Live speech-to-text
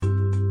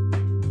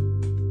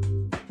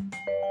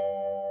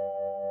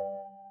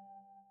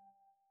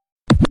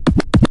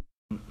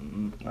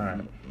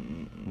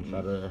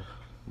Gotta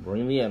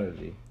bring the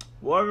energy.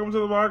 Welcome to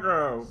the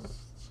podcast.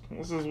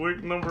 This is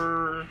week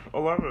number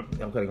 11.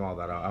 I'm cutting all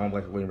that out. I don't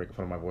like when you make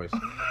fun of my voice.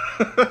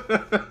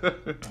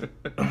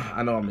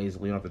 I know I'm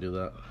nasally. You don't have to do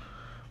that.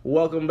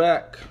 Welcome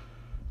back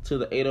to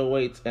the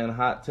 808s and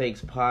Hot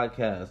Takes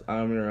podcast.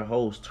 I'm your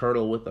host,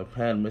 Turtle with a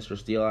pen, Mr.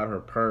 Steal Out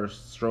Her Purse,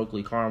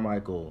 Stokely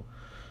Carmichael,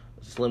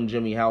 Slim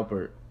Jimmy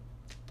Halpert.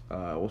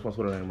 What's my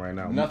Twitter name right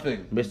now?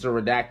 Nothing. Mr.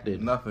 Redacted.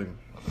 Nothing.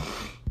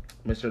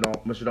 Mr.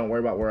 Don't worry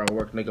about where I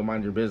work, nigga.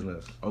 Mind your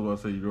business. I was about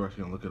to say you were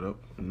actually gonna look it up.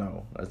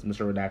 No, that's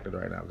Mr. Redacted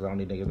right now because I don't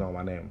need niggas knowing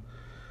my name.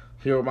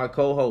 Here with my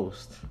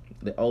co-host,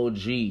 the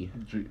OG,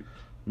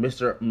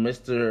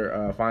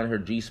 Mr. Find Her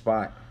G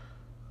Spot.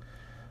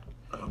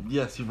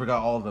 Yes, you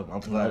forgot all of them. I'm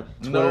glad.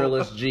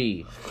 Twitterless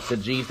G. The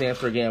G stands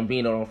for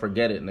Gambino. Don't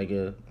forget it,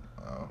 nigga.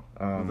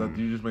 Is that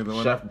you just made the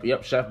one Chef, up?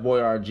 Yep, Chef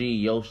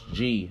Boyardee, Yost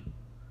G.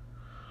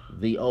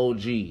 The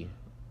OG.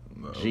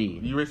 No. G.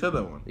 You already said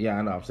that one. Yeah,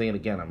 I know. I'm saying it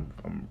again.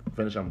 I'm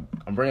finished. I'm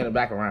bringing it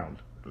back around.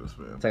 Yes,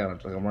 man.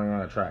 I'm running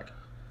around the track.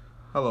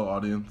 Hello,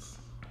 audience.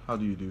 How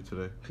do you do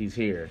today? He's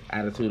here.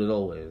 Attitude as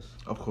always.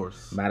 Of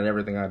course. Mad at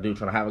everything I do.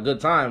 Trying to have a good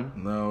time.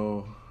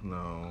 No.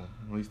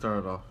 We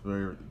started off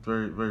very,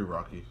 very, very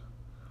rocky.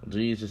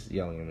 G's just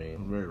yelling at me.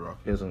 Very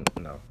rocky. He doesn't,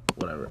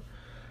 whatever.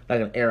 Not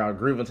gonna air our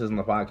grievances on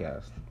the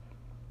podcast.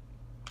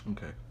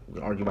 Okay. We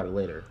can argue about it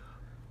later.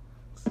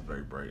 It's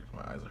very bright.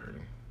 My eyes are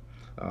hurting.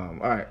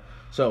 All right.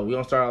 So we're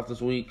gonna start off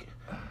this week.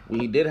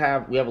 We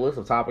have a list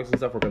of topics and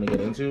stuff we're gonna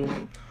get into,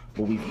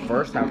 but we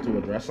first have to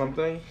address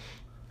something.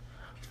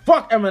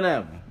 Fuck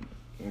Eminem.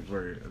 It's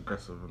very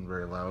aggressive and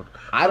very loud.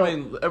 I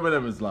mean,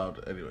 Eminem is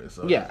loud anyway,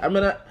 so. Yeah,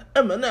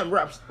 Eminem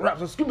raps a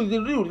Scooby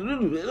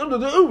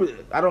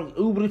Doo. I don't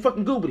oobity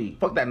fucking goobity.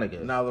 Fuck that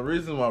nigga. Now, the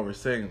reason why we're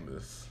saying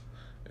this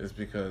is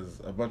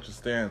because a bunch of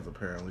stans,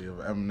 apparently, of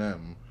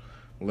Eminem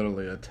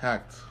literally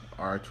attacked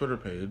our Twitter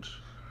page.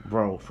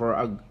 Bro,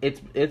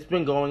 it's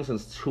been going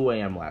since 2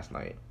 a.m. last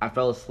night. I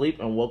fell asleep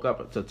and woke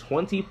up to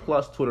 20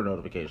 plus Twitter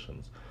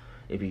notifications.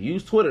 If you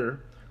use Twitter,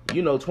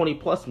 you know 20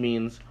 plus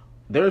means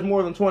there's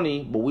more than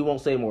 20, but we won't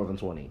say more than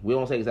 20. We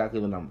won't say exactly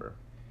the number.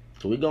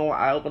 So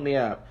I open the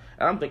app,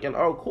 and I'm thinking,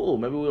 oh, cool,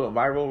 maybe we went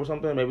viral or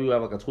something. Maybe we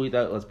have like a tweet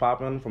that's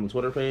popping from the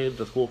Twitter page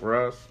that's cool for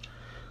us.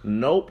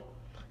 Nope.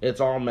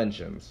 It's all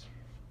mentions.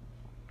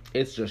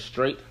 It's just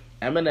straight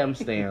Eminem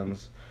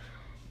stands.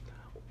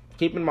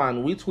 Keep in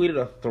mind, we tweeted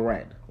a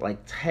thread, like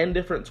 10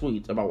 different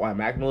tweets about why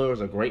Mac Miller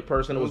is a great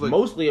person. It was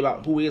mostly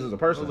about who he is as a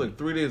person. It was like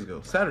 3 days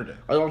ago, Saturday.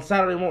 On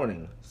Saturday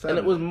morning. And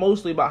it was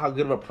mostly about how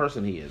good of a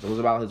person he is. It was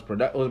about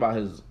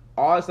his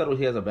all I said was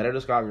he has a better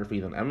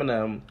discography than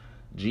Eminem,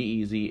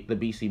 G-Eazy, the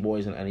BC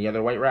Boys, and any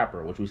other white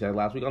rapper, which we said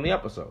last week on the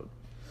episode.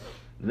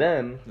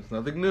 Then it's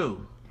nothing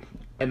new.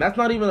 And that's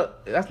not even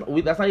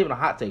a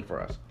hot take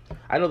for us.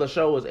 I know the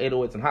show was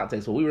 808s and Hot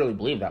Takes, but we really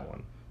believe that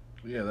one.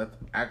 Yeah, that's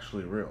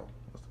actually real.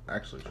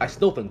 Actually, I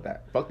still think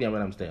that. Fuck the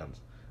Eminem stands.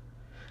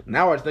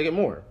 Now I just think it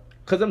more.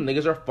 Because them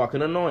niggas are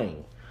fucking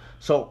annoying.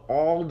 So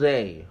all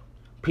day,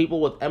 people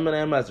with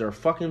Eminem as their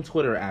fucking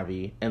Twitter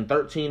Abby and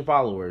 13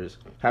 followers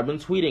have been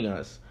tweeting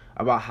us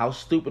about how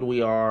stupid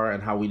we are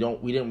and how we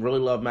didn't really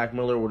love Mac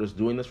Miller. We're just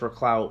doing this for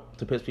clout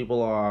to piss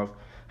people off.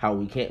 How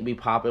we can't be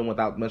popping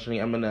without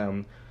mentioning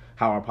Eminem.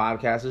 How our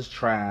podcast is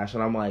trash.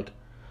 And I'm like,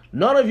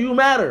 none of you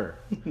matter.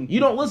 You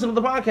don't listen to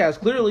the podcast,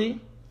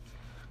 clearly.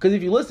 Because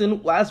if you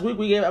listen, last week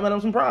we gave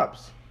Eminem some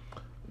props.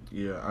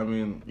 Yeah, I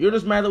mean... You're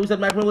just mad that we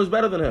said Mac Miller's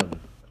better than him.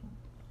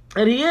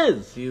 And he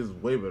is. He is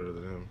way better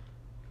than him.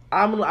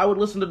 I would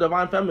listen to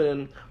Divine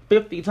Feminine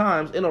 50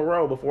 times in a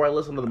row before I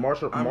listen to the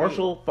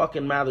Marshall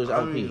fucking Mathers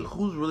LP. I mean,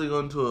 who's really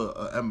going to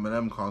an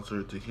Eminem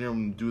concert to hear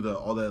him do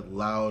all that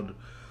loud,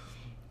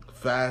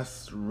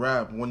 fast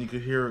rap when you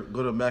could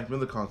go to a Mac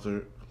Miller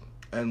concert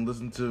and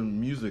listen to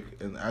music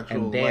and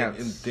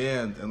dance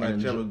and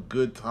have a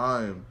good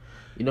time?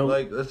 You know,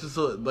 that's just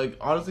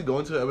honestly,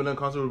 going to an Eminem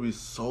concert would be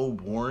so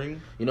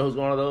boring. You know who's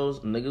one of those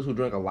niggas who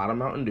drink a lot of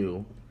Mountain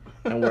Dew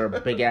and wear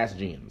big ass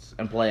jeans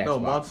and play Xbox? No,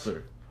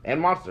 Monster. And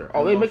Monster.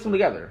 Oh, they mix them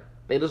together.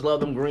 They just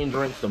love them green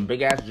drinks, them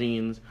big ass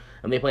jeans,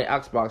 and they play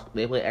Xbox.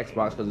 They play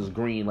Xbox because it's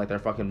green, like they're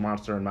fucking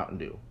Monster and Mountain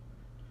Dew.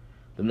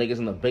 Them niggas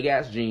in the big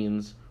ass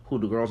jeans who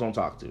the girls don't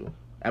talk to.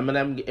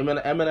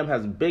 Eminem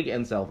has big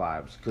incel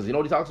vibes because you know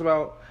what he talks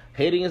about?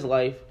 Hating his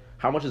life,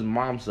 how much his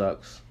mom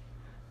sucks,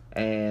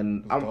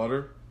 and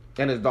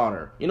his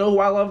daughter. You know who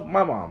I love?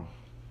 My mom.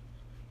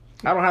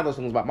 I don't have those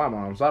things about my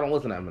mom, so I don't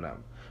listen to Eminem.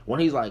 When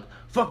he's like,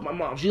 fuck my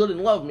mom, she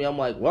didn't love me, I'm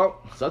like,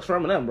 well, sucks for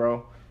Eminem,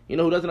 bro. You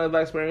know who doesn't have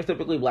that experience?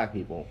 Typically black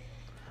people.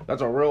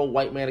 That's a real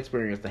white man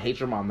experience to hate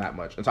your mom that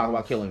much and talk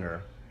about killing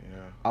her. Yeah.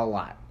 A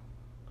lot.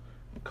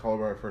 Call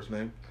her by her first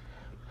name?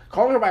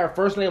 Calling her by her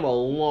first name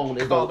alone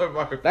is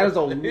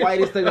the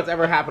whitest thing that's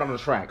ever happened on the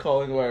track.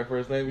 Calling her by her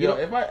first name?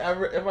 If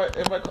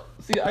I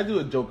see, I do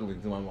it jokingly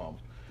to my mom.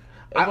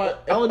 I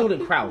only do it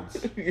in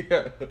crowds.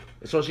 Yeah.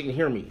 So she can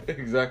hear me.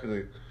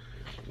 Exactly.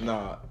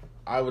 Nah,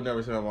 I would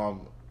never say my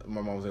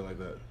mom's name like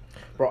that.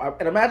 Bro,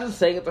 and imagine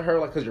saying it to her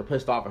because you're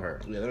pissed off at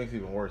her. Yeah, that makes it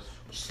even worse.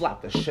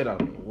 Slap the shit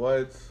out of me.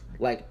 What?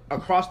 Like,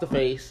 across the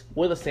face,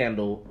 with a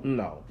sandal,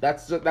 no.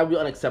 That would be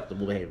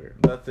unacceptable behavior.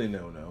 That's a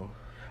no.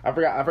 I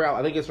forgot.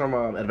 I think it's from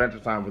Adventure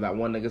Time where that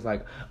one nigga's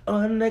like,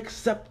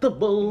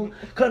 unacceptable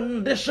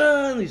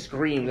conditions. He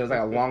screams. There's like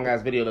a long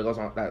ass video that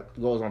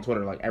goes on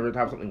Twitter. Like every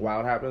time something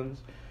wild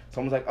happens,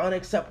 someone's like,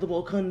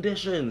 unacceptable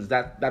conditions.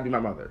 That'd be my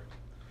mother.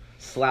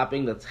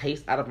 Slapping the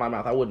taste out of my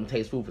mouth. I wouldn't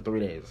taste food for 3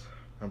 days.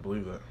 I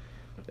believe that.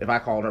 If I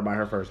called her by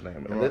her first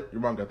name. Your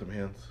mom got them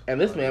hands.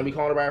 And this man be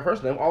calling her by her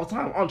first name all the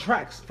time, on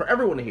tracks, for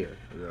everyone to hear.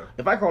 Yeah.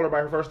 If I call her by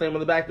her first name in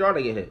the backyard,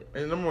 I get hit.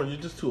 And number one,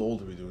 you're just too old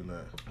to be doing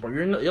that. But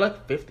you're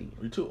like 50.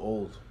 You're too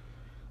old.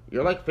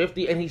 You're like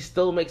 50, and he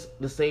still makes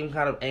the same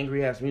kind of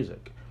angry-ass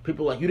music.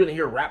 People are like, you didn't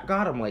hear Rap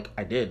God? I'm like,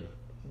 I did.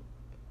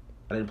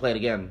 I didn't play it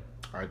again.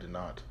 I did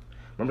not.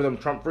 Remember them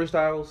Trump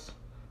freestyles?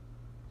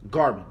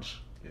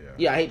 Garbage.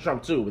 Yeah, I hate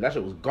Trump too, but that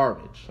shit was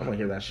garbage. I don't want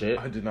to hear that shit.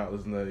 I did not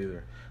listen to that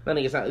either. That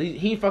nigga's not,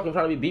 he fucking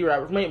trying to be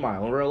B-Rap with 8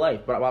 Mile in real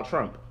life, but about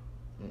Trump.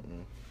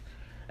 Mm-mm.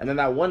 And then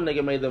that one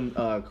nigga made them,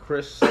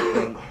 Chris,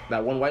 and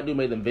that one white dude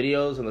made them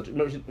videos, and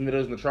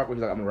videos in the truck where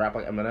he's like, I'm gonna rap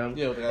like Eminem.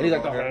 Yeah, and he's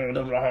like,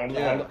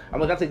 I'm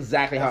like, that's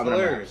exactly how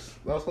Eminem raps.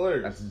 That was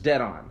hilarious. That's dead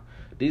on.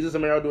 Deezus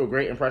and Mero do a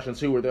great impression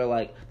too, where they're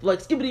like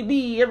skibbity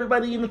bee,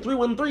 everybody in the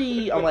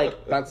 313. I'm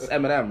like, that's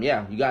Eminem.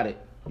 Yeah, you got it.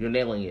 You're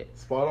nailing it.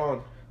 Spot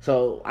on.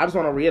 So I just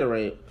want to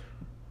reiterate,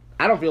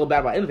 I don't feel bad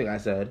about anything I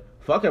said.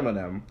 Fuck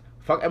Eminem.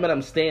 Fuck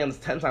Eminem stands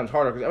 10 times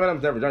harder because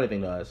Eminem's never done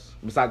anything to us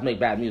besides make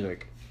bad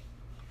music.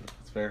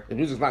 That's fair. His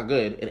music's not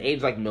good. It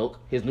aged like milk.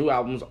 His new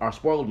albums are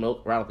spoiled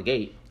milk right out the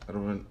gate. I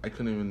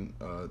couldn't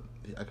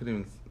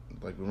even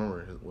like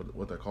remember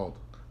what they're called.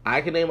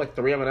 I could name like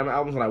 3 Eminem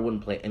albums and I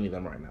wouldn't play any of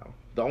them right now.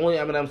 The only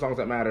Eminem songs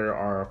that matter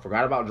are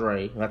Forgot About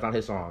Dre. That's not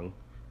his song.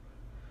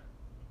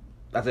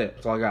 That's it.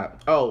 That's all I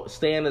got. Oh,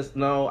 Stan is...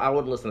 No, I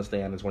wouldn't listen to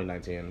Stan in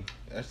 2019.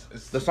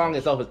 The song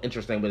itself is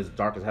interesting, but it's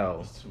dark as hell.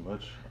 It's too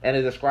much. And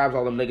it describes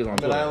all them niggas on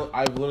Twitter.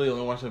 I literally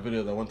only watched that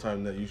video that one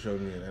time that you showed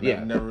me, and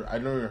yeah. I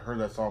never even heard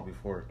that song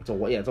before. It's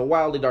a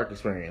wildly dark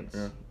experience.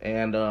 Yeah.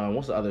 And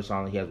what's the other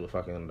song he has with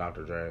fucking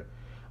Dr. Dre?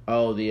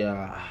 Oh, I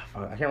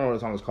can't remember what the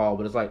song is called,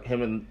 but it's like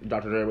him and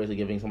Dr. Dre basically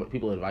giving some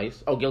people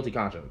advice. Oh, Guilty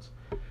Conscience.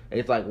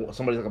 It's like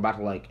somebody's like about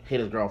to like hit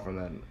his girlfriend,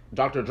 then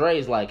Dr.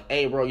 Dre's like,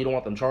 hey bro, you don't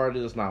want them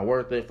charges, it's not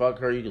worth it, fuck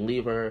her, you can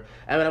leave her.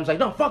 And then I'm like,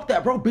 no, fuck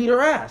that bro, beat her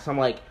ass. I'm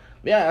like,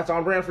 yeah, that's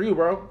on brand for you,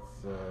 bro.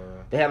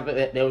 They was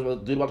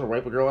a dude about to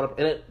rape a girl,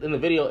 and in the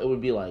video it would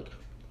be like,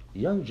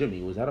 young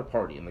Jimmy was at a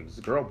party and like this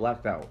girl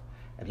blacked out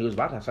and he was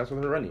about to have sex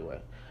with her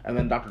anyway. And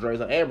then Dr. Dre's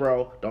like, hey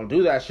bro, don't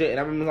do that shit.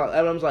 And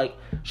Eminem's like,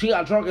 she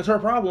got drunk, it's her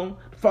problem,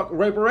 fuck,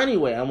 rape her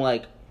anyway. I'm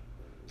like,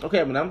 okay,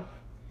 Eminem.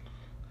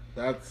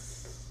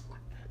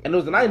 And it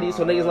was the 90s,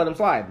 so niggas let him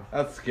slide.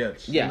 That's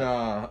sketch. Yeah.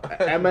 Nah.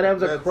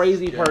 Eminem's a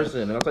crazy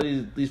person, and that's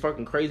why these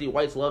fucking crazy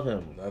whites love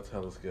him. That's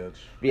hella sketch.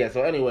 Yeah,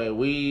 so anyway,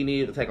 we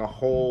need to take a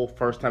whole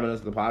first 10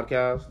 minutes of the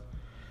podcast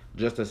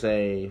just to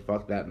say,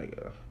 fuck that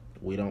nigga.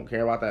 We don't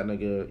care about that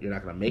nigga. You're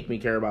not going to make me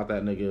care about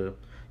that nigga.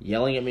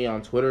 Yelling at me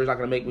on Twitter is not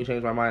going to make me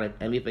change my mind. If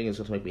anything, it's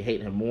just to make me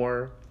hate him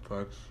more.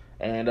 Facts.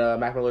 And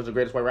Mac Miller's the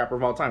greatest white rapper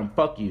of all time.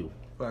 Fuck you.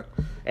 Facts.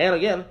 And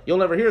again, you'll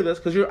never hear this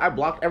because I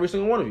blocked every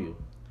single one of you.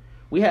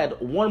 We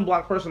had 1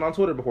 blocked person on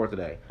Twitter before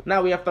today.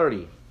 Now we have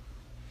 30.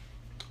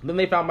 Then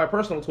they found my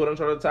personal Twitter and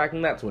started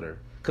attacking that Twitter.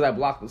 Because I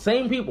blocked the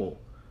same people.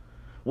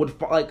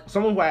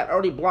 Someone who I had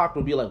already blocked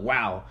would be like,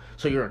 wow,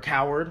 so you're a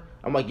coward?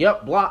 I'm like,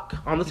 yep, block.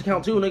 On this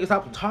account too, nigga,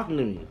 stop talking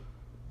to me.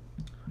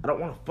 I don't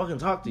want to fucking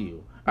talk to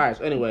you. Alright,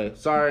 so anyway,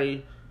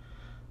 sorry.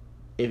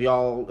 If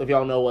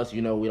y'all know us,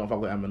 you know we don't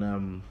fuck with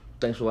Eminem.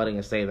 Thanks for letting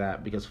us say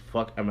that, because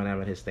fuck Eminem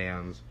and his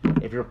stands.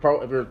 If your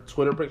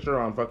Twitter picture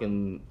on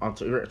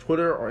your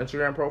Twitter or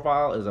Instagram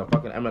profile is a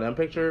fucking Eminem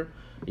picture,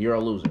 you're a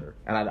loser.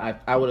 And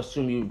I would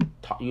assume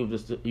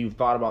you've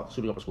thought about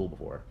shooting up a school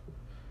before.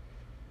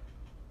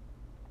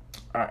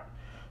 All right.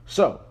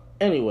 So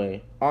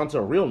anyway, on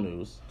to real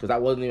news, because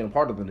that wasn't even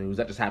part of the news.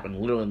 That just happened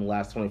literally in the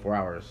last 24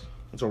 hours.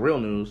 So real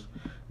news.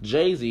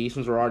 Jay-Z,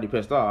 since we're already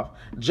pissed off,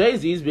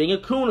 Jay-Z's being a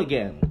coon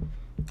again.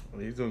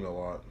 He's doing a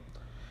lot.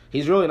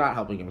 He's really not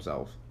helping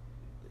himself.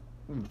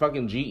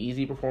 Fucking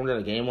G-Eazy performed at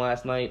a game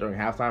last night during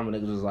halftime, and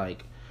niggas was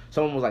like,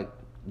 someone was like,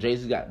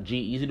 Jay-Z got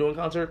G-Eazy doing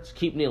concerts?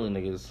 Keep kneeling,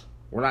 niggas.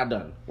 We're not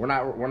done. We're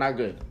not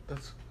good.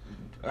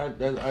 I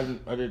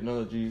didn't know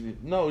that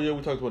G-Eazy. No, yeah,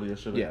 we talked about it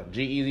yesterday. Yeah,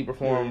 G-Eazy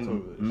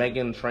performed.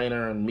 Megan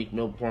Trainor and Meek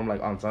Mill performed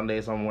like on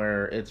Sunday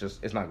somewhere.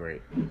 It's not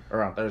great.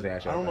 Or on Thursday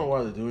actually. I don't know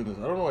why they're doing this.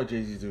 I don't know why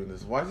Jay-Z's doing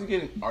this. Why is he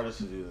getting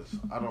artists to do this?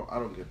 I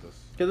don't get this.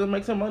 Because it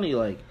makes him money.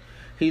 Like,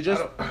 he's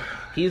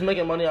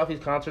making money off these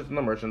concerts and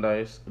the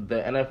merchandise.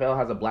 The NFL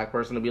has a black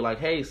person to be like,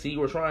 hey, see,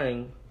 we're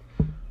trying.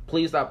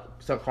 Please stop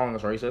calling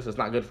us racist. It's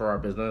not good for our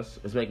business.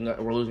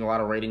 We're losing a lot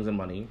of ratings and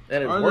money,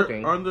 and it's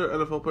working. Aren't there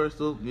NFL players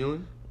still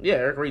kneeling? Yeah,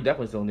 Eric Reed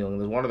definitely still kneeling.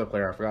 There's one other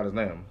player, I forgot his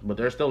name, but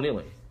they're still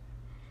kneeling.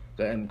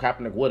 And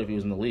Kaepernick would if he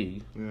was in the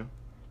league. Yeah.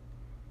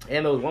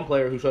 And there was one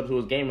player who showed up to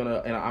his game in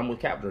a I'm with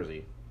Cap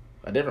jersey,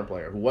 a different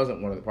player who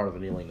wasn't part of the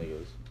kneeling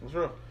niggas. That's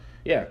real.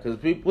 Yeah, because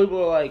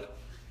people are like,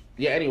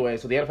 yeah. Anyway,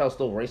 so the NFL is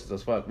still racist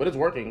as fuck, but it's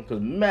working because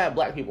mad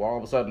black people all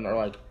of a sudden are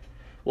like,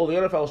 Well, the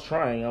NFL's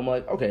trying. I'm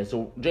like, okay,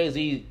 so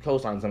Jay-Z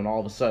co-signs them, and all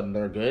of a sudden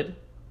they're good.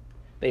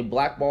 They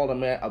blackballed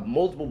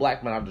multiple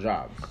black men out of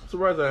jobs. I'm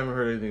surprised I haven't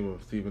heard anything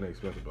from Stephen A.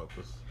 Smith about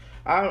this.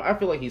 I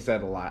feel like he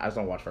said a lot. I just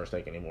don't watch First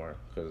Take anymore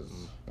because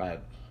I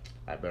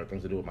have better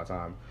things to do with my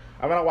time.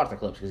 I mean, I watch the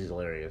clips because he's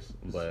hilarious,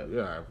 but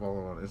yeah, I follow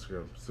him on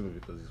Instagram simply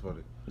because he's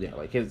funny. Yeah,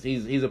 like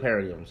he's a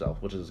parody of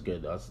himself, which is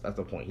good. That's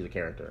the point. He's a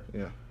character.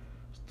 Yeah,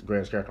 it's the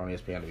greatest character on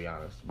ESPN, to be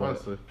honest. But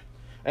honestly.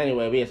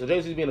 Anyway, but yeah. So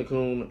Jay-Z's being a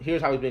coon.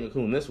 Here's how he's being a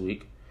coon this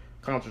week.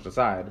 Concerts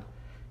aside,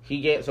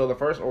 the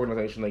first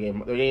organization they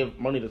gave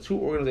money to 2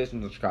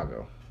 organizations in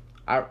Chicago.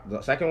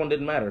 The second one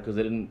didn't matter because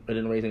it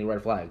didn't raise any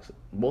red flags.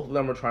 Both of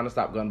them were trying to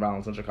stop gun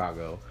violence in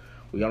Chicago.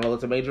 We all know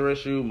it's a major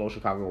issue. Most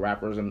Chicago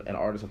rappers and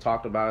artists have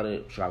talked about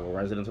it. Chicago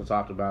residents have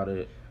talked about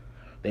it.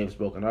 They've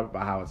spoken up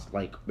about how it's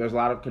like there's a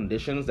lot of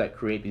conditions that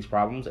create these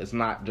problems. It's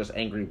not just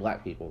angry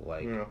black people.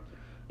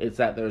 It's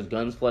that there's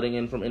guns flooding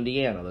in from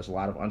Indiana. There's a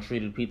lot of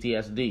untreated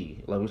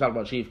PTSD. Like we talked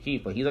about Chief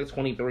Keef, like he's like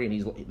 23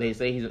 and they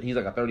say he's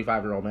like a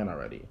 35-year-old man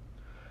already.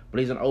 But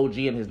he's an OG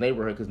in his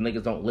neighborhood because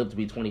niggas don't live to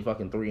be 3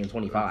 and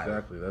 25.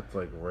 Exactly, that's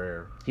like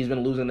rare. He's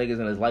been losing niggas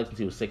in his life since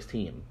he was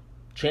 16.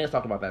 Chance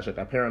talked about that shit,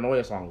 that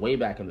Paranoia song, way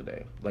back in the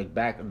day.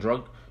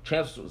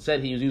 Chance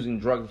said he was using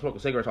drugs and smoking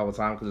cigarettes all the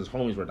time because his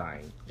homies were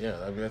dying. Yeah,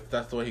 I mean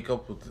that's the way he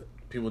coped with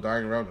people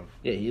dying around him.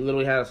 Yeah, he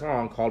literally had a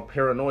song called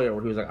Paranoia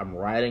where he was like, I'm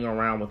riding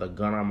around with a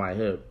gun on my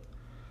hip,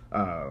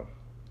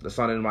 the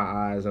sun in my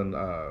eyes, and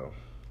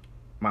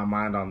my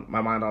mind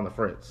on the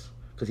fritz.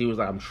 Because he was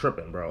like, I'm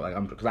tripping,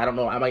 bro. Because I don't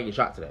know, I might get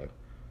shot today.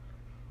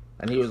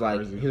 And he was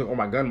like, oh,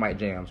 my gun might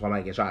jam, so I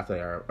might get shot today.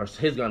 Or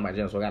his gun might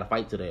jam, so I got to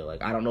fight today.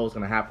 Like, I don't know what's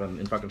going to happen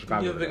in fucking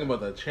Chicago. You think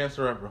about that. Chance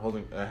the Rapper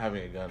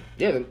having a gun.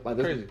 Yeah,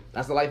 crazy.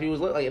 That's the life he was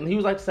living. And he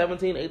was like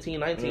 17, 18,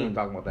 19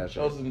 talking about that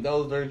shit. That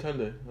was during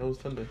Tunde. That was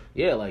Tunde.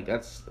 Yeah, like,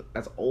 that's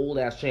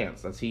old-ass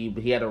Chance. He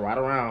had to ride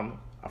around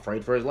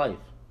afraid for his life.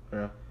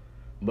 Yeah.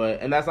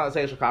 And that's not to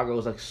say Chicago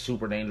is like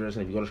super dangerous,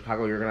 and if you go to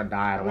Chicago, you're gonna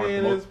die. I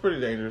mean, it's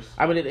pretty dangerous.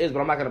 I mean, it is, but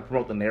I'm not gonna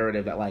promote the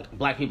narrative that like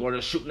black people are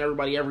just shooting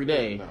everybody every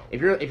day. No.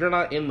 If you're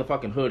not in the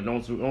fucking hood, no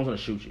one's gonna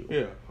shoot you.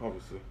 Yeah,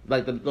 obviously.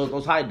 Like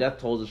those high death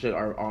tolls and shit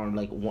are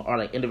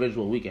like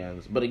individual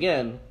weekends. But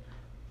again,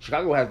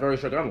 Chicago has very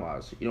strict gun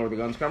laws. You know where the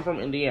guns come from?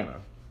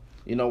 Indiana.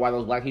 You know why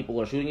those black people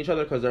are shooting each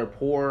other? Because they're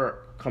poor,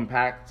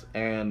 compact,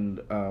 and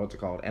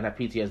and have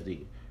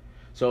PTSD.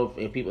 So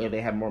if they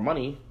had more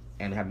money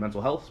and had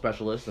mental health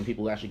specialists and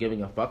people actually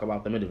giving a fuck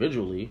about them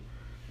individually,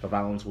 the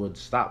violence would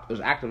stop. There's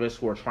activists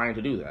who are trying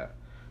to do that.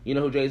 You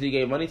know who Jay-Z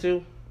gave money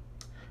to?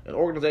 An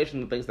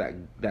organization that thinks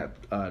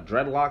that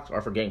dreadlocks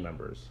are for gang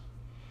members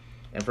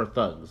and for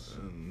thugs.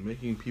 And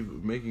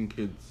making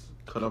kids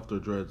cut off their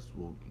dreads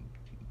will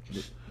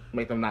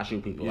make them not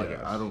shoot people. Yeah, I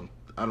guess.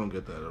 I don't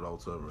get that at all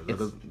whatsoever.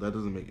 That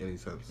doesn't make any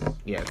sense.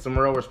 Yeah, it's some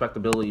real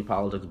respectability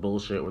politics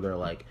bullshit where they're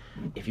like,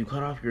 if you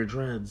cut off your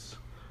dreads,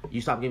 you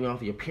stop giving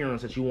off the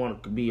appearance that you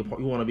want to be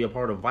a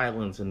part of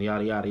violence and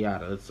yada yada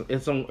yada.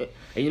 It's some,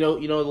 and you know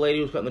the lady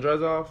who was cutting the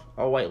dreads off,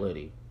 a white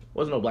lady.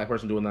 Wasn't no black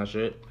person doing that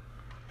shit.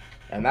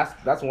 And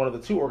that's one of the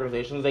 2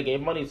 organizations they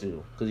gave money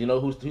to. Because you know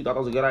who thought that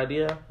was a good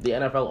idea? The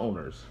NFL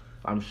owners,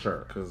 I'm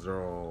sure. Because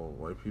they're all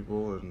white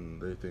people and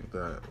they think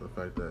that the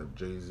fact that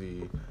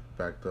Jay-Z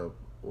backed up,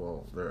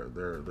 well,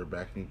 they're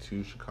backing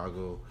 2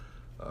 Chicago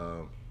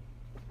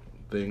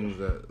things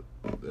that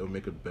it'll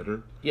make it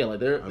better. Yeah, like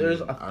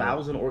there's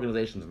 1,000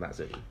 organizations in that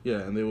city. Yeah,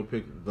 and they would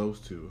pick those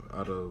 2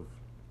 out of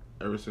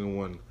every single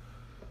one.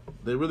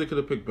 They really could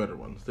have picked better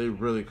ones. They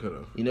really could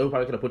have. You know who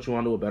probably could have put you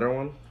onto a better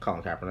one?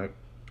 Colin Kaepernick.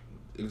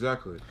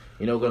 Exactly.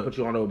 You know who's going to put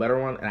you onto a better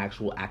one? An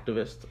actual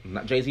activist.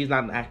 Jay-Z's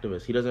not an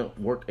activist. He doesn't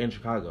work in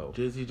Chicago.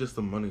 Jay-Z just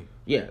the money.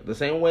 Yeah, the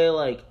same way,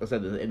 like I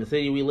said, in the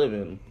city we live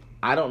in,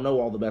 I don't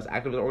know all the best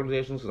activist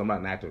organizations because I'm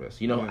not an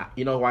activist. You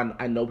know who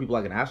I know people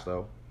I can ask,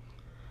 though?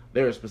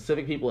 There are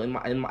specific people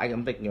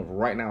I'm thinking of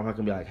right now who I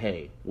can be like,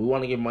 hey, we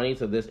want to give money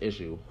to this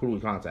issue. Who do we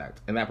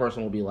contact? And that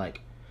person will be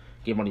like,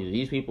 give money to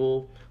these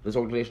people. This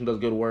organization does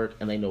good work,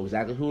 and they know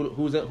exactly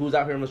who's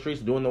out here in the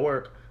streets doing the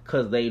work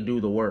because they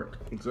do the work.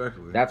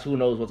 Exactly. That's who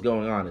knows what's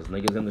going on is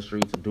niggas in the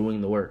streets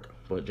doing the work.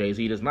 But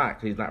Jay-Z does not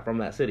because he's not from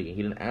that city.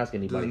 He didn't ask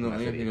anybody from that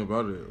city. Doesn't know anything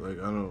about it. Like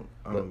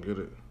I don't get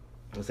it.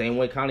 The same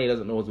way Kanye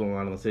doesn't know what's going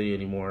on in the city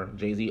anymore,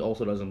 Jay-Z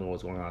also doesn't know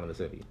what's going on in the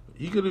city.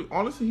 He could have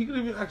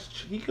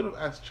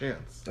asked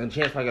Chance. And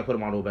Chance probably got put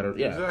him onto a better.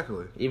 Yeah,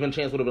 exactly. Even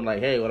Chance would have been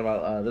like, "Hey, what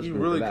about this?" He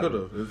group really could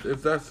have.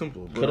 It's that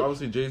simple. But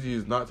obviously, Jay-Z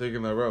is not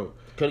taking that route.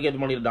 Could have given the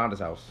money to Donda's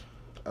house.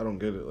 I don't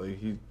get it. Like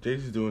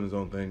Jay-Z's doing his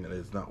own thing and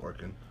it's not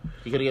working.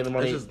 He could have given the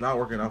money. It's just not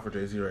working out for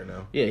Jay-Z right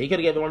now. Yeah, he could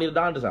have given the money to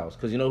Donda's house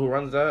because you know who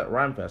runs that?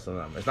 Rhymefest and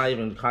them. It's not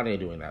even Kanye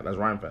doing that. That's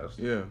Rhymefest.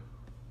 Yeah.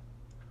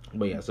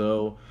 But yeah,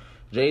 so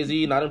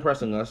Jay-Z not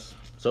impressing us.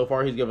 So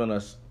far, he's given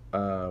us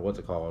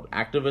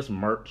activist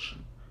merch,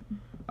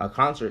 a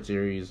concert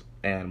series,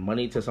 and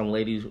money to some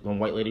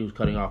white lady who's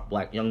cutting off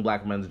young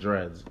black men's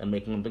dreads and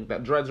making them think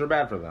that dreads are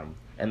bad for them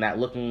and that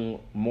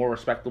looking more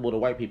respectable to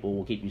white people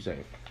will keep you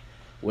safe,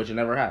 which it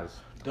never has.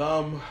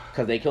 Dumb.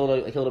 Because they killed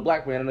a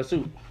black man in a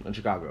suit in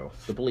Chicago.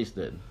 The police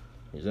did.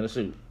 He's in a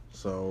suit.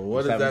 So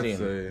what He's does that 17.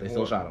 say? They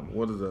still shot him.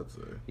 What does that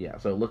say? Yeah,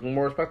 so looking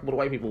more respectable to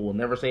white people will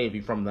never save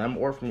you from them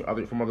or from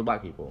other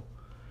black people.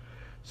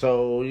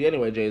 So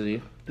anyway,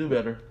 Jay-Z, Do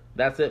better.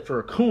 that's it for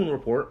a Coon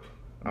Report.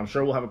 I'm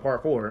sure we'll have a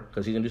part 4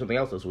 because he's gonna do something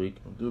else this week.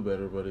 Do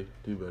better, buddy.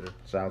 Do better.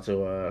 Shout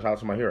out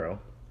to my hero.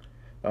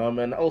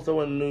 And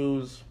also in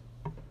news,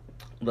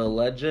 the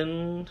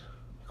legend ?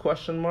 I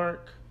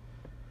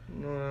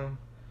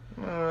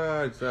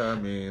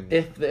mean,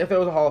 If there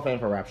was a Hall of Fame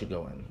for rap, she'd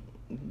go in.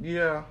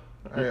 yeah,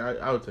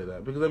 I would say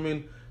that because I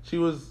mean, she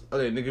was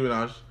Nicki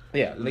Minaj.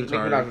 Yeah, is Nicki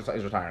retiring. Minaj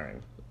is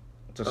retiring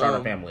to start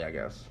a family, I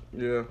guess.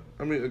 Yeah,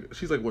 I mean,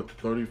 she's like what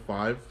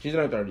 35. She's in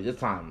her 30s. It's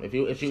time. If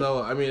she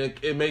So I mean,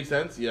 it makes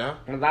sense. Yeah.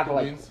 not to,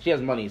 like, she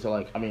has money, so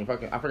like I mean,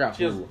 fucking I forgot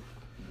She has who.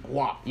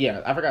 guap.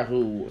 Yeah, I forgot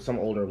who. Some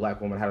older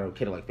black woman had a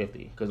kid at like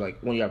 50. Because like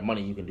when you have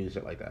money, you can do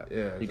shit like that. Yeah,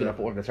 You exactly. can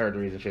afford the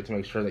surgeries and shit to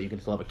make sure that you can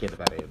still have a kid at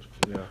that age.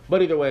 Yeah.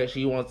 But either way,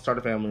 she wants to start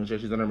a family and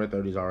shit. She's in her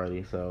mid-30s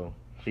already, so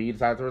she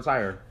decided to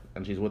retire,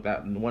 and she's with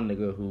that one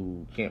nigga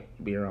who can't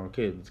be around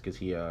kids because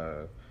he's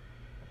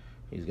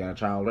got a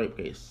child rape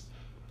case,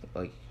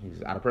 like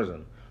he's out of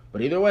prison.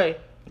 But either way,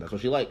 that's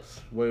what she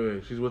likes.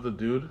 Wait, she's with a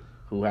dude.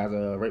 Who has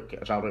a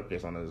child rape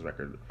case on his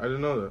record? I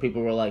didn't know that.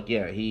 People were like,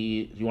 "Yeah,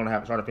 you want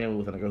to start a family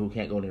with a nigga who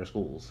can't go near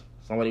schools."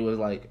 Somebody was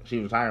like, she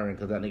was retiring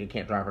because that nigga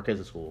can't drive her kids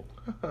to school.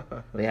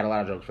 They had a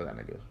lot of jokes for that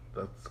nigga.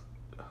 That's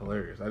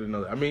hilarious. I didn't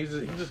know that. I mean,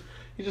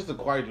 he's just a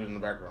quiet dude in the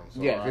background. So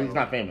Yeah, 'cause he's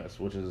not famous,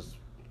 which is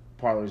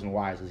part of the reason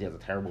why is because he has a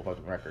terrible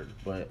fucking record.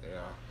 But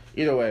Yeah.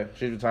 either way,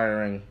 she's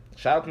retiring.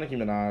 Shout out to Nicki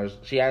Minaj.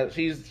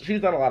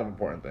 She's done a lot of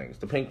important things.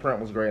 The Pink Print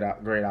was great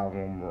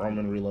album.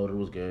 Roman Reloaded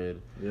was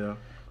good. Yeah.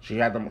 She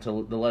had the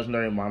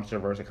legendary Monster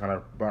verse that kind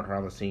of brought her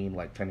on the scene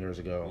like 10 years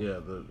ago.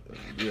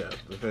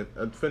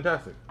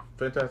 Fantastic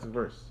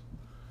verse.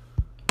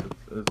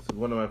 It's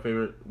one of my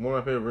favorite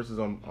verses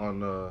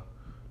on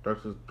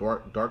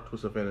Dark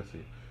Twisted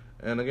Fantasy,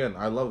 and again,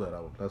 I love that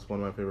album. That's one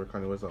of my favorite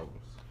Kanye West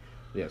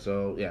albums.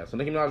 So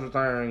Nicki Minaj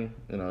retiring.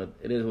 You know,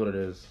 it is what it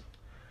is.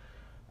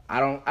 I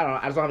just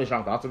don't have any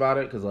strong thoughts about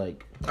it because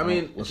like I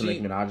mean, listen to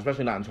Nicki Minaj,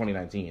 especially not in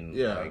 2019.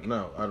 Yeah, like,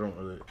 no,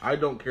 I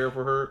don't care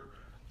for her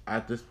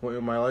at this point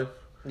in my life.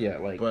 Yeah,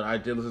 like, but I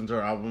did listen to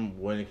her album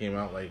when it came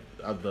out, like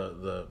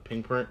the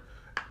Pink Print,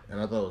 and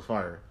I thought it was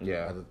fire.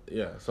 Yeah.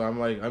 So I'm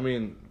like, I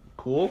mean,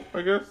 cool,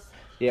 I guess.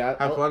 Yeah,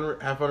 have fun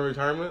in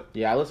retirement.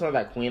 Yeah, I listened to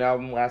that Queen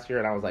album last year,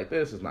 and I was like,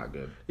 this is not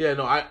good. Yeah,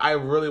 no, I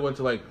really went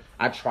to like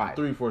I tried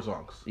 3-4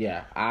 songs.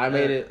 Yeah, I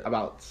made it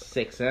about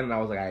 6 in, and I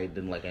was like, I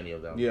didn't like any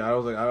of them. Yeah, I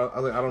was like,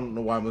 I don't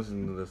know why I'm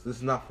listening to this. This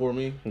is not for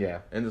me. Yeah,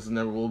 and this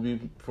never will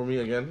be for me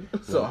again.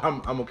 So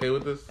I'm okay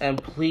with this.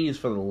 And please,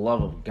 for the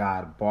love of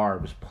God,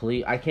 Barb's,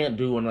 please, I can't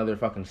do another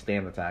fucking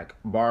stand attack.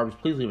 Barb's,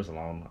 please leave us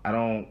alone.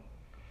 I'm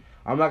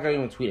not gonna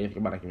even tweet anything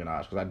about Nicki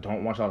Minaj because I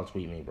don't want y'all to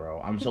tweet me, bro.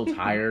 I'm so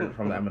tired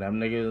from the Eminem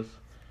niggas.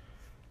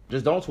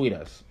 Just don't tweet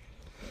us.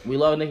 We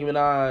love Nicki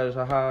Minaj,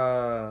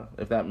 haha.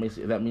 If that means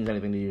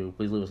anything to you,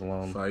 please leave us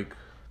alone. Psych.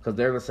 Because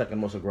they're the second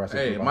most aggressive.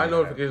 Hey, my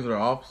notifications are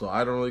off, so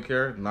I don't really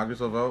care. Knock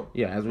yourself out.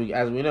 Yeah, as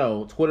we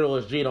know,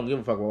 Twitterless G don't give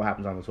a fuck what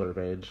happens on the Twitter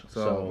page.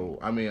 So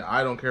I mean,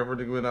 I don't care for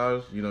Nicki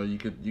Minaj. You know, you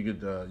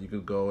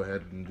could go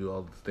ahead and do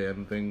all the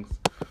stand things.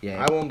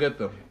 Yeah, I won't get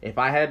them. If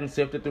I hadn't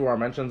sifted through our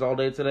mentions all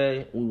day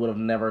today, we would have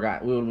never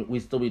got.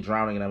 We'd still be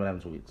drowning in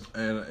Eminem tweets.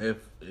 And if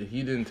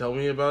he didn't tell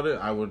me about it,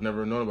 I would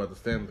never have known about the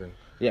stand thing.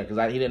 Yeah,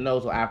 because he didn't know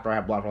until after I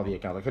had blocked all the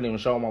accounts. I couldn't even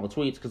show him all the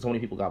tweets because so many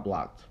people got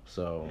blocked.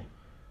 So,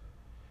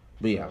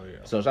 but yeah.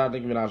 So shout out to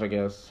Nicki Minaj, I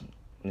guess.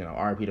 You know,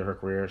 RIP to her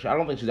career. I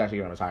don't think she's actually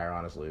gonna retire,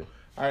 honestly.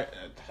 I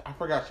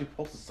forgot she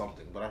posted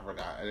something, but I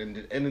forgot, and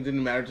it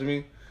didn't matter to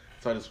me,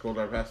 so I just scrolled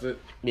right past it.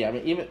 Yeah, I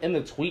mean, even in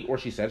the tweet where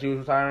she said she was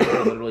retiring, she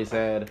literally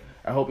said,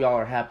 "I hope y'all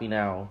are happy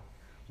now.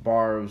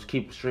 Barbs,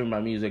 keep streaming my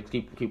music,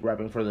 keep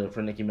rapping for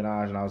Nicki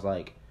Minaj." And I was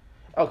like,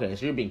 okay,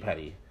 so you're being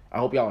petty. I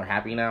hope y'all are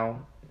happy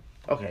now.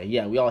 Okay,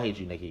 yeah, we all hate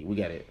you, Nicki. We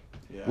get it.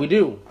 Yeah. We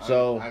do.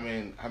 So I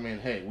mean,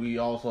 hey, we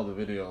all saw the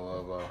video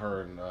of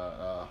her and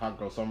Hot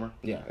Girl Summer.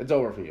 Yeah, it's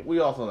over for you. We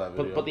all saw that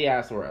video. Put the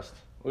ass to rest.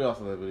 We all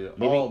saw that video.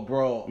 Maybe,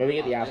 bro, maybe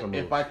get the ass removed.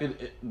 If I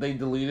could, they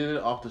deleted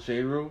it off the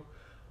Shade Room.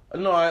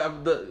 No, I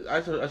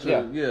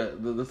should. Yeah,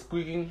 the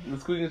squeaking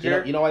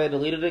chair. You know why they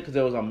deleted it? Because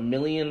there was a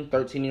million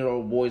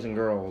 13-year-old boys and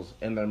girls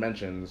in their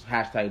mentions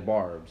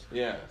 #Barbs.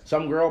 Yeah.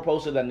 Some girl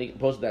posted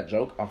that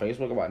joke on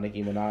Facebook about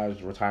Nicki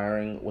Minaj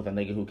retiring with a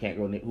nigga who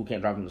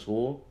can't drive him to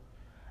school,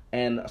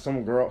 and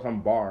some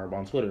Barb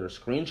on Twitter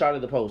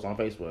screenshotted the post on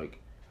Facebook,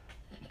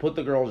 put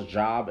the girl's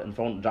job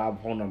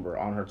phone number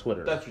on her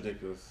Twitter. That's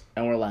ridiculous.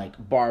 And we're like,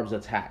 Barb's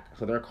attack.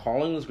 So they're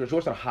calling this girl. She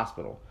works at a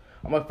hospital.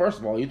 I'm like, first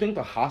of all, you think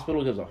the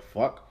hospital gives a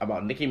fuck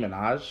about Nicki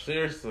Minaj?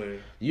 Seriously.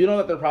 You know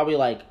that they're probably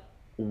like,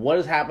 what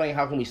is happening?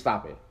 How can we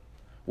stop it?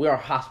 We are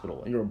a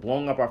hospital, and you're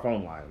blowing up our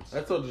phone lines.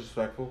 That's so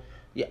disrespectful.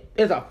 Yeah,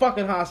 it's a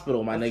fucking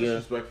hospital, my That's nigga.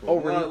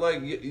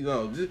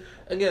 Disrespectful.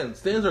 Again,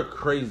 stands are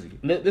crazy.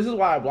 This is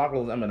why I blocked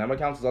all those Eminem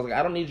accounts. Cause I was like,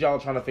 I don't need y'all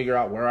trying to figure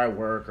out where I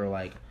work or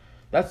like,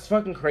 that's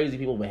fucking crazy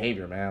people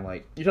behavior, man.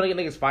 Like, you're trying to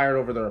get niggas fired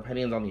over their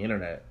opinions on the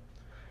internet.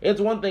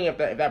 It's one thing if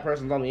that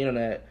person's on the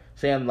internet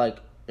saying like,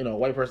 a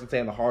white person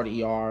saying the hard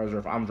ERs, or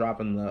if I'm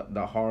dropping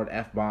the hard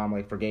F-bomb,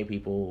 like, for gay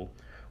people,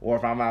 or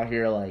if I'm out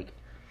here, like,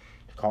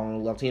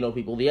 calling Latino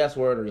people the S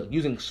word, or like,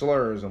 using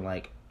slurs and,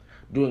 like,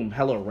 doing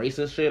hella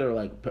racist shit, or,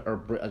 like,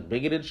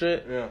 bigoted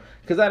shit. Yeah.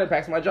 Because that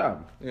impacts my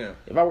job. Yeah.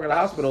 If I work in a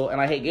hospital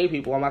and I hate gay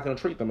people, I'm not going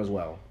to treat them as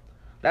well.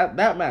 That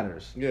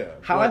matters. Yeah.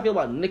 How I feel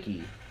about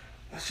Nicki.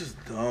 That's just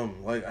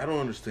dumb. Like, I don't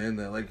understand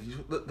that. Like,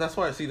 that's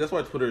why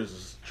Twitter is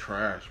just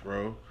trash,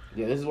 bro.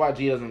 Yeah, this is why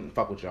G doesn't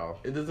fuck with y'all.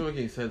 It doesn't make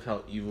any sense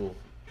how evil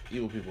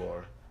people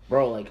are.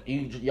 Bro, like,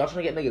 y'all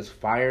trying to get niggas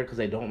fired because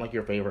they don't like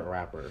your favorite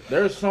rapper.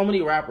 There's so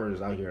many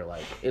rappers out here,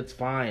 like, it's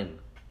fine.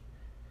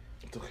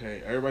 It's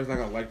okay. Everybody's not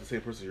gonna like the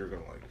same person you're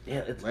gonna like.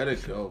 Yeah, let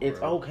it go, bro. It's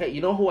okay.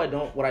 You know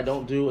what I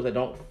don't do is I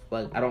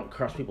don't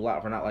curse people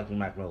out for not liking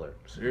Mac Miller.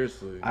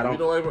 Seriously.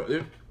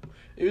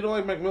 If you don't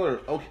like Mac Miller,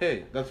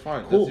 okay, that's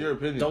fine. Cool. That's your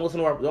opinion. Don't listen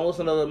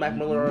to the Mac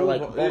Miller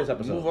bonus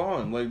episode. Move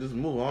on. Like, just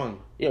move on.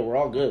 Yeah, we're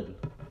all good.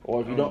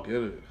 Or if you don't get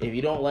it. If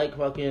you don't like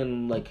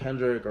fucking like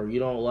Kendrick, or you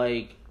don't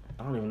like,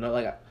 I don't even know,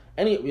 like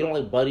you don't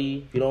like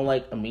Buddy, if you don't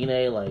like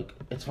Amine, like,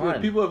 it's fine.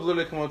 Yeah, people have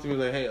literally come up to me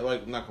like, hey,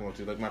 like, not come up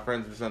to me, like, my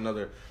friends, this and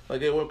another, like,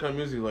 hey, what kind of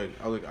music? Like,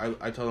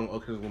 I tell them,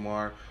 okay,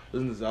 Lamar,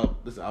 listen to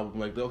this album,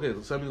 like, okay,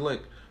 send me the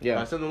link.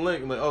 Yeah. I send them the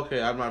link, I'm like,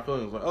 okay, I have my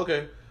feelings, like,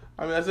 okay,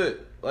 I mean, that's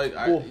it. Like,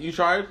 cool. You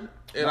tried,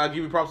 and I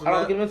give you props on that. I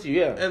don't convince you,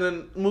 yeah. And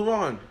then move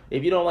on.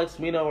 If you don't like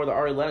Smino or the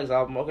Ari Lennox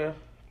album, okay.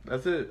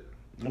 That's it.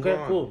 Move okay,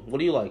 on. Cool. What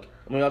do you like?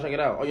 I mean, I'll check it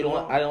out. Oh, you don't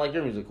like, I didn't like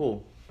your music,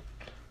 cool.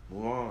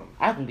 Move on.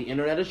 I think the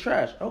internet is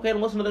trash. Okay,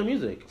 then listen to their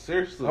music.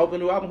 Seriously. I hope the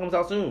new album comes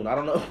out soon. I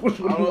don't know.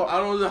 I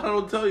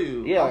don't tell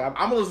you. Yeah,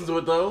 I'm gonna listen to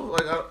it though.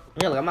 Like,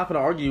 I'm not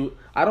gonna argue.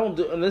 I don't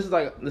do, and this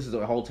is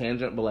a whole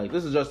tangent, but like,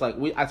 this is just like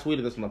I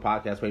tweeted this on the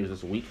podcast page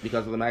this week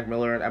because of the Mac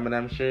Miller and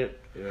Eminem shit.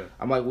 Yeah.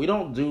 I'm like, we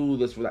don't do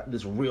this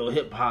real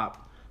hip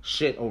hop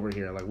shit over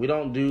here. Like, we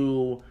don't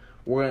do.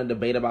 We're gonna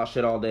debate about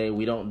shit all day.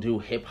 We don't do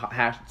hip hop.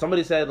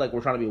 Somebody said like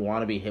we're trying to be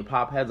wannabe hip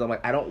hop heads. I'm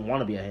like, I don't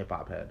want to be a hip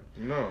hop head.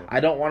 No. I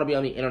don't want to be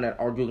on the internet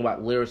arguing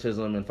about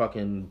lyricism and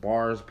fucking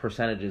bars,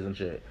 percentages, and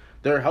shit.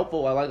 They're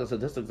helpful. I like the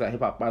statistics that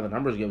hip hop by the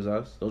numbers gives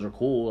us. Those are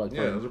cool. Like,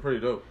 yeah, those are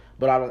pretty dope.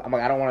 But I'm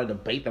like, I don't want to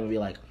debate them and be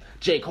like,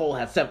 J. Cole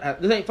had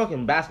this ain't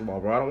fucking basketball,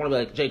 bro. I don't want to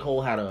be like, J.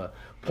 Cole had a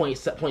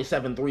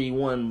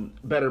 .731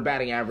 better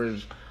batting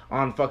average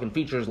on fucking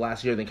features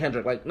last year than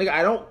Kendrick. Like, nigga,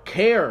 I don't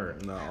care.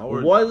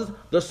 No. Was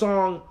the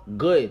song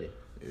good?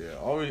 Yeah,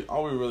 all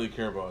we really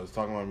care about is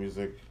talking about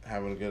music,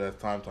 having a good ass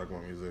time talking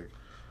about music,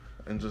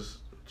 and just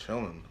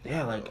chilling.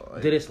 Yeah,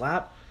 like did it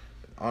slap?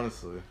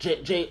 Honestly.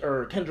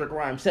 Kendrick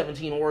rhymed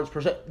 17 words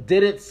per second.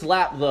 Did it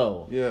slap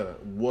though? Yeah.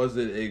 Was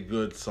it a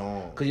good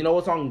song? Because you know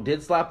what song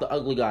did slap? The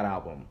Ugly God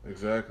album.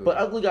 Exactly. But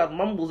Ugly God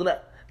mumbles in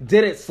that.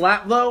 Did it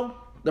slap though?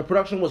 The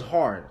production was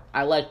hard.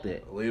 I liked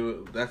it. Leave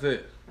it. That's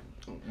it.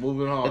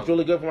 Moving on. It's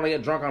really good for when I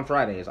get drunk on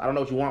Fridays. I don't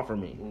know what you want from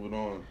me. Moving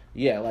on.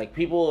 Yeah, like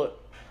people,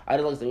 I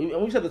just like to say,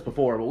 we've said this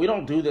before, but we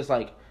don't do this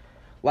like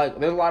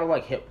there's a lot of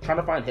like trying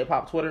to find hip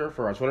hop Twitter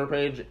for our Twitter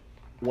page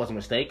was a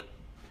mistake.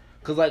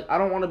 Cause like I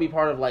don't want to be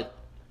part of like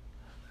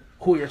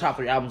who are your top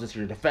 3 albums this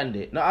year, defend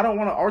it. No, I don't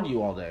want to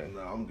argue all day. No,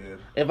 I'm good.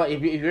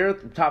 If your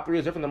top 3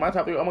 is different than my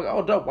top 3, I'm like,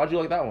 oh dope, why'd you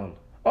like that one?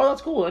 Oh,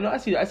 that's cool. I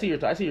see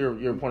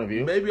your point of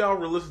view. Maybe I'll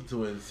re-listen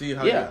to it and see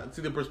how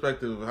see the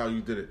perspective of how you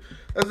did it.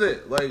 That's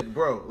it. Like,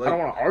 bro. Like, I don't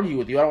want to argue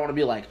with you. I don't want to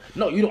be like,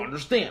 no, you don't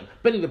understand.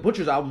 Benny the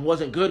Butcher's album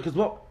wasn't good because,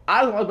 well,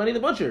 I don't like Benny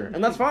the Butcher,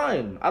 and that's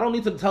fine. I don't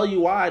need to tell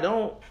you why I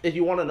don't. If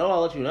you want to know,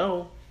 I'll let you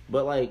know.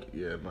 But like,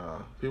 yeah,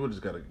 nah. People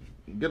just gotta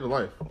get a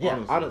life.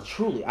 Yeah,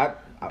 truly, I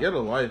get a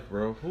life,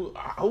 bro. Who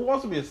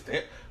wants to be a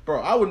stan?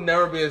 Bro, I would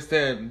never be a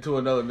stan to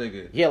another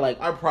nigga. Yeah,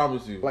 like I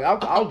promise you. Like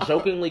I'll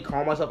jokingly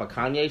call myself a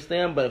Kanye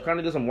stan, but if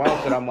Kanye does some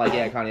wild shit, I'm like,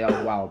 yeah, Kanye, that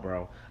was wild,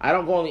 bro. I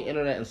don't go on the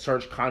internet and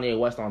search Kanye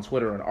West on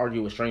Twitter and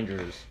argue with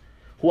strangers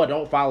who I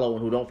don't follow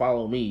and who don't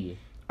follow me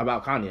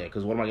about Kanye.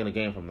 Because what am I gonna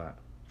gain from that?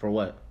 For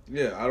what?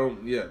 Yeah, I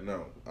don't. Yeah,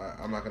 no,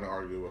 I'm not gonna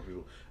argue with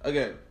people.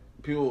 Again,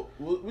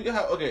 we can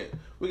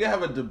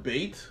have a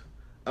debate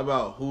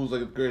about who's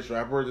like the greatest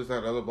rapper, just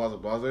like other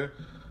blah.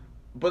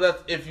 But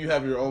that's if you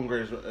have your own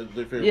greatest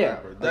favorite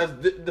rapper. That's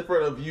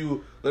different of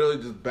you literally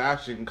just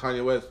bashing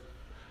Kanye West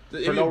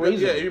for no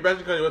reason. Yeah, if you're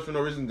bashing Kanye West for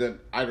no reason, then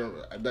I don't.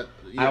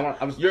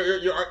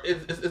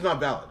 It's not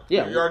valid.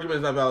 Yeah, your argument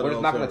is not valid. We're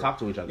just not going to talk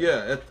to each other.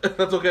 Yeah,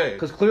 that's okay.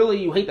 Because clearly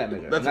you hate that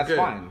nigga. That's okay.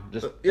 Fine.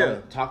 Just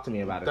talk to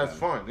me about it. That's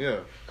fine. Yeah.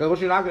 Because what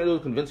you're not going to do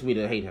is convince me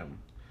to hate him.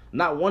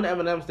 Not one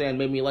Eminem stan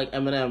made me like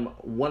Eminem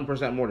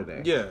 1% more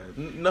today. Yeah,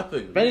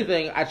 nothing. If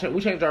anything,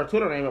 we changed our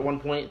Twitter name at one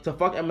point to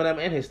fuck Eminem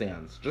and his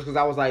stans. Just because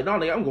I was like, no,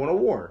 nigga, I'm going to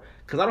war.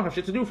 Because I don't have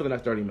shit to do for the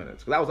next 30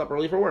 minutes. Because I was up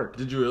early for work.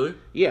 Did you really?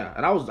 Yeah,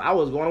 and I was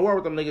going to war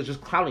with them niggas,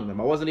 just clowning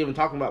them. I wasn't even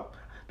talking about,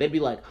 they'd be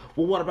like,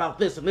 well, what about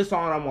this and this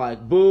song? I'm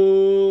like,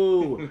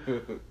 boo.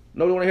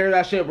 Nobody want to hear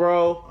that shit,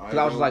 bro. Because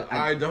I was just like,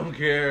 I don't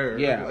care.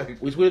 Yeah, I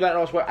tweeted that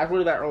Earl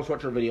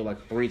Sweatshirt video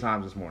like 3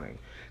 times this morning.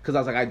 Because I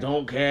was like, I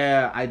don't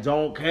care.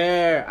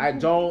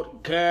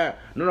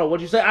 No,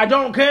 what'd you say? I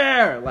don't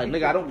care. Like,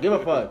 nigga, I don't give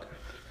a fuck.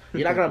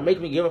 You're not going to make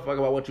me give a fuck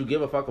about what you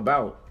give a fuck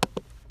about.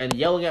 And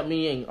yelling at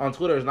me on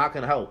Twitter is not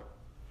going to help.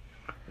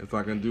 It's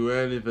not gonna do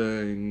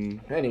anything.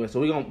 Anyway, so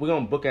we're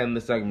gonna bookend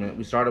this segment.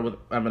 We started with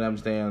Eminem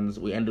stands.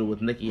 We ended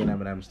with Nicki and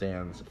Eminem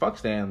stands. Fuck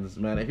stands,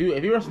 man. If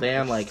you're a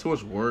stan, like, it's too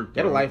much work.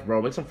 Get a life, bro.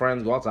 Make some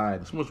friends. Go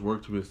outside. It's too much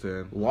work to be a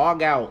stan.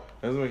 Log out.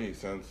 That doesn't make any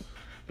sense.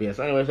 But yeah.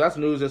 So anyway, so that's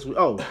news this week.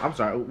 Oh, I'm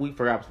sorry. We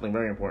forgot something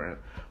very important.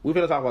 We're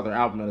gonna talk about their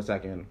album in a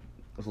second.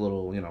 It's a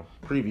little,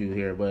 preview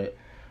here, but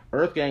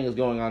Earth Gang is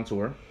going on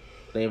tour.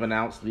 They've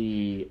announced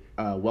the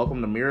Welcome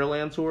to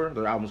Mirrorland tour.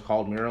 Their album's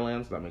called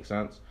Mirrorland, so that makes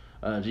sense.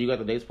 G, you got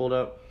the dates pulled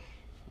up?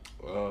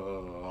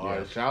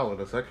 I shall in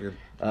a second.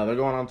 They're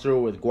going on tour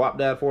with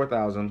Guapdad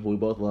 4000, who we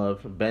both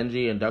love,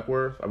 Benji and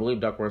Duckworth. I believe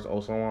Duckworth's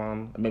also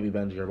on, maybe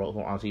Benji are both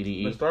on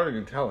TDE. They're starting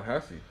in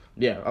Tallahassee.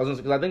 Yeah, I was gonna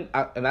say, because I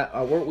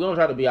think, we're gonna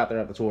try to be out there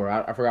at the tour.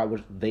 I forgot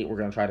which date we're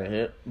gonna try to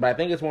hit, but I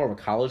think it's more of a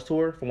college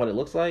tour from what it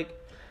looks like,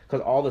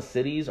 because all the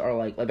cities are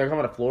like they're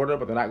coming to Florida,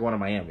 but they're not going to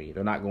Miami.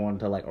 They're not going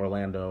to like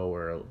Orlando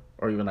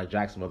or even like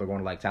Jacksonville. They're going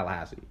to like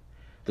Tallahassee.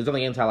 There's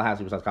nothing in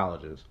Tallahassee besides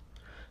colleges.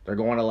 They're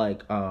going to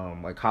like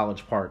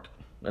College Park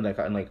in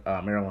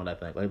Maryland, I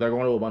think. Like they're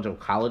going to a bunch of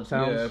college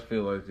towns. Yeah, I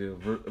feel like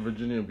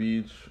Virginia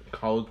Beach,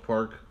 College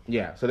Park.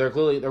 Yeah, so they're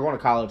going to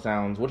college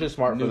towns, which is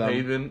smart for them. New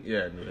Haven,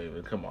 yeah, New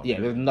Haven. Come on. Yeah,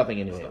 there's nothing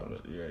in New Haven.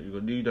 Yeah,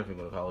 you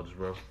definitely go to college,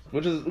 bro.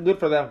 Which is good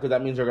for them because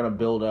that means they're going to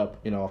build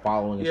up, a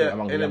following among the young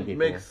people. Yeah, and it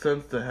makes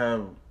sense to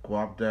have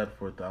Guapdad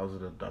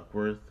 4000 and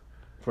Duckworth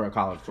for a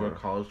college tour.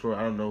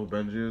 I don't know who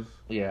Benji is.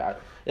 Yeah,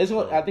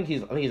 I think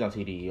he's on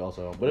TDE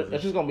also, but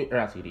it's just gonna be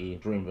not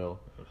TDE, Dreamville.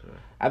 Okay.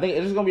 I think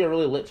it's just gonna be a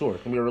really lit tour.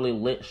 It's gonna be a really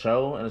lit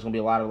show, and it's gonna be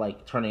a lot of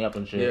like turning up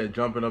and shit. Yeah,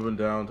 jumping up and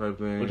down type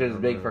thing. Which is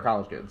big for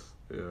college kids.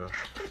 Yeah.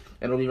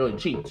 And it'll be really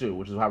cheap too,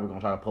 which is how we're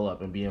gonna try to pull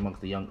up and be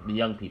amongst the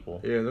young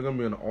people. Yeah, they're gonna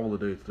be on all the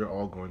dates. They're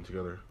all going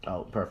together.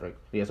 Oh, perfect.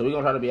 Yeah, so we're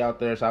gonna try to be out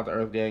there. Shout out to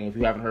Earth Gang. If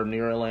you haven't heard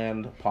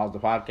Mirrorland, pause the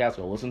podcast,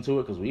 go listen to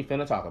it because we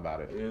finna talk about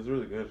it. Yeah, it's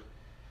really good.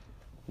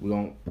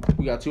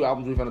 We got 2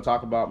 albums we finna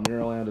talk about.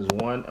 Mirrorland is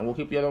one, and we'll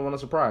keep the other one a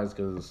surprise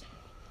because,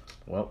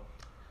 well,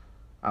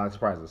 I like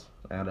surprises,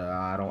 and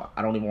I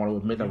don't even want to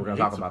admit that we're gonna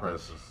talk about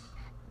this.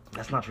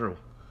 That's not true.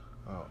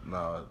 Oh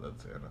no,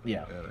 that's Anna.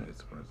 Yeah. Anna hates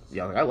surprises.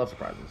 Yeah, I love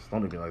surprises.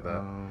 Don't do me like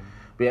that.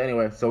 But yeah,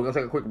 anyway, so we're gonna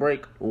take a quick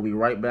break. We'll be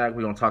right back.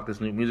 We're gonna talk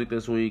this new music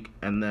this week,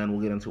 and then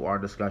we'll get into our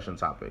discussion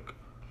topic.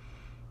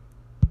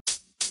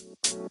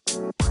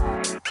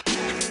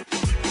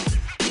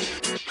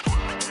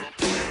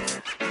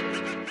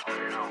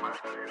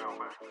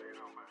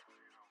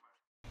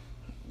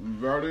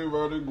 Very,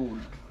 very good.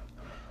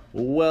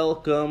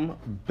 Welcome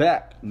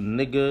back,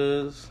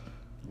 niggas.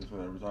 That's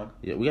what every time.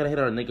 Yeah, we gotta hit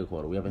our nigga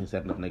quota. We haven't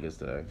said enough niggas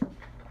today.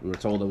 We were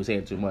told that we say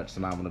it too much,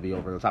 so now I'm gonna be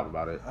over the top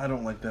about it. I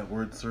don't like that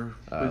word, sir.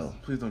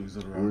 Please don't use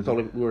it around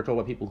me. We were told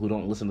by people who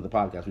don't listen to the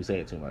podcast we say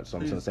it too much, so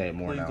I'm just gonna say it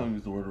more now. Please don't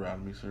use the word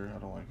around me, sir. I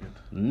don't like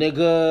it.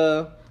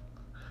 Nigga.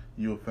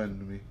 You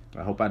offended me.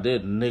 I hope I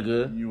did,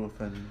 nigga. You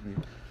offended me.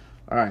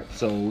 All right,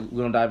 so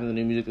we're gonna dive into the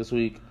new music this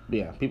week. But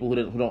yeah, people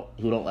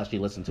who don't actually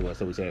listen to us,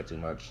 so we say it too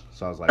much.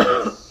 So I was like,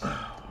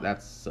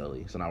 that's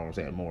silly. So now I'm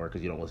saying more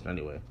because you don't listen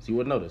anyway, so you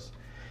wouldn't notice.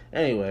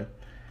 Anyway,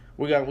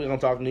 we're gonna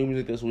talk new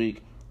music this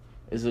week.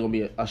 This is gonna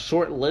be a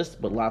short list,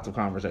 but lots of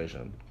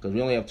conversation because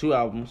we only have 2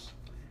 albums.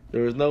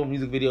 There was no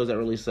music videos that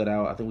really stood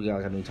out. I think we got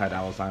like a new Ty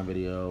Dolla $ign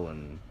video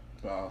and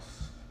Boss.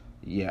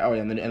 Yeah, oh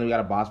yeah, and then we got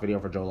a Boss video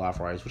for Joe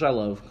Lofrice, which I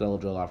love because I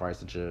love Joe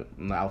Lofrice and shit.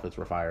 And the outfits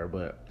were fire,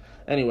 but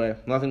anyway,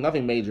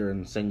 nothing major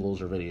in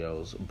singles or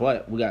videos.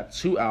 But we got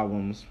 2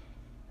 albums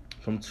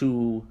from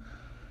 2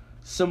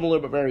 similar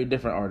but very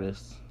different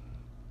artists,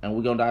 and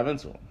we're gonna dive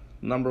into them.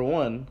 Number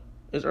 1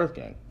 is Earth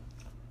Gang.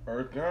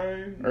 Earth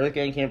Gang. Earth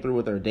Gang came through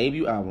with their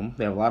debut album.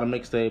 They have a lot of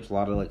mixtapes, a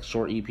lot of like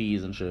short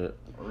EPs and shit.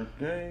 Earth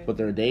Gang. But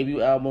their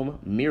debut album,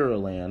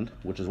 Mirrorland,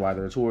 which is why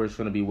their tour is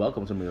gonna be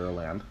Welcome to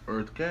Mirrorland.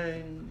 Earth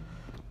Gang.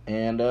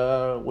 And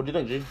what do you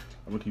think, G?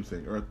 I'm gonna keep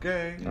saying Earth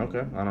Gang.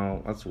 Okay, I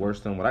don't. That's worse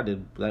than what I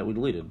did that we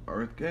deleted.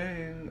 Earth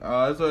Gang.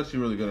 It's actually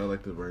really good. I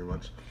liked it very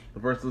much.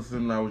 The first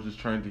listen, I was just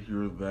trying to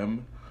hear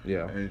them.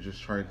 Yeah. And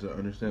just trying to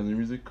understand their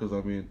music because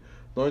I mean,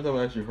 the only time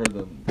I actually heard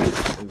them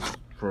is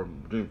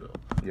from Dreamville.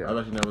 Yeah. I've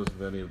actually never listened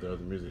to any of their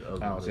other music.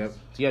 So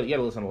you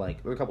gotta listen to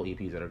like there's a couple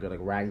EPs that are good. Like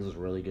Rags is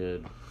really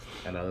good,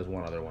 and there's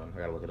one other one I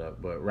gotta look it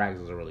up. But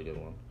Rags is a really good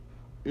one.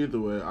 Either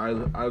way,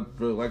 I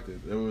really liked it.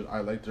 I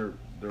liked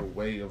their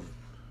way of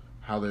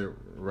how they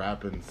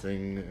rap and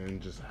sing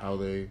and just how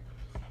they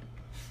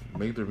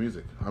make their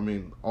music. I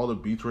mean, all the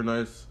beats were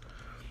nice.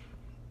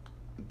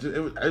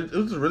 It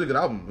was a really good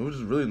album. It was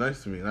just really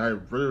nice to me, and I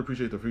really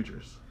appreciate the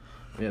features.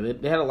 Yeah,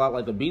 they had a lot,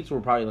 like, the beats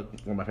were probably, like,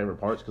 one of my favorite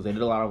parts, because they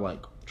did a lot of,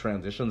 like,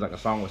 transitions. Like, a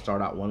song would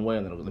start out one way,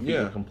 and then the beat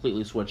would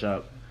completely switch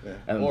up, and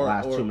then the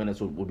last 2 minutes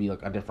would be,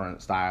 like, a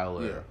different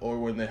style. Or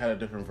when they had a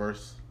different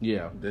verse.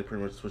 Yeah. They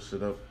pretty much switched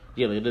it up.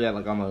 Yeah, they did that,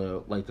 like, on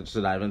the, like, just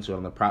to dive into it,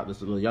 on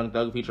the Young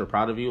Thug feature,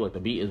 Proud of You, like, the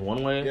beat is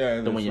one way. Yeah,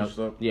 and then when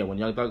when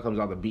Young Thug comes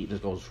out, the beat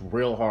just goes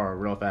real hard,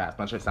 real fast.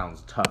 That shit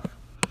sounds tough.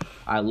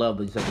 I love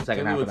the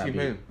second half of that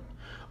beat.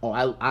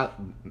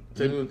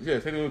 Take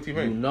it with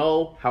T-Pain. You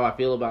know how I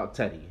feel about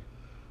Teddy.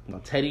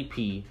 Teddy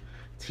P.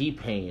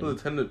 T-Pain.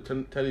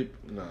 Teddy?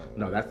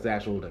 No, that's the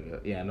actual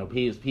nigga. Yeah, no,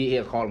 he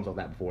has called himself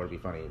that before. It'd be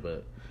funny,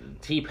 but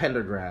T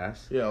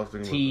Pendergrass. Yeah, I was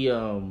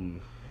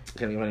thinking.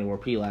 Can't even any more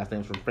P last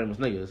names from famous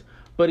niggas.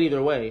 But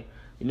either way,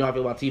 you know how I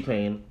feel about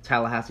T-Pain,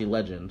 Tallahassee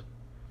legend,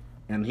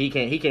 and he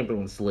came through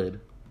and slid.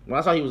 When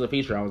I saw he was a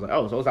feature, I was like,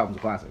 oh, so this album's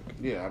a classic.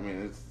 Yeah, I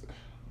mean it's.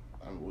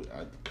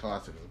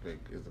 Classic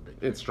is a big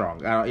thing. It's strong.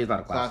 It's not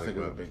a classic. Classic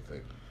is a big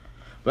thing.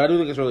 But I do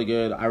think it's really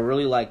good. I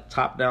really like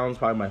Top Down's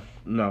probably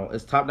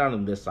it's Top Down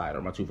and This Side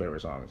are my two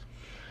favorite songs.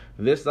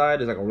 This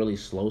Side is like a really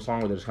slow song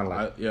where they're just kind of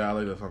like... I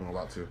like that song a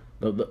lot too.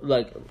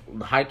 The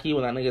high key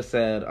when that nigga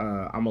said,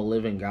 I'm a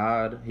living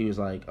God, he was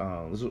like,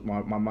 this is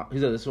he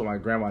said, this is what my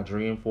grandma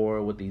dreamed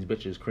for, what these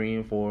bitches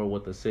cream for,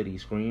 what the city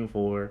scream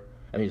for.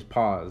 And he's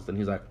paused and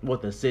he's like,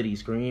 what the city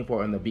scream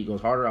for, and the beat goes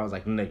harder. I was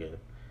like, nigga.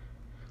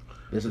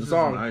 This is the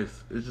song.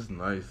 Nice. It's just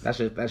nice. That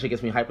shit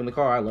gets me hype in the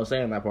car. I love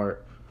saying that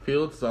part.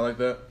 Fields, I like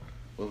that.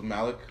 With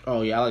Malik.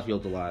 Oh yeah, I like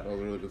Fields a lot. That was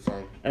a really good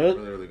song.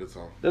 Really good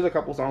song. There's a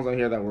couple songs on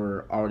here that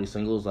were already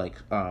singles. Like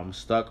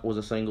Stuck was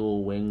a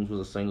single, Wings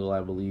was a single,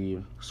 I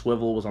believe.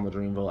 Swivel was on the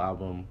Dreamville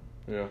album.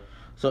 Yeah.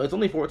 So it's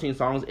only 14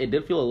 songs. It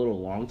did feel a little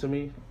long to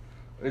me.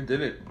 It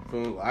didn't.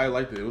 I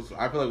liked it.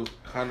 I feel like it was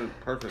kind of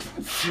perfect.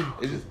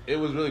 It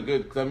was really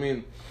good because I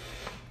mean.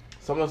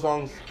 Some of the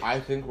songs I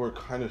think were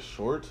kind of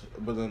short,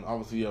 but then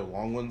obviously you have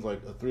long ones.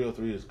 Like a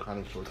 303 is kind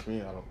of short to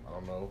me. I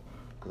don't know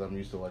because I'm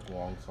used to like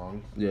long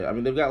songs. Yeah, I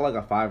mean they've got like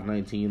a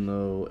 519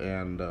 though,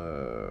 and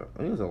I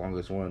think it's the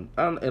longest one,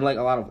 and like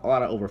a lot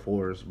of over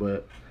fours.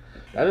 But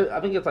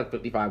I think it's like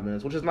 55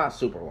 minutes, which is not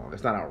super long.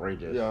 It's not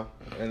outrageous. Yeah,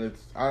 and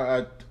it's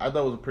I thought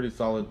it was a pretty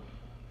solid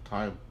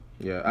time.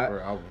 Yeah, for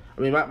an album.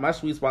 I mean my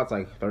sweet spot's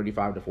like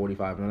 35 to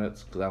 45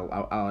 minutes because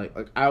I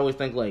I always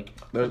think like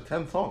there's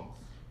 10 songs.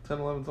 10,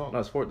 11 songs.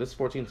 No, this is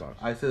 14 songs.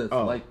 I said it's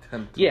like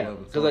 10 to 11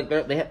 songs. Because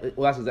like they have,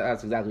 well,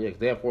 that's exactly it. 'Cause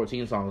they have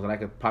 14 songs, and I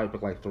could probably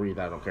pick like 3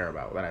 that I don't care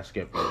about that I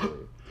skip.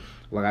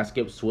 Like I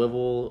skipped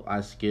Swivel,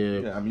 I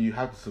skipped. Yeah, I mean you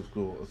have to skip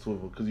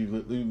Swivel because you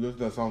listen to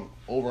that song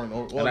over and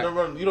over. Well, you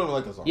don't even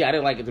like that song. Yeah, I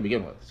didn't like it to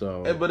begin with.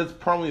 So, but it's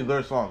probably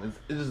their song.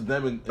 It's just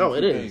them and no,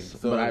 it T-Pain. is.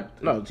 So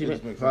but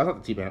T-Pain. No, that's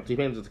not the T-Pain.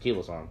 T-Pain's a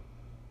Tequila song.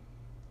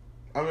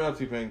 I mean not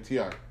T-Pain,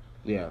 T.I.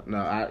 Yeah, no,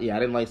 I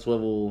didn't like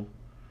Swivel.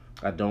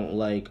 I don't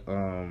like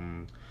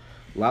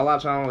La La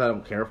Challenge. I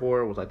don't care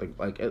for. Was like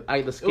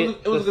the skit.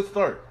 It was a good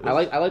start. I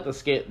like the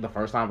skit the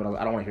first time, but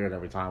I don't want to hear it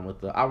every time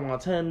with the I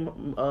want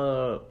 10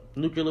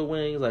 nuclear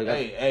wings. Like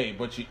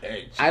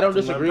I don't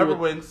disagree with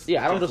wings.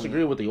 Yeah, I don't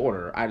disagree with the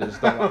order. I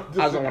just don't. I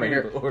just don't want to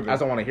hear. I just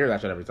don't want to hear that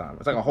shit every time.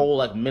 It's like a whole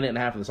like minute and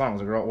a half of the song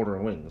is a girl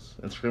ordering wings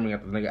and screaming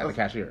at the nigga at the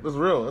cashier. That's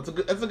real. That's a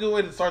good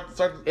way to start this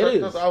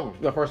album.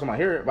 The first time I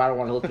hear it, but I don't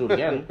want to listen to it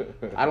again.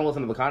 I don't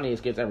listen to the Kanye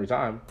skits every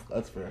time.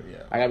 That's fair.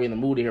 Yeah. I gotta be in the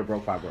mood to hear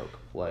Broke by Broke.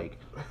 Like.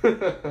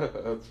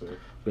 That's fair.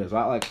 Yeah, so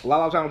La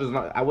La Challenge is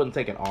not. I wouldn't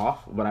take it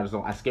off, but I just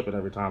don't. I skip it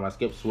every time. I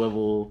skip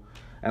Swivel,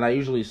 and I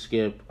usually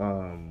skip.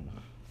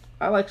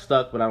 I like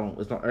Stuck, but I don't.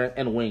 It's not.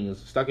 And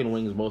Wings. Stuck and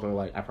Wings both are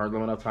like I've heard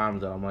them enough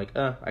times that I'm like,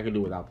 I can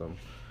do without them.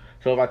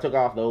 So if I took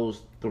off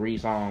those 3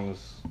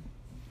 songs,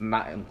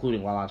 not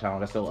including La La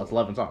Challenge, that's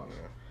 11 songs,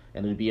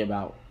 and it'd be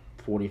about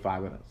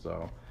 45 minutes.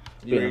 So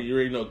you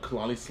already know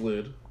Kalani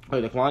slid.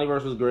 The Kalani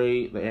verse was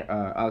great. Like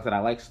I said, I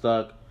like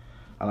Stuck.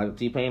 I like the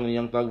T-Pain and the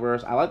Young Thug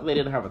verse. I like that they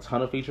didn't have a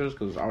ton of features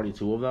because there's already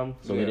 2 of them,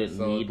 so they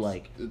didn't need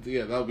like.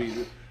 Yeah, that'll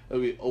be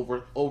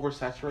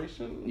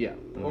oversaturation. Yeah,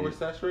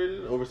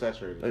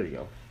 oversaturated. There you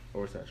go.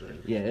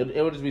 Oversaturated. Yeah,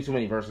 it would just be too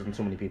many verses and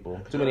too many people,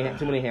 too many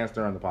hands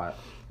stirring the pot.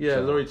 Yeah,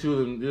 there's already 2 of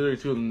them. There's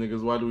already 2 of them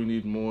niggas. Why do we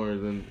need more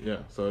than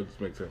So it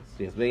just makes sense.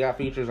 Yes, they got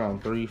features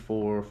on 3,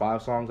 4,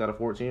 5 songs out of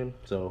 14,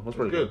 so that's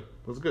pretty good.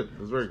 That's good.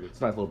 That's very good.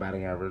 It's a nice little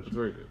batting average. It's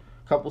very good.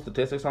 Couple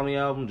statistics on the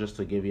album just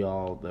to give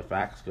y'all the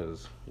facts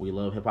because we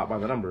love hip hop by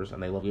the numbers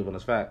and they love giving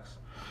us facts.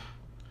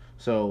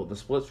 So the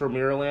splits for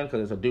Mirrorland,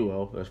 because it's a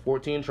duo, there's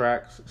 14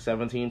 tracks,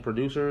 17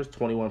 producers,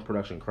 21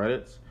 production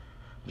credits.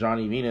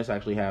 Johnny Venus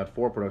actually had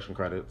 4 production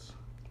credits.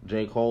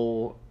 J.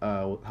 Cole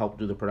helped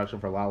do the production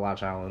for La La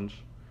Challenge.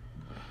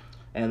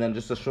 And then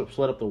just to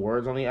split up the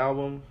words on the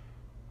album,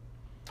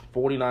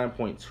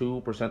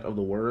 49.2% of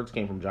the words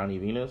came from Johnny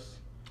Venus.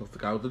 That's the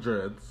guy with the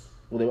dreads.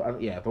 Well,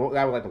 the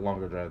guy with like the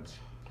longer dreads.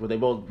 But they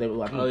both they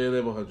both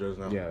have dreads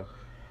now. Yeah.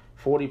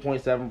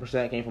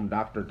 40.7% came from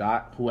Dr.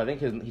 Dot, who I think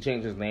he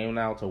changed his name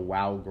now to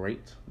Wow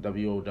Great,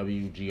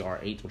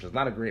 WOWGR8, which is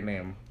not a great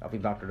name. I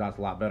think Dr. Dot's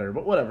a lot better,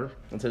 but whatever.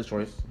 It's his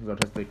choice. His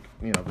artistic,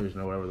 vision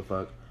or whatever the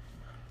fuck.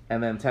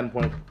 And then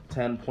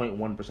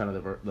 10.1%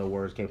 of the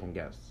words came from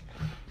guests.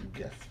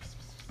 Guests.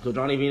 So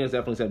Johnny Venus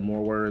definitely said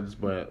more words,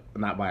 but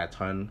not by a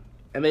ton.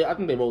 And I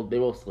think they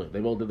both slid.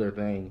 They both did their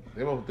thing.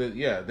 They both did.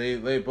 Yeah,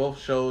 they both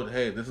showed,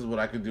 hey, this is what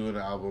I could do in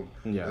an album.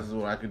 Yeah. This is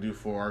what I could do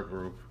for our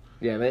group.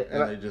 Yeah,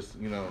 they just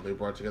they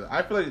brought together.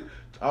 I feel like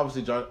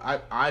obviously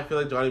I feel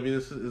like Johnny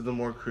Venus is the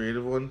more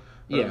creative one.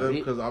 Yeah,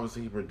 because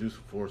obviously he produced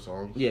 4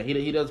 songs. Yeah,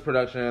 he does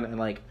production and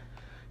like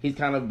he's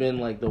kind of been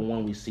like the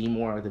one we see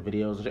more like the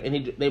videos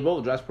and they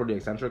both dress pretty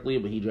eccentrically,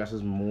 but he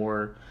dresses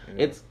more.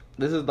 Yeah.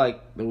 This is like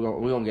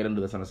we're gonna get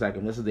into this in a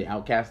second. This is the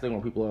Outkast thing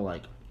where people are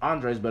like,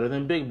 Andre's better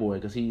than Big Boy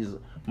because he's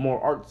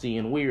more artsy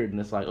and weird, and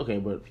it's like, okay,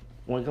 but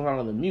when it comes down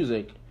to the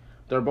music,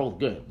 they're both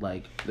good.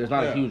 Like, there's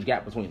not a huge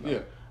gap between them. Yeah.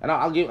 And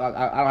I don't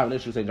have an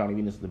issue saying Johnny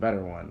Venus is the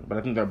better one, but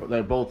I think they're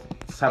both.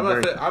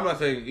 I'm not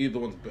saying either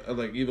one's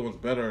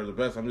better or the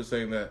best. I'm just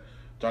saying that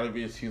Johnny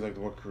Venus, he's like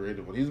the more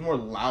creative one. He's the more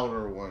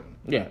louder one.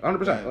 Yeah,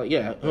 100%.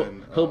 Yeah,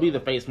 he'll be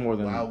the face more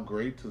than Loud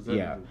Great. Is that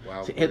yeah.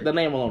 Loud See, Great? the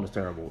name alone is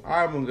terrible.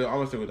 I'm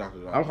gonna stick with Dr.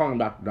 Dot. I'm calling him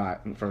Dr.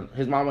 Dot. For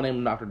his mama named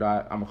him Dr.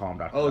 Dot. I'm gonna call him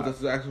Dr. Oh, Dot. that's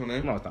his actual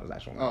name? No, it's not his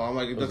actual name. Oh, I'm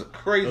like, that's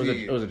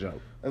crazy. It was a joke.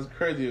 That's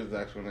crazy. His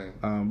actual name.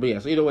 But yeah,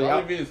 so either way,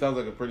 Johnny Venus sounds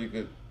like a pretty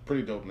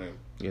dope name.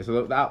 Yeah,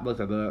 so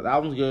the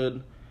album's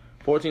good.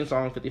 14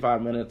 songs,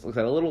 55 minutes. Looks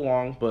like a little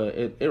long, but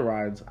it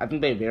rides. I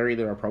think they vary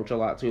their approach a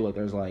lot too. Like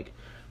there's like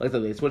I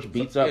said, they switch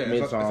beats up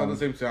mid song. It's not the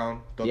same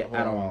sound.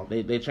 At all.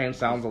 They change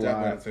sounds a lot.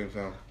 Definitely the same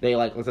sound. They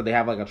like I said, they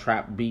have like a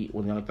trap beat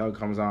when Young Thug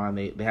comes on.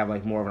 They have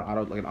like more of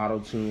an auto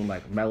tune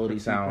like melody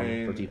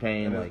sound for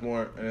T-Pain. And like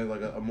it's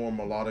like a more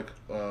melodic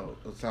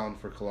sound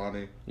for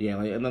Kalani. Yeah,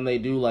 like, and then they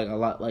do like a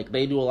lot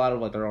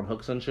of like their own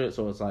hooks and shit.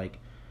 So it's like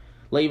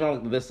even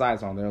on this side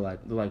song, they're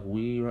like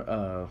we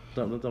on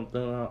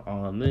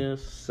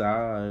this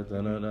side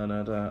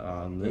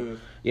on this.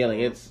 Yeah, like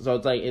it's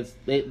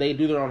they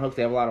do their own hooks.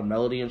 They have a lot of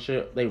melody and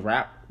shit. They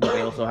rap, but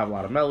they also have a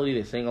lot of melody.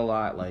 They sing a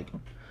lot. Like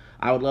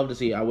I would love to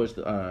see. I wish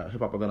Hip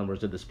Hop Other Numbers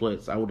did the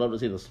splits. I would love to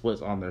see the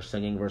splits on their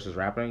singing versus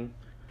rapping.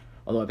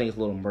 Although I think it's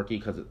a little murky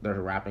because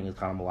their rapping is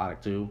kind of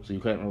melodic too, so you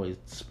couldn't really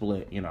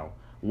split,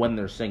 when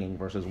they're singing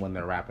versus when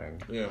they're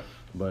rapping. Yeah.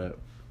 But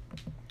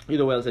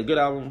either way, it's a good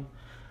album.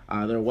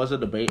 There was a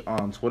debate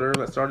on Twitter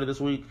that started this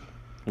week,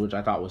 which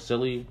I thought was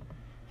silly.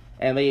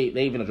 And they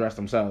even addressed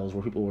themselves,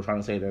 where people were trying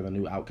to say they're the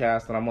new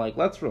Outkast, and I'm like,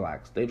 let's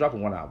relax. They dropped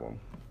one album.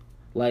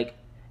 Like,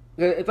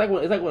 it's like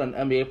when an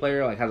NBA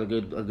player like has a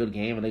good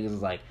game, and niggas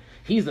is like,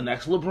 he's the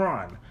next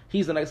LeBron,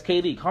 he's the next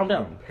KD. Calm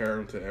down. Compare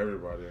him to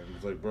everybody, and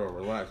it's like, bro,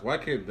 relax. Why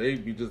can't they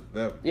be just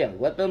them? Yeah,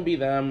 let them be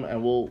them,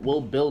 and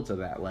we'll build to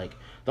that. Like,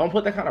 don't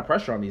put that kind of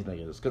pressure on these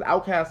niggas, because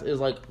Outkast is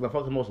like the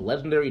fucking most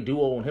legendary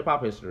duo in hip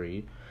hop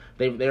history.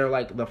 They're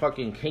like the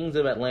fucking kings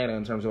of Atlanta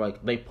in terms of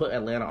like they put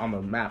Atlanta on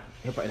the map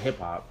hip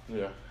hop.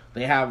 Yeah.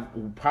 They have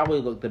probably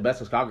the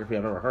best discography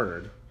I've ever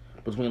heard,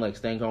 between like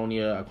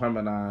Stankonia,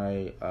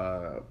 Aquemini,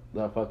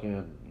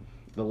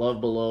 the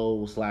Love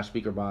Below /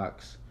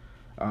 Speakerbox,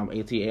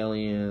 AT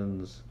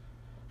Aliens.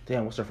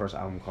 Damn, what's their first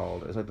album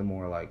called? It's like the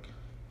more like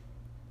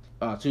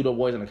Two Dope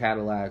Boys in a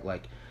Cadillac.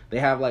 Like they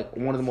have like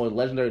one of the more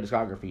legendary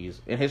discographies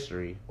in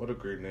history. What a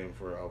great name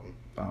for an album.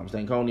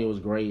 Stankonia was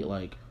great.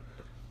 Like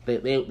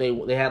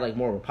they had like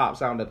more of a pop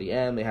sound at the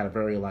end. They had a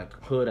very like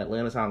hood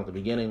Atlanta sound at the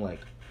beginning. Like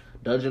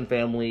Dungeon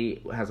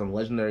Family has some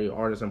legendary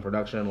artists in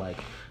production. Like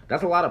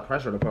that's a lot of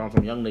pressure to put on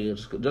some young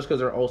niggas just because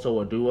they're also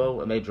a duo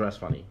and they dress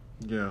funny.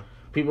 Yeah.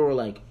 People were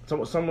like,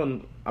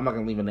 someone, I'm not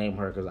gonna even name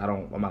her because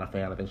I'm not a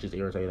fan. I think she's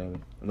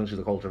irritating. I think she's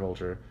a culture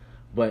vulture.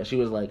 But she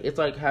was like, it's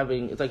like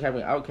having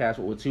Outkast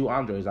with two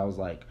Andres. I was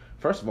like,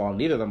 first of all,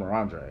 neither of them are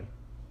Andre,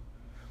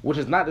 which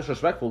is not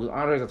disrespectful because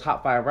Andre's a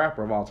top 5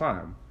 rapper of all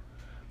time.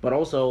 But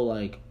also,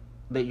 like,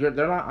 they're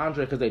not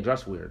Andre because they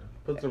dress weird.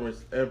 Put some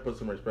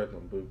respect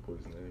on Big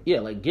Boy's name. Yeah,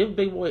 like, give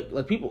Big Boy,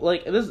 like, people,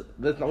 like, this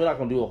we're not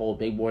going to do a whole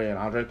Big Boy and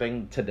Andre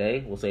thing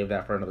today. We'll save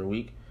that for another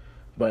week.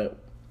 But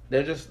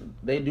they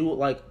do,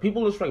 like,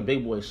 people respect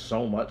Big Boy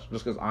so much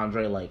just because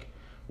Andre, like,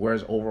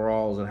 wears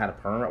overalls and had a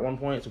perm at one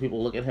point. So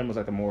people look at him as,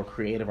 like, the more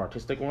creative,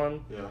 artistic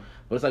one. Yeah.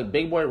 But it's like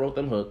Big Boy wrote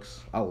them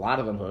hooks, a lot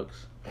of them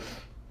hooks.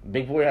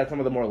 Big Boy had some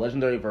of the more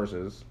legendary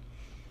verses.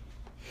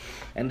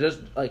 And just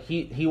like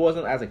he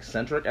wasn't as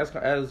eccentric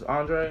as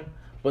Andre,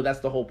 but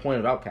that's the whole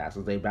point of Outkast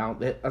is they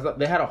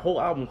had a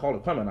whole album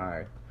called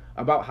Aquemini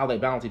about how they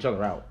balance each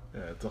other out.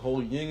 Yeah, it's a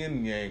whole yin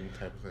and yang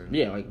type of thing.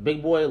 Yeah, like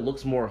Big Boy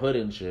looks more hood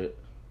and shit.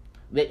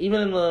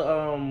 Even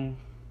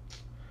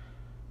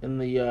in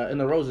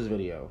the Roses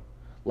video,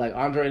 like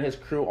Andre and his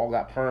crew all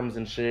got perms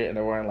and shit, and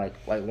they're wearing like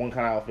one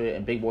kind of outfit,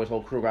 and Big Boy's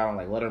whole crew got on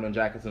like Letterman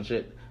jackets and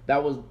shit.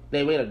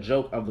 They made a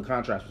joke of the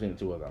contrast between the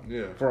two of them.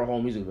 Yeah. For a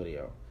whole music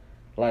video.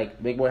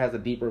 Like, Big Boy has a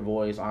deeper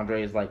voice.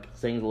 Andre's, like,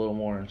 sings a little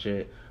more and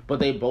shit.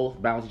 But they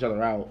both balance each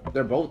other out.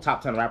 They're both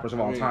top 10 rappers of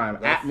all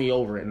time. At me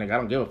over it, nigga. I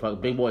don't give a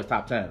fuck. Big Boy's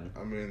top 10.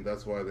 I mean,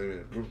 that's why they made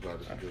a group about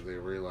it, because they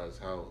realize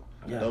how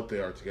dope they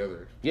are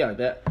together. Yeah,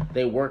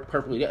 they work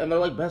perfectly. And they're,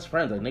 like, best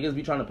friends. Like, niggas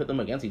be trying to pit them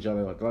against each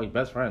other. Like, they're, like,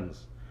 best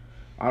friends.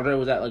 Andre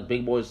was at, like,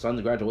 Big Boy's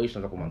son's graduation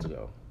a couple months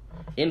ago.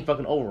 In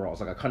fucking overalls.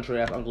 Like a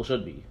country-ass uncle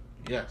should be.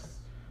 Yes.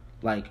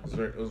 Like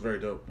it was very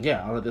dope.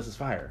 Yeah, I was like, this is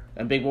fire.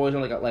 And Big Boy's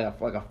in like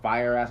a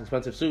fire ass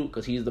expensive suit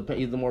because he's the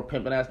more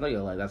pimpin' ass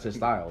nigga. Like that's his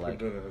style.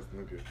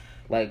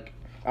 Like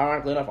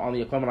ironically enough, on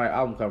the Aquemini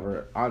album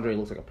cover, Andre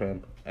looks like a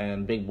pimp,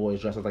 and Big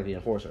Boy's dressed as like the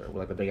enforcer with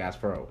like the big ass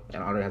fro,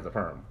 and Andre has the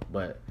perm.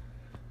 But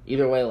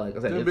either way, like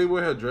I said, didn't Big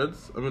Boy had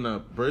dreads? I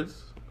mean,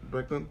 braids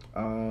back then.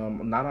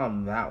 Not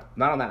on that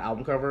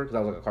album cover because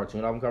that was like a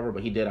cartoon album cover,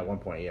 but he did at one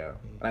point, yeah.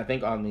 And I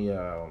think on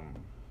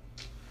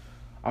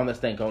On the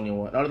Stankonia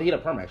one. No, he had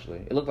a perm, actually.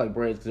 It looked like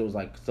braids because it was,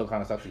 like, still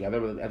kind of stuck together.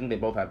 But I think they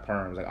both had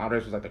perms. Like,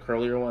 Andres was, like, the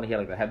curlier one. He had,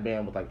 like, the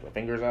headband with, like, the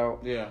fingers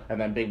out. Yeah. And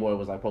then Big Boy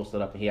was, like,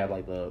 posted up, and he had,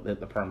 like,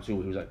 the perm,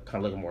 too. He was, like, kind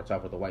of looking more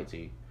tough with the white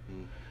tee.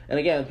 And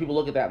again, people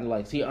look at that and they're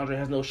like, see, Andre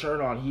has no shirt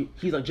on.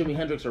 He's like Jimi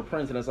Hendrix or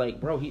Prince. And it's like,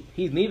 bro,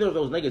 he's neither of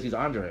those niggas. He's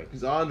Andre.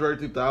 He's Andre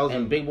 3000.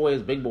 And Big Boy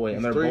is Big Boy.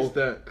 And they're three both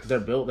stacks. They're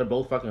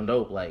both fucking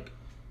dope. Like,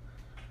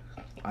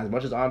 as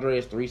much as Andre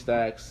is 3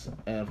 stacks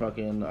and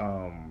fucking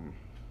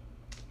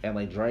and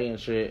like Dre and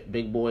shit,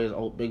 Big Boy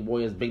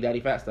is Big Daddy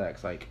Fat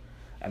Stacks. Like,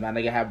 and that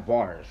nigga have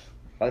bars.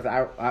 Like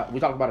we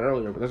talked about it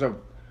earlier, but there's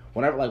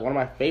one of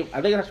my favorite.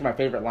 I think it's actually my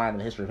favorite line in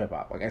the history of hip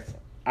hop. Like,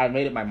 I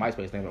made it my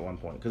MySpace name at one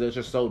point because it was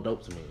just so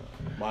dope to me.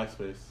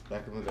 MySpace,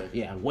 back in the day.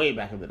 Yeah, way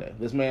back in the day.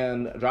 This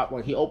man dropped,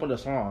 like, he opened a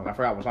song. I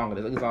forgot what song it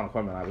is. I think it's on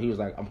Equipment Live. He was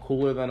like, I'm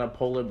cooler than a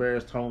polar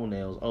bear's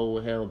toenails. Oh,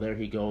 hell, there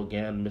he go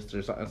again,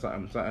 Mr. something,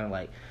 something, something.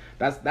 Like,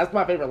 that's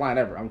my favorite line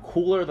ever. I'm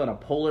cooler than a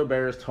polar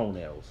bear's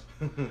toenails.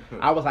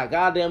 I was like,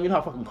 God damn, you know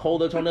how fucking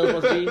cold their toenails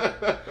must be?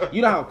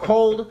 You know how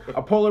cold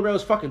a polar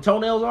bear's fucking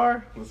toenails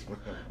are?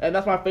 And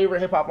that's my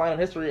favorite hip-hop line in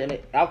history. And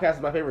Outkast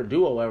is my favorite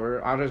duo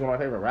ever. Andre's one of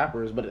my favorite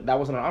rappers, but that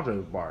wasn't an Andre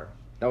bar.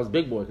 That was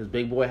Big Boy, because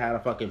Big Boy had a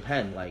fucking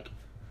pen, like,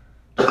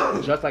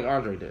 just like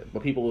Andre did.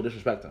 But people will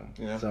disrespect him.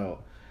 Yeah. So,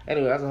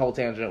 anyway, that's a whole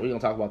tangent. We're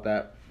going to talk about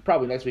that.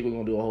 Probably next week we're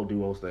going to do a whole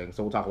duos thing.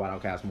 So we'll talk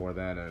about Outkast more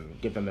then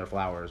and give them their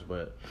flowers.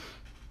 But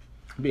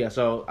yeah,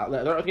 so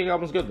the Earth Gang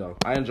album's good, though.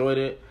 I enjoyed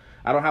it.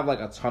 I don't have, like,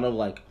 a ton of,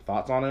 like,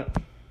 thoughts on it.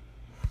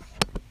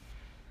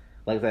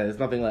 Like I said, it's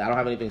nothing, like, I don't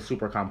have anything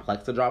super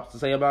complex to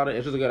say about it.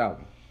 It's just a good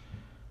album.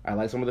 I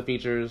like some of the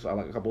features. I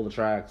like a couple of the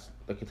tracks.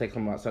 They can take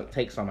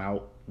some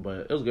out, but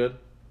it was good.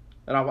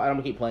 And I'm going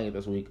to keep playing it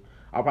this week.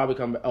 I'll probably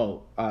come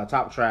back.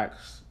 Top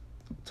tracks.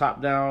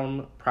 Top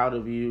Down, Proud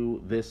of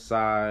You, This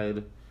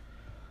Side,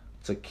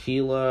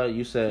 Tequila,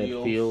 you said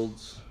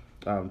Fields,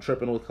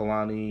 Trippin' with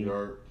Kalani.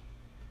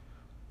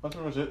 That's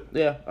pretty much it.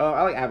 Yeah,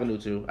 I like Avenue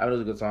too.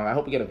 Avenue's a good song. I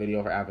hope we get a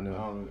video for Avenue. I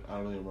don't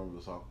really remember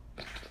the song.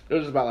 It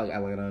was just about, like,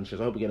 Atlanta and shit,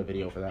 so I hope we get a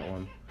video for that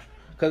one.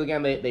 Because,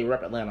 again, they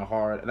rep Atlanta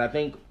hard, and I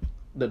think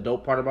the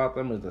dope part about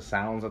them is the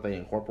sounds that they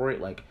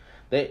incorporate. Like,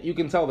 you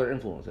can tell their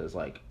influences.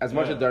 Like, as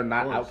much as they're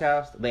not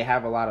Outkast, they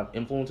have a lot of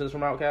influences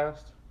from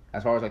Outkast,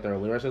 as far as, like, their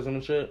lyricism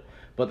and shit.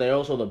 But they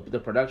also, the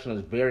production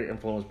is very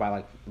influenced by,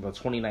 like, the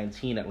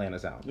 2019 Atlanta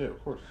sound. Yeah,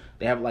 of course.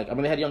 They have, like,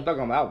 they had Young Thug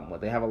on the album.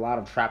 Like, they have a lot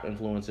of trap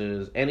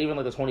influences, and even,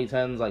 like, the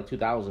 2010s, like,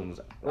 2000s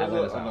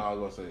Atlanta sound. No, I was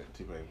going to say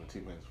T-Pain, but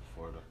T-Pain's from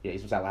Florida. Yeah,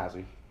 he's from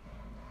Tallahassee.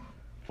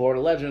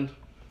 Florida legend.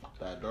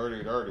 That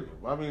dirty.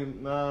 I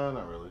mean, nah,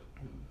 not really.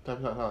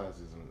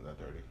 Tallahassee isn't that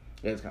dirty.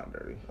 Yeah, it's kind of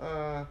dirty.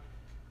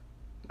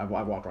 I've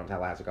walked around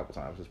Tallahassee a couple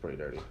times. It's pretty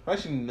dirty. I've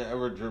actually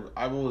never driven.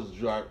 I've always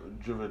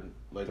driven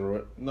like through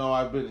it. No,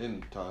 I've been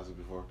in Tallahassee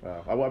before.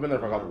 I've been there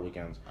for a couple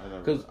weekends. I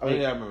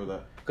remember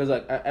that. Because,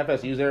 like,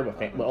 FSU's there,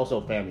 but also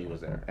FAMU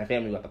was there, and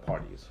FAMU got the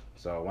parties.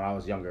 So when I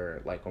was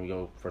younger, like, when we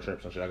go for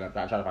trips and shit, I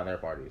try to find their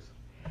parties.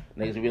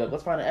 Niggas would be like,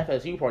 let's find an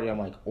FSU party. I'm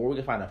like, or we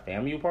can find a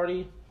FAMU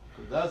party.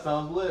 That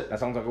sounds lit. That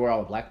sounds like where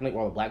all the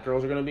black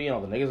girls are gonna be, and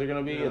all the niggas are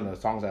gonna be, and the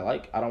songs I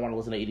like. I don't want to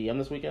listen to EDM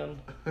this weekend.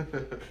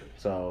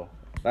 So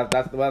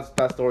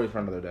that's story for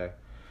another day.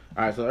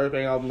 All right, so the Earth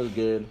Gang album is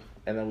good,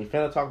 and then we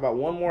finna talk about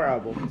one more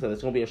album. So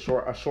it's gonna be a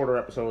shorter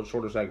episode,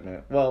 shorter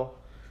segment. Well,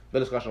 the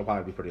discussion will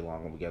probably be pretty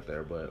long when we get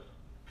there, but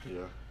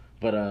yeah.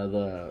 But I'm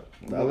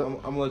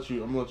gonna let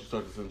you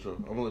start this intro.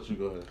 I'm gonna let you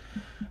go ahead.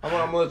 I'm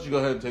gonna let you go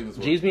ahead and take this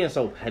one. G's being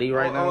so petty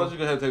right now. I'm gonna let you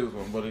go ahead and take this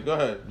one, buddy. Go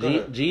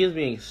ahead. G is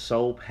being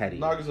so petty.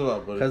 Knock yourself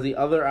out, buddy. Because the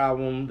other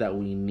album that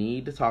we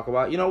need to talk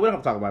about, we don't have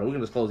to talk about it. We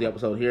can just close the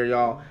episode here,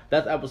 y'all.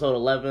 That's episode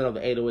 11 of the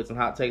 808s and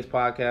Hot Takes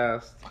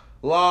podcast.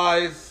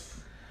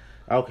 Lies.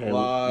 Okay,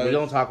 we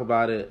don't talk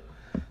about it.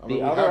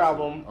 The other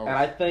album, and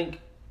I think.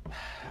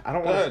 I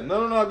don't want to.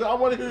 No. I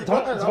want to hear.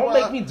 Don't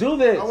make me do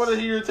this. I want to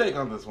hear your take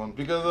on this one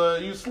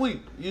because you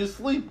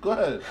sleep. Go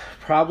ahead.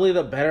 Probably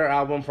the better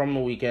album from the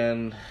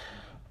weekend.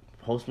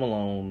 Post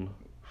Malone,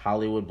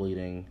 Hollywood's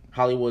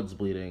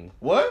Bleeding.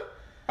 What?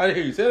 I didn't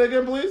hear you. Say that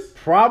again, please.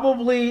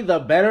 Probably the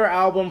better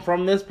album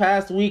from this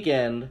past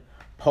weekend.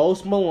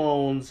 Post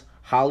Malone's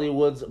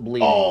Hollywood's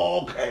Bleeding.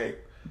 Oh, okay.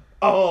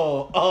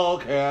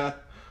 Okay.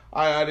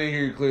 I didn't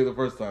hear you clear the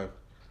first time.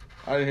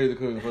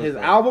 His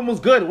album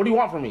was good. What do you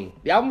want from me?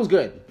 The album was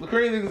good. The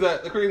crazy thing is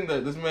that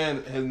this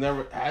man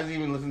hasn't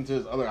even listened to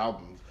his other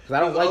albums. Because I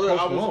don't like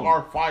Post albums Malone.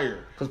 Are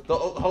fire. Because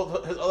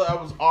his other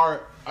albums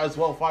are as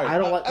well fire. I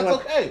don't like. That's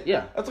okay.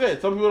 Yeah, that's okay.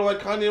 Some people don't like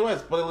Kanye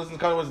West, but they listen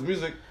to Kanye West's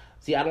music.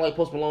 See, I don't like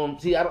Post Malone.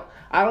 See, I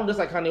don't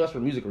dislike Kanye West for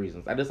music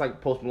reasons. I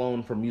dislike Post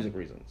Malone for music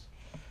reasons.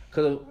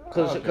 Because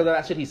of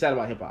that shit he said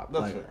about hip hop.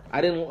 That's like, fair.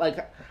 I didn't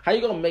like how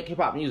you gonna make hip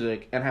hop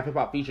music and have hip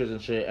hop features and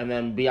shit, and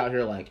then be out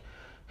here like.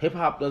 Hip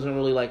hop doesn't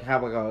really like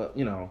have like a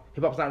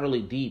hip hop's not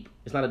really deep.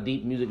 It's not a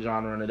deep music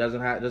genre, and it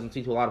doesn't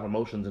speak to a lot of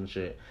emotions and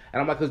shit.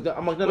 And I'm like,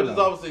 no. Which is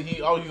obviously he's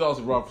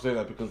also wrong for saying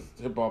that because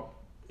hip hop.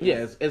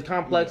 Yeah, it's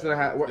complex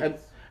and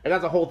And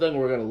that's a whole thing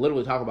we're gonna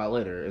literally talk about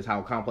later, is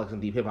how complex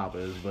and deep hip hop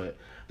is. But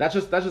that's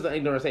just an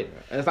ignorant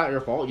statement, and it's not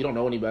your fault. You don't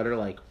know any better.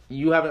 Like,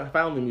 you haven't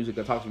found the music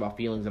that talks about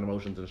feelings and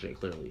emotions and shit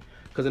clearly.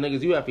 Because the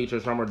niggas you have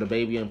features from are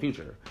DaBaby and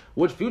Future,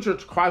 which Future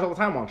cries all the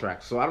time on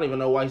tracks. So I don't even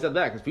know why he said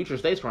that, because Future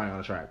stays crying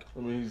on a track. I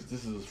mean,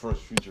 this is his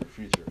first feature.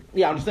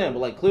 Yeah, I understand, but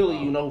like clearly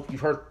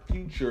you've heard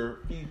Future.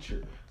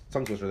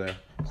 tongue twister there.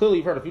 Clearly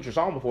you've heard a Future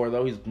song before,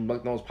 though. He's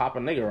like the most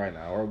poppin' nigga right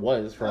now, or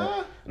was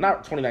for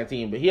not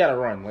 2019, but he had a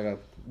run, like a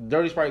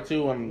Dirty Sprite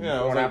 2 and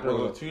was after.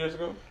 Was it 2 years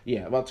ago?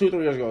 Yeah, about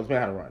 2-3 years ago, this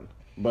man had a run.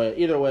 But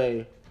either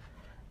way,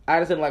 I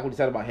just didn't like what he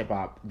said about hip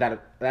hop. That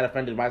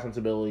offended my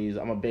sensibilities.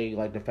 I'm a big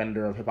like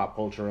defender of hip hop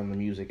culture and the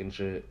music and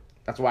shit.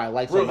 That's why I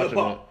like so much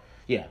of it.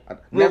 Yeah,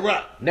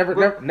 never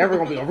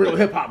gonna be a real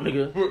hip hop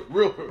nigga.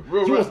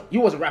 Real.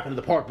 You wasn't rapping in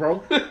the park,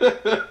 bro.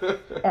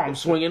 Arm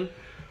swinging.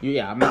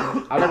 Yeah,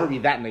 I'll never be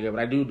that nigga, but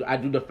I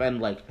do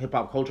defend like hip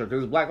hop culture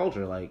because it's black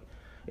culture. Like,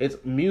 it's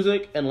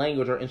music and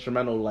language are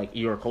instrumental to, like,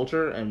 your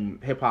culture,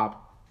 and hip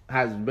hop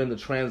has been the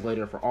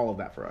translator for all of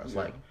that for us.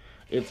 Yeah. Like,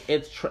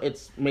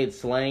 it's made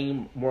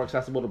slang more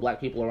accessible to black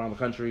people around the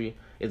country.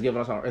 It's given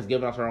us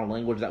our own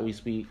language that we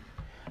speak.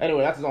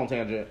 Anyway, that's his own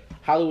tangent.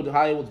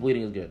 Hollywood's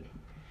Bleeding is good.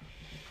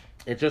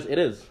 It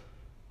is.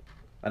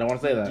 I don't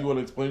want to say that. Do you want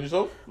to explain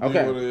yourself? Okay.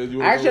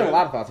 I actually have a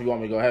lot of thoughts if you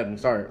want me to go ahead and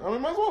start. I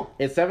mean, might as well.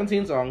 It's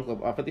 17 songs,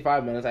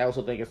 55 minutes. I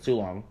also think it's too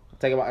long.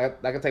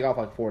 I could take off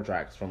like 4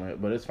 tracks from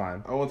it, but it's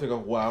fine. I want to take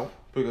off Wow,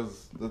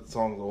 because that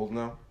song's old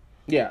now.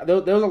 Yeah,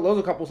 there was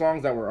a couple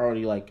songs that were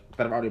already that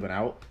have already been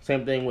out.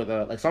 Same thing with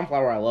like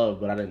Sunflower I love,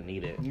 but I didn't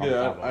need it.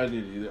 Yeah, I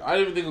didn't either. I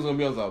didn't even think it was gonna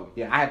be on this album.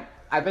 Yeah,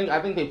 I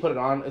think they put it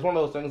on. It's one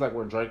of those things like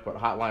where Drake put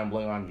Hotline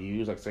Bling on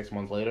Views like 6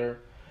 months later,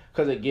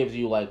 because it gives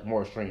you like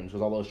more streams,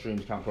 because all those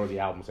streams count towards the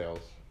album sales.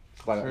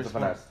 Like, that's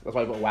finesse. That's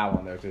why I put Wow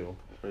on there too.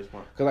 Very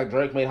smart. Because like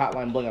Drake made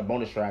Hotline Bling a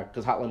bonus track,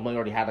 because Hotline Bling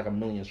already had like 1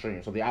 million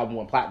streams, so the album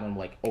went platinum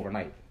like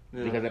overnight.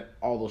 Yeah. Because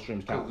all those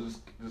streams count.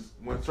 Just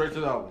went straight to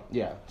the album.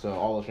 Yeah, so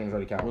all those streams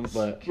already count.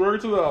 But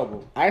straight to the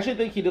album. I actually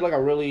think he did like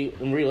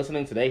in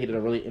re-listening today, he did a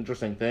really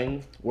interesting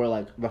thing where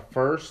like the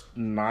first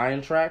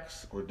 9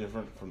 tracks were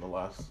different from the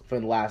last.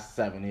 From the last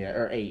 7, yeah,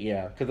 or 8,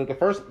 yeah. Because like the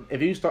first,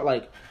 if you start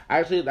like,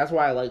 actually that's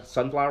why I like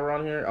Sunflower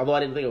on here. Although I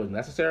didn't think it was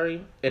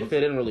necessary, it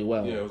fit in really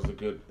well. Yeah, it was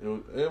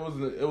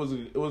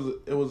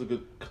a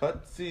good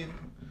cut scene.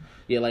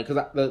 Yeah, like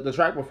because the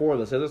track before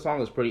the SZA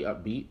song is pretty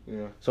upbeat.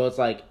 Yeah. So it's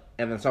like.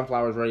 And then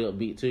Sunflower's really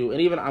upbeat too.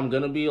 And even I'm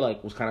Gonna Be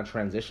like was kind of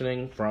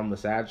transitioning from the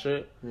sad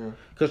shit. Yeah.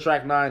 Because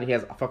track 9 he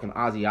has a fucking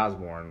Ozzy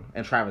Osbourne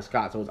and Travis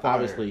Scott, so it's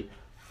obviously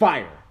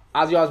fire.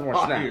 Ozzy Osbourne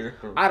snap.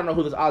 I don't know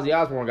who this Ozzy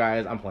Osbourne guy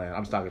is. I'm playing.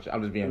 I'm talking shit.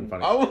 I'm just being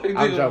funny.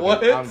 I'm joking.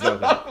 What? I'm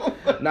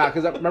joking. Nah,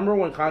 because remember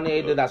when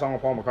Kanye did that song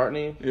with Paul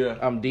McCartney? Yeah.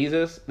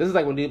 Deezus. This is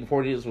like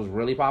before Deezus was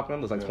really popping.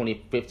 It was like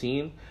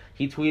 2015.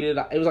 He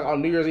tweeted. It was like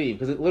on New Year's Eve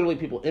because literally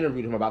people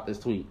interviewed him about this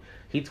tweet.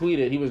 He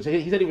tweeted.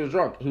 He said he was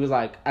drunk. He was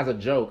like, as a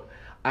joke,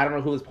 I don't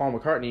know who this Paul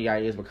McCartney guy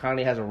is, but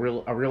Kanye has a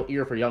real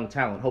ear for young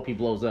talent. Hope he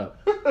blows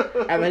up.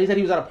 And then he said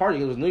he was at a party.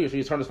 It was New Year's, so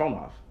he turned his phone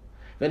off.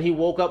 Then he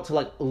woke up to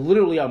like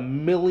literally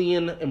 1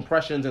 million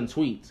impressions and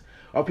tweets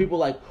of people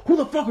like, "Who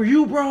the fuck are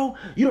you, bro?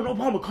 You don't know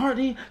Paul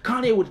McCartney?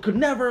 Kanye could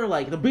never,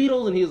 like the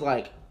Beatles." And he's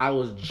like, "I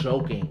was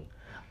joking.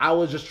 I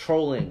was just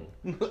trolling."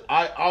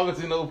 I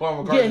obviously know who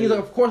Paul McCartney is. Yeah, he's like,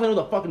 "Of course I know who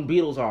the fucking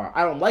Beatles are.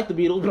 I don't like the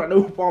Beatles, but I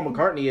know who Paul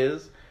McCartney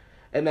is."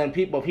 And then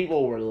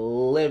people were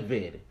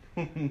livid.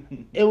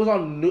 It was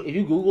on. If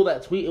you Google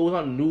that tweet, it was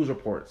on news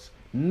reports.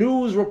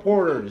 News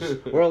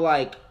reporters were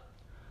like,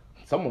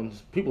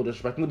 people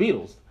disrespecting the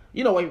Beatles.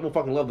 You know, white people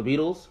fucking love the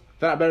Beatles.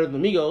 They're not better than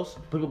the Migos.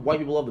 White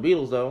people love the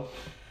Beatles though.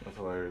 That's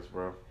hilarious,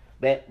 bro.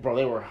 They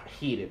were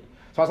heated.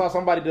 So I saw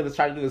somebody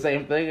try to do the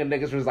same thing, and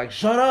niggas was like,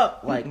 "Shut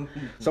up!" Like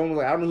someone was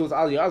like, "I don't know who this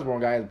Ozzy Osbourne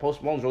guy is."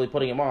 Post Malone's really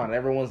putting him on, and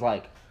everyone's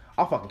like,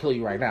 "I'll fucking kill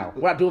you right now.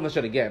 We're not doing this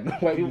shit again."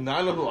 White people,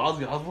 not know who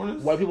Ozzy Osbourne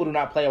is? White people do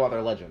not play about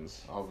their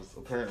legends.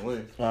 Obviously,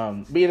 apparently.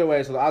 But either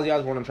way, so the Ozzy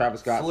Osbourne and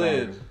Travis Scott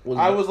song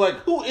I was like,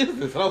 "Who is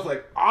this?" And I was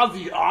like,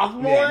 "Ozzy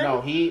Osbourne?" Yeah,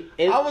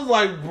 no, I was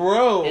like,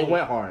 "Bro." It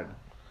went hard.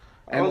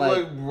 And I was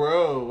like,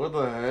 "Bro, what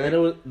the heck?" And it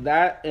was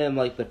that and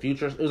like the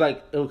Future. It was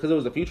like because it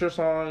was the Future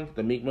song,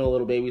 the Meek Mill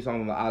Little Baby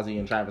song, and the Ozzy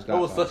and Travis Scott.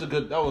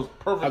 That was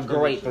perfect. A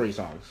great 3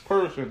 songs.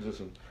 Perfect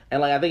transition. And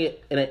like I think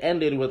it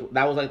ended with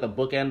that was like the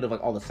bookend of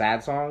like all the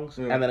sad songs,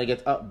 and then it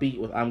gets upbeat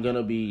with "I'm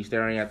Gonna Be,"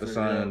 "Staring at the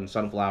Sun,"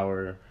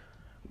 "Sunflower,"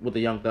 with the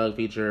Young Thug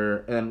feature,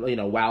 and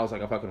Wow's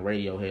like a fucking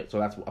radio hit, so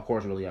that's of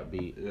course really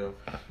upbeat. Yeah.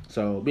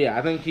 So but yeah,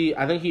 I think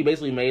he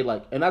basically made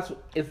like, and that's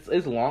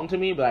it's long to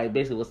me, but I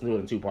basically listened to it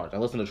in 2 parts. I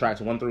listened to tracks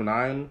 1 through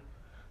 9,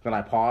 then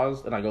I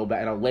paused and I go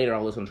back, and later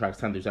I'll listen to tracks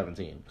 10 through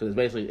 17 because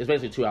it's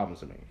basically 2 albums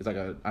to me. It's like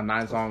a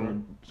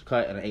 9-song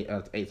cut and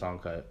an 8-song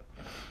cut.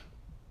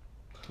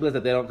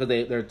 Because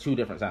they're 2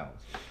 different sounds.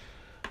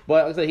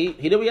 But like I said, he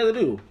did what he had to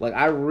do. Like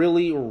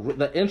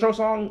the intro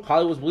song,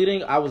 Hollywood's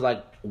Bleeding, I was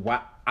like,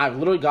 wow. I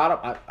literally got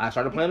up. I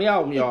started playing the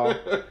album, y'all.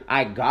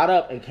 I got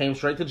up and came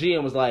straight to G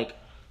and was like,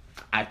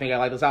 I think I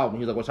like this album. He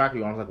was like, what track are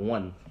you on? I was like,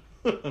 1.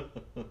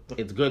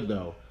 It's good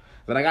though.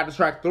 Then I got to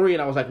track 3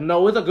 and I was like,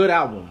 no, it's a good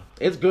album.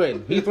 It's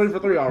good. He's 3 for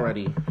 3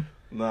 already.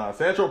 Nah,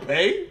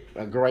 Saint-Tropez?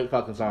 A great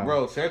fucking song.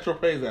 Bro,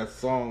 Saint-Tropez is that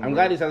song. I'm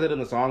glad he says it in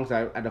the song,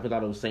 because I definitely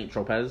thought it was Saint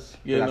Tropez.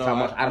 Yeah, that's how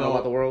much I don't know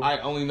about the world. I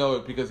only know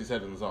it because he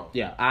said it in the song.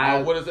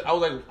 Yeah, what is it? I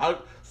was like,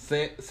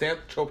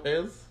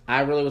 Saint-Tropez?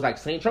 I really was like,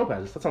 Saint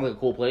Tropez. That sounds like a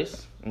cool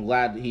place. I'm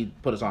glad he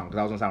put us on, because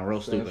I was going to sound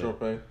real stupid.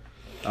 Saint-Tropez.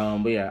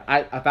 But yeah,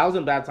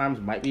 1,000 Bad Times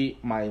might be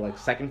my like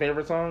second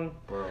favorite song.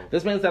 Bro.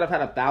 This man said I've had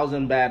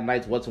 1,000 bad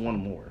nights. What's one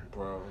more?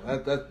 Bro,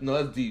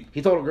 that's deep.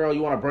 He told a girl,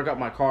 "You want to break up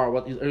my car?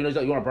 What? You want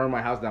to burn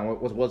my house down?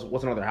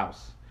 What's another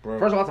house?" Bro.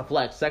 First of all, that's a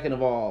flex. Second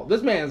of all,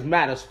 this man's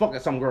mad as fuck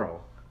at some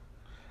girl.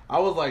 I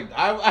was like,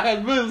 I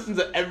had really listened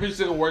to every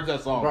single word of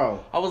that song.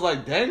 Bro. I was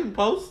like, dang,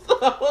 Post.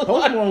 Post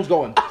Malone's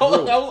going through. I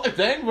was like,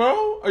 dang,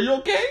 bro, are you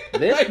okay?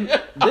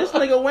 This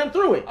nigga went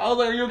through it. I was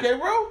like, are you okay,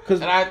 bro?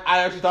 'Cause- And I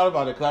actually thought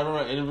about it, because I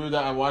remember an interview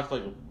that I watched,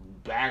 like,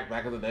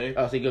 back in the day.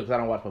 Oh, see, good, because I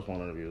don't watch Post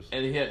Malone interviews.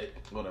 And he had,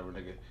 whatever,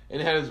 nigga. And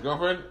he had his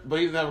girlfriend, but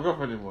he doesn't have a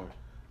girlfriend anymore.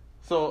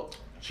 So,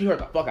 She hurt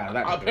the fuck out of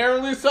that.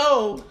 apparently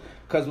so.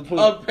 Because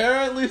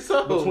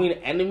between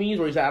enemies,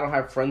 where he said I don't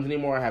have friends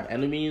anymore, I have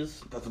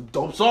enemies. That's a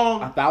dope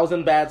song.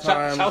 1,000 Bad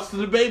Times. Shouts to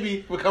the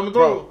baby for coming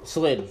Bro, through.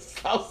 slid.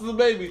 Shouts to the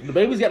baby. The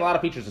baby's getting a lot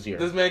of features this year.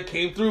 This man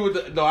came through with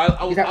the. No,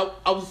 I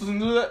was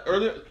listening to that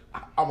earlier.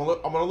 I'm an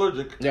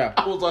allergic. Yeah.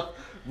 I was like,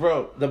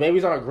 bro. The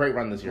baby's on a great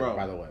run this year, Bro.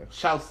 by the way.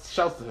 Shouts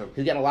to him.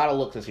 He's getting a lot of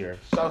looks this year.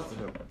 Shouts to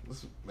him.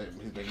 He's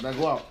making that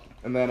go out.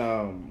 And then,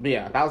 but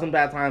yeah, 1,000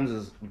 Bad Times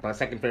is my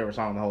second favorite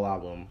song on the whole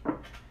album.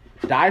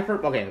 Die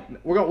For... Okay, this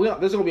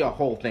is going to be a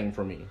whole thing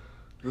for me.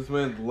 This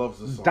man loves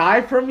this song.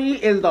 Die For Me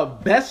is the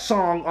best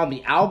song on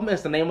the album.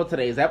 It's the name of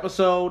today's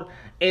episode.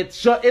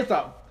 It's not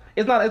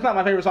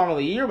my favorite song of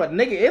the year, but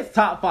nigga, it's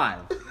top 5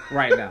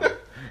 right now.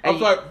 I'm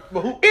sorry,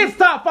 but it's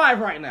top 5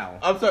 right now.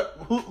 I'm sorry,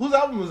 whose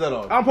album was that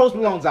on? On Post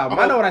Malone's album.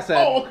 I know what I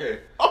said.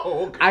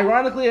 Oh, okay.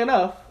 Ironically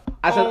enough,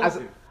 I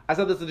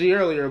said this to G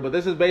earlier, but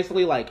this is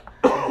basically like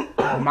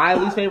my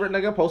least favorite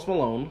nigga, Post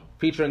Malone,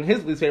 featuring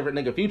his least favorite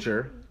nigga,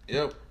 Future.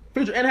 Yep.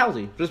 Future and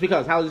Halsey, just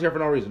because Halsey's here for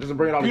no reason, just to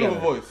bring it all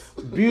Beautiful together.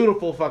 Voice.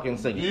 Beautiful fucking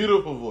singing.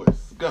 Beautiful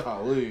voice.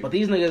 Golly. But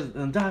these niggas,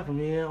 don't die for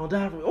me, don't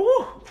die for me.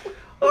 Ooh.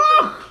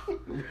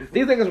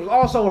 These niggas was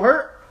also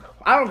hurt.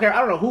 I don't care. I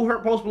don't know who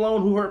hurt Post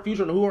Malone, who hurt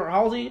Future, and who hurt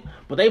Halsey,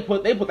 but they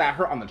put that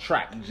hurt on the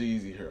track.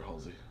 Jeezy hurt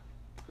Halsey.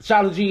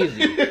 Shout out to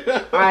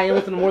Jeezy. I ain't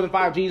listened to more than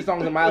 5 Jeezy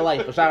songs in my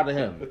life, but shout out to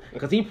him.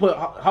 Because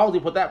Halsey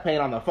put that pain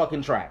on the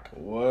fucking track.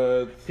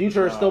 What?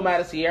 Future is still mad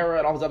at Sierra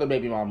and all his other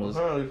baby mamas.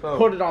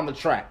 Put it on the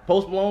track.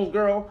 Post Malone's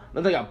girl,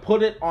 then they got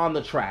put it on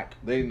the track.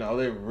 They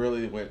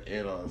really went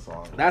in on the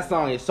song. That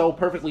song is so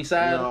perfectly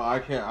sad. No, I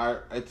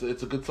can't.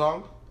 It's a good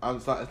song.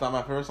 It's not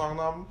my favorite song on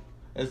the album.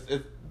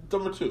 It's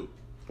number 2.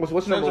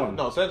 What's number 1?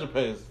 No, Saint-Tropez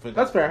is fantastic.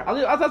 That's fair.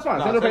 That's fine.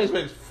 Nah, Saint-Tropez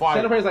is fire.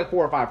 Saint-Tropez is like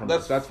 4 or 5 from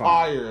That's fine.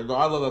 fire. No,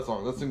 I love that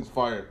song. That thing's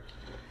fire.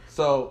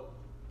 So,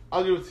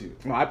 I'll give it to you.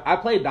 No, I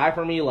played Die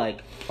For Me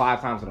like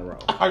 5 times in a row.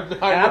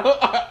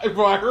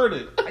 Bro, I heard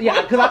it.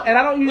 Yeah, because I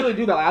don't usually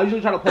do that. I usually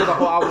try to play the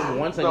whole album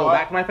once and go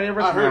back to my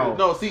favorites. I heard it.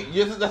 No, see,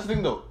 yes, that's the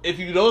thing though. If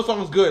you know the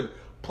song's good,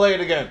 play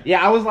it again.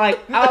 Yeah, I was like,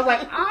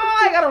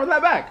 I gotta run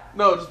that back.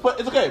 No, just play.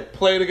 It's okay.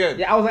 Play it again.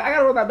 Yeah, I was like, I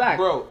gotta run that back,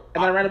 bro.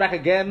 And then I ran it back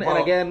again and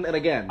again and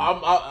again.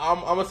 I'm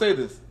gonna say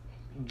this.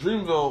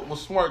 Dreamville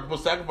was smart with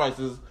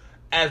sacrifices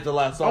as the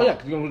last song. Oh yeah,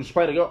 because you're gonna just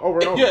play it over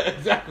and over. Yeah,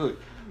 exactly.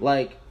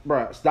 Like,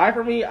 bro, Die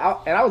For Me,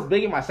 and I was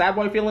big in my sad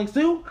boy feelings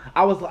too.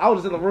 I was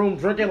just in the room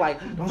drinking like,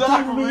 don't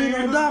die for me,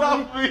 don't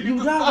die for me,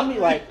 you die for me.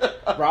 Like,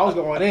 bro, I was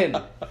going in.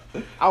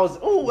 I was,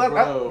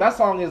 that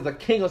song is the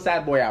king of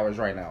sad boy hours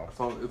right now.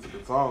 It's a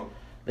good song.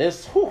 That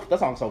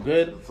song's so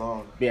good. Good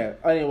song. Yeah.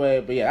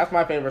 Anyway, but yeah, that's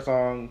my favorite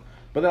song.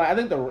 But then I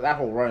think that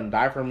whole run,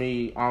 Die For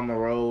Me, On the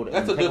Road.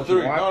 That's a good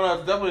 3. No,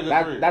 it's definitely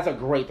a good 3. That's a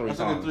great 3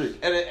 songs. That's a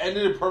good 3. And it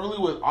ended it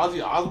perfectly with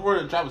Ozzy Osbourne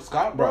and Travis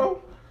Scott,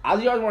 bro.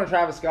 Ozzy Osbourne and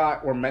Travis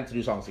Scott were meant to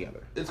do songs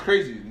together. It's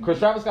crazy. Because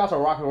Travis Scott's a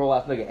rock and roll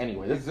ass nigga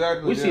anyway.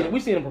 Exactly.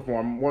 We've seen him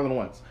perform more than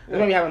once. This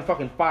man be having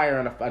fucking fire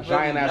and a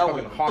giant ass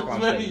fucking hawk on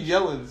stage. This man be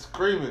yelling,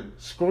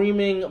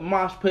 screaming,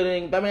 mosh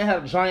pitting. That man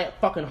had a giant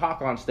fucking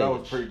hawk on stage. That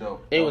was pretty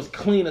dope. It was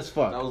clean as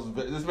fuck.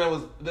 This man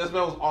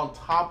was on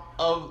top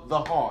of the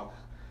hawk.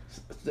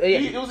 Yeah.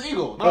 It was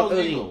eagle. No, it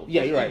was eagle.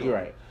 Yeah, you're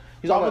right.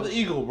 He's on the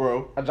eagle,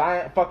 bro. A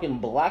giant fucking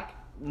black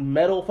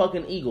metal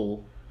fucking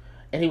eagle.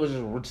 And he was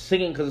just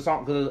singing because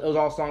it was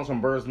all songs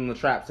from Birds in the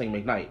Trap sing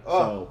McKnight.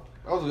 So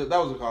that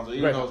was a concert.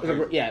 Even though it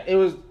was crazy. It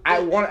was.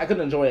 I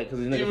couldn't enjoy it because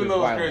these niggas. Even though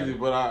it was crazy,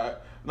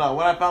 but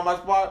when I found my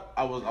spot,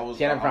 I was.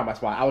 See, I never found my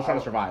spot. I was trying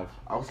to survive.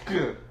 I was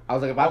good. I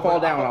was like, if I fall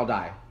down, I'll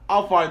die.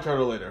 I'll find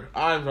Turtle later.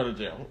 I'm going to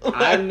jail.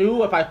 I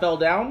knew if I fell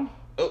down,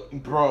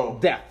 bro,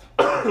 death.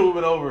 It would have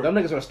been over. Them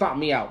niggas would have stomped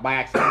me out by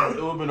accident.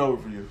 It would have been over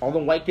for you. All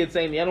them white kids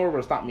saying the N-word would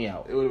have stomped me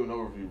out. It would have been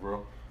over for you,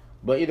 bro.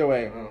 But either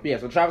way, yeah,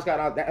 so Travis Scott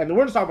out, and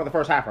we're just talking about the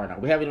first half right now.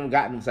 We haven't even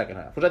gotten the second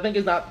half, which I think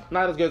is not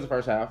as good as the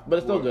first half, but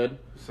it's still good.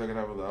 Second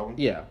half of the album?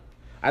 Yeah.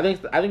 I think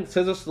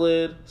SZA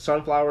slid,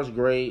 Sunflower's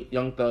great,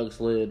 Young Thug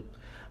slid.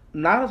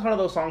 Not a ton of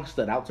those songs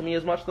stood out to me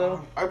as much,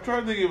 though. I'm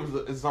trying to think if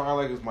it's a song I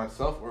like as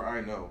myself or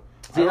I know.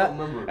 See, I don't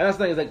remember. And that's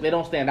the thing, is like, they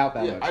don't stand out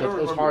that much. I don't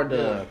it's hard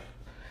to...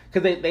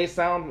 because they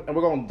sound, and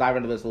we're going to dive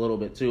into this a little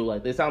bit too.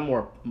 Like they sound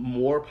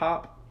more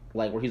pop,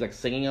 like where he's like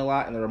singing a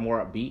lot and they're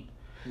more upbeat.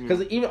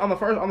 Because even on the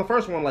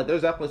first one, like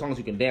there's definitely songs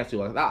you can dance to.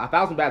 Like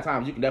 1,000 Bad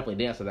Times, you can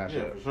definitely dance to that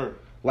shit. For sure.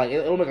 Like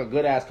it'll make a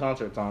good ass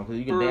concert song because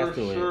you can dance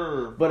to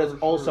it. But it's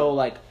also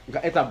like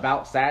it's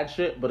about sad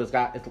shit, but it's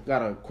got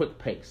a quick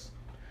pace.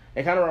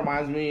 It kind of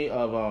reminds me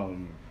of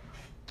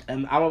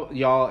and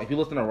y'all, if you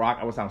listen to rock,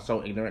 I would sound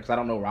so ignorant because I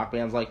don't know rock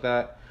bands like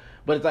that.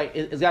 But it's like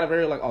it's got a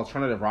very like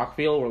alternative rock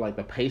feel where like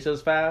the pace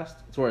is fast,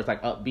 it's where it's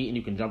like upbeat and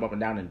you can jump up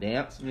and down and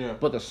dance. Yeah.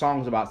 But the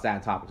song's about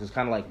sad topics. It's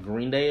kind of like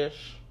Green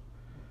Day-ish.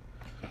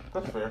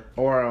 That's fair.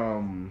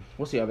 Or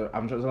what's the other?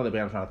 There's another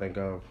band I'm trying to think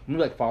of.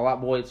 Maybe like Fall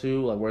Out Boy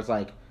too, like where it's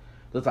like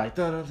dun, dun,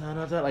 dun,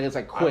 dun, dun, like it's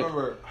like quick,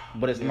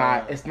 but it's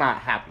not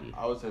happy.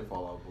 I would say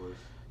Fall Out Boys.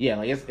 Yeah,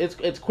 like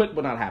it's quick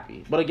but not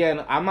happy. But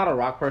again, I'm not a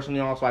rock person,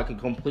 y'all, so I could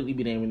completely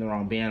be naming the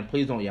wrong band.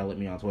 Please don't yell at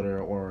me on Twitter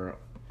or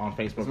on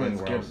Facebook or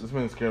anywhere else. This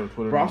man's scared of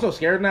Twitter. Bro, I'm so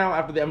scared now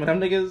after the Eminem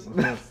niggas. This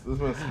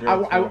man's scared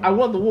of Twitter. I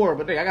won the war,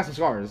 but nigga, I got some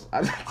scars.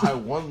 I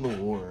won the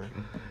war.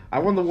 I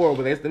won the war,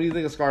 but these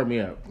niggas scarred me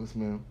up. This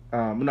man.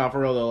 But no,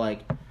 for real though,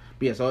 like, but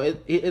yeah. So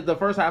the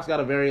first half's got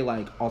a very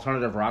like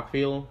alternative rock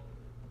feel,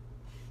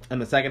 and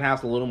the second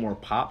half's a little more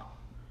pop,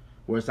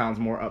 where it sounds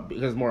more up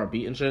because it's more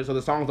upbeat and shit. So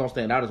the songs don't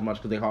stand out as much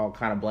because they all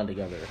kind of blend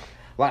together.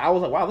 Like I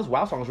was like, wow, this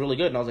WoW song is really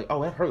good, and I was like,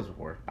 oh, I've heard this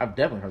before. I've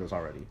definitely heard this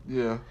already.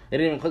 Yeah. It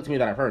didn't even click to me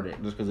that I've heard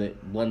it just because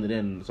it blended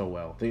in so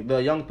well.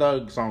 The Young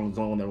Thug song is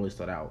the only one that really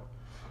stood out.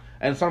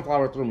 And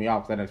Sunflower threw me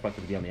off because I didn't expect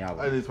it to be on the album.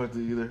 I didn't expect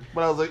it either.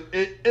 But I was like,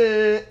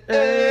 Hey,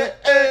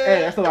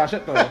 that's a lot of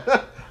shit though.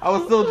 I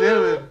was still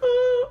jamming.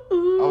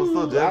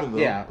 Though.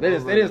 Yeah, they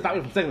didn't stop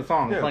me from singing the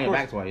song and playing it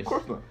back twice. Of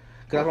course not.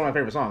 Because that's one of my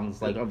favorite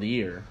songs, like, of the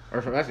year. Or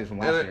actually from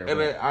last year. And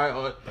then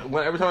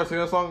every time I sing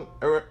that song,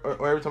 or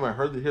every time I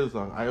hear the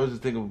song, I always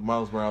just think of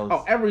Miles Morales.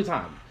 Oh, every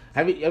time.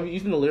 Have you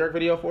seen the lyric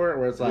video for it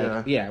where it's like,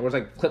 where it's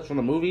like clips from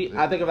the movie?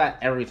 Yeah. I think of that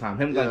every time.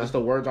 Him, like, just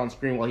the words on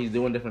screen while he's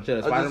doing different shit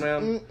as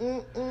Spider-Man.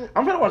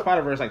 I'm trying to watch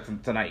Spider-Verse,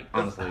 like, tonight,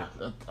 honestly.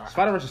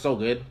 Spider-Verse is so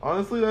good.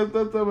 Honestly,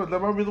 that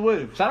might be the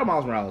wave. Shout out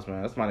Miles Morales,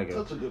 man. That's my nigga.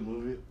 Such a good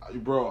movie.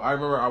 Bro, I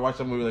remember I watched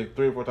that movie like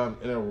 3 or 4 times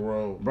in a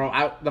row.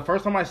 Bro, the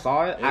first time I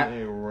saw it, in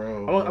a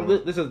row.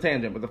 This is a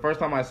tangent, but the first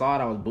time I saw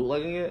it, I was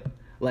bootlegging it.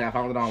 Like, I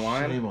found it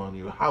online. Shame on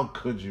you. How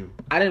could you?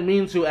 I didn't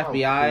mean to,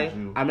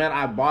 FBI. I meant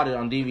I bought it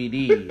on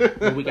DVD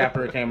the week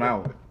after it came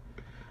out.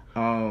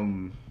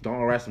 Don't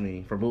arrest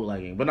me for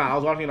bootlegging. But no, I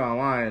was watching it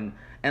online,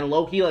 and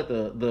low-key, like,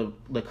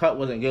 the cut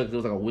wasn't good because it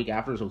was, like, a week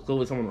after, so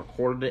clearly someone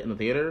recorded it in the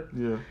theater.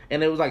 Yeah.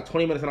 And it was, like,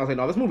 20 minutes, and I was like,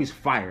 no, this movie's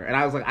fire. And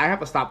I was like, I have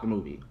to stop the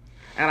movie.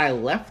 And I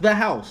left the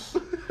house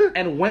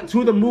and went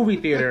to the movie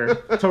theater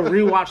to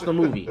rewatch the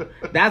movie.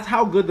 That's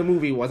how good the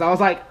movie was. I was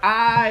like,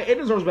 it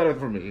deserves better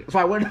for me. So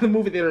I went to the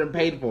movie theater and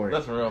paid for it.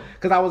 That's real.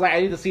 Because I was like, I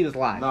need to see this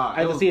live.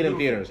 I need to see it in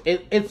theaters.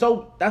 It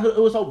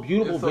was so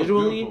beautiful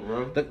visually.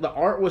 Beautiful, the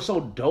art was so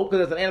dope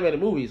because it's an animated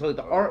movie. So like,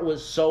 the art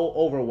was so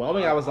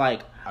overwhelming. I was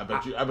like, I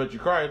bet you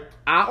cried.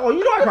 You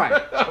know I cried.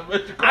 I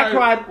bet you cried. I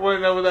cried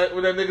when that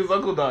nigga's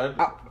uncle died.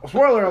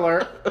 Spoiler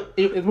alert!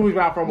 This movie's been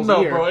out for almost a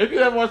year. No, bro. If you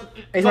haven't watched,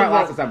 it's not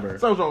last December.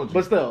 Something's wrong with you.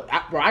 But still,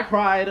 I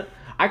cried.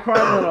 I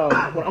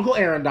cried when Uncle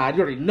Aaron died.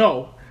 You already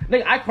know.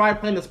 Nigga, I cried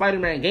playing the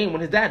Spider-Man game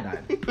when his dad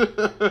died.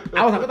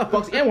 I was like, what the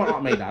fuck's... And when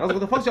Aunt May died. I was like,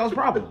 what the fuck's y'all's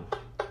problem?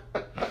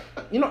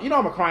 You know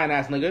I'm a crying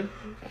ass nigga.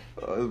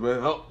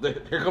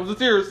 Here comes the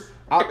tears.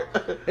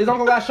 His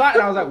uncle got shot,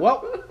 and I was like,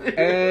 well,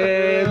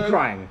 and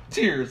crying.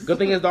 Tears. Good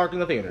thing it's dark in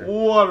the theater.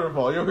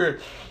 Waterfall. You're here.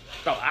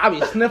 Oh, I be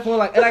sniffling,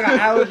 like, and I got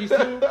allergies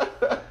too.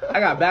 I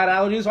got bad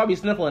allergies, so I be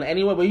sniffling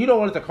anyway, but you don't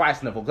want it to cry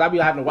sniffle, because I be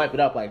having to wipe it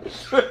up, like,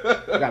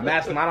 I got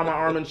masking out on my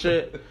arm and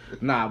shit.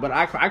 Nah, but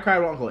I cried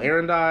when Uncle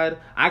Aaron died.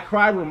 I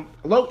cried when,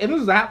 and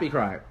this is a happy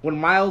cry, when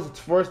Miles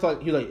first,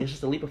 like, he was like, it's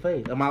just a leap of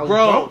faith. And Miles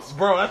jumps.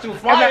 Bro, that shit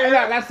was fire. And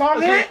that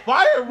song hit.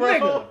 Fire, bro.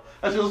 Nigga.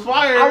 That shit was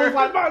fire. I was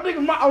like,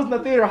 I was in the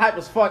theater hype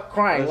as fuck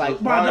crying,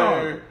 like, my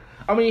dog.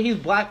 I mean, he's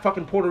black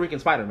fucking Puerto Rican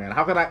Spider-Man.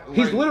 How could I...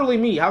 He's literally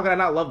me. How could I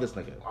not love this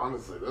nigga?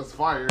 Honestly, that's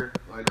fire.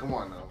 Like, come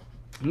on now.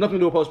 Nothing to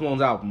do with Post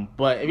Malone's album,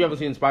 but if you haven't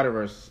seen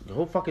Spider-Verse,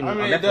 go fucking on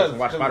Netflix and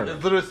watch Spider-Verse.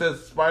 It literally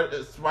says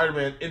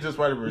Spider-Man into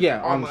Spider-Verse.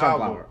 Yeah, on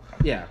Sunflower.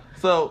 Yeah.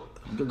 So...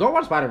 Go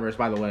watch Spider-Verse,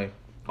 by the way,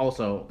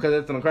 also, because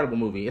it's an incredible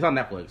movie. It's on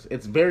Netflix.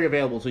 It's very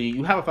available to you.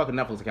 You have a fucking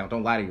Netflix account.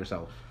 Don't lie to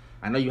yourself.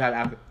 I know you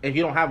have... If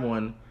you don't have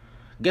one,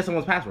 get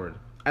someone's password.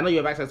 I know you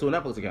have access to a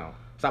Netflix account.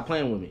 Stop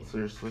playing with me.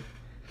 Seriously.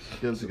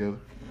 Get it together.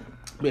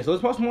 Yeah, so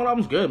this Post Malone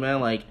album's good, man.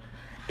 Like,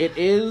 it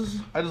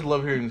is... I just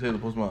love hearing you say the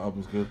Post Malone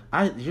album's good.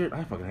 I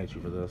fucking hate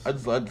you for this.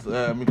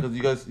 I mean,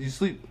 because you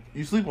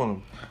sleep on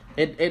them.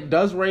 It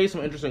does raise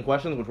some interesting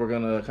questions, which we're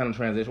going to kind of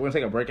transition. We're going to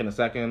take a break in a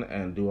second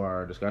and do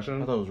our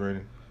discussion. I thought it was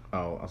raining.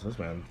 Oh, so this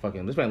man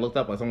looked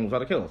up like someone was about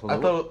to kill us. I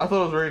thought it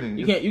was raining.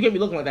 You can't be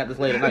looking like that this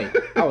late at night.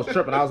 I was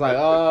tripping. I was like,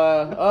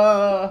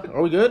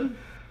 are we good?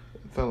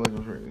 Sounds like it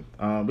was raining.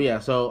 But yeah,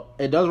 so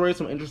it does raise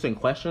some interesting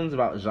questions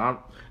about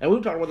genre, and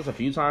we've talked about this a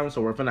few times.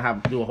 So we're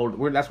gonna do a whole.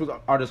 That's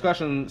what our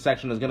discussion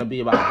section is gonna be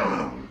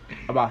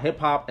about hip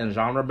hop and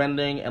genre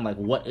bending and like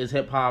what is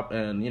hip hop,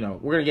 and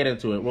we're gonna get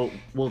into it.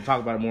 We'll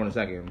talk about it more in a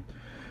second.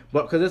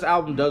 But because this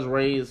album does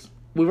raise,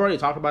 we've already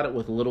talked about it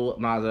with Lil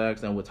Nas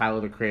X and with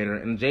Tyler the Creator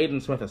and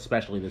Jaden Smith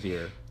especially this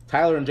year.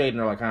 Tyler and Jaden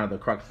are like kind of the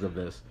cruxes of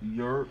this.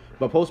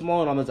 But Post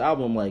Malone on this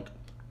album, like.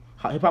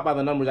 Hip Hop by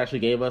the Numbers actually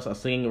gave us a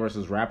singing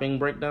versus rapping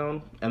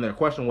breakdown, and their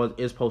question was,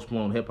 is Post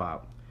Malone hip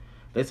hop?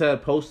 They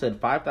said Post said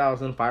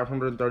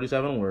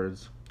 5,537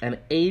 words, and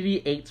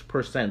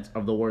 88%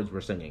 of the words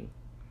were singing.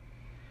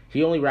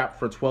 He only rapped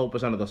for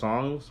 12% of the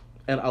songs,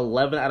 and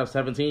 11 out of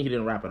 17 he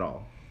didn't rap at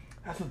all.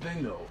 That's the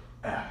thing, though.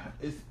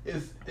 Is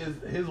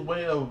his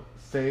way of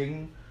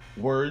saying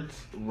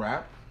words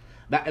rap?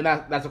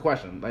 That's a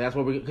question. Like that's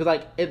what because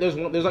there's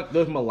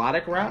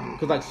melodic rap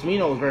because like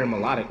Smino is very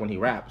melodic when he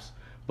raps.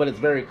 But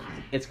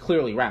it's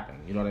clearly rapping,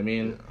 you know what I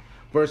mean? Yeah.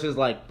 Versus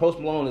like Post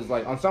Malone is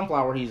like on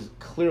Sunflower he's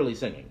clearly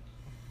singing.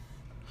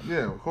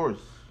 Yeah, of course.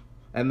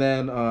 And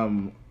then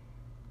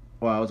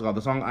what's it called?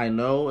 The song I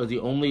Know is the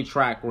only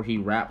track where he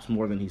raps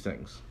more than he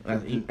sings.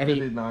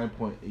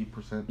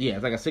 59.8%. Yeah,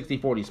 it's like a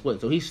 60-40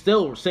 split. So he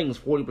still sings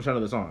 40%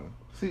 of the song.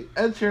 See,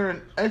 Ed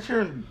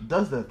Sheeran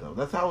does that though.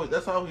 That's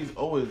how he's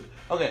always.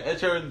 Okay, Ed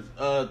Sheeran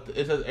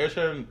it says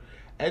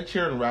Ed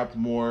Sheeran rapped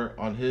more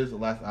on his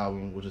last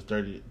album, which is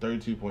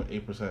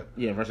 32.8%.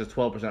 Yeah, versus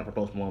 12% for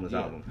Post Malone this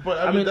album.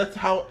 But I mean, that's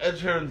how Ed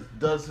Sheeran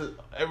does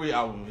every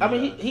album.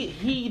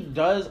 He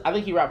does. I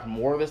think he rapped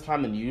more this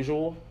time than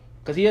usual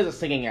because he is a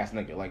singing ass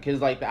nigga. Like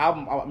the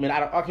album. I mean,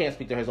 I can't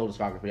speak to his whole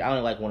discography. I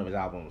only like one of his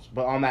albums.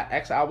 But on that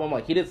X album,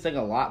 like he did sing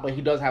a lot, but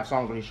he does have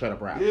songs where he straight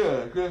up raps.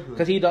 Yeah, exactly.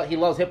 Because he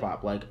loves hip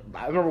hop. Like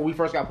I remember we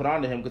first got put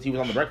onto him because he was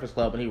on the Breakfast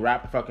Club and he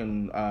rapped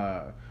fucking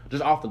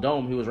just off the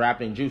dome. He was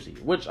rapping Juicy,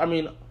 which I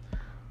mean.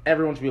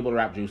 Everyone should be able to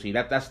rap Juicy.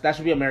 That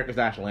should be America's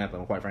national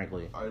anthem, quite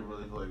frankly. I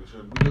really feel like it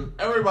should because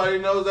everybody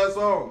knows that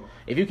song.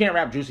 If you can't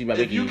rap Juicy by Biggie,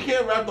 if you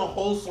can't rap the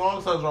whole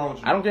song, something's wrong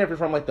with you. I don't care if you're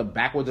from like the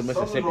backwoods of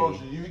Mississippi. Something's wrong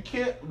with you. You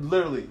can't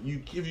literally.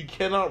 If you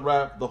cannot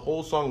rap the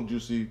whole song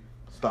Juicy,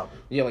 stop it.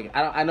 Yeah, like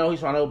I know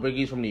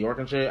Biggie's from New York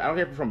and shit. I don't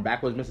care if you're from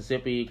backwoods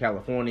Mississippi,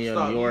 California,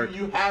 New York.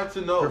 You have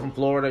to know. If you're from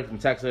Florida, if you're from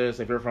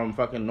Texas, if you're from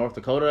fucking North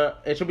Dakota,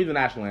 it should be the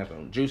national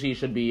anthem. Juicy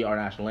should be our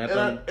national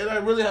anthem. And I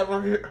really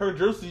haven't heard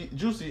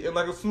Juicy in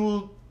like a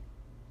smooth.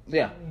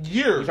 Yeah.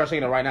 Years. You start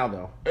singing it right now,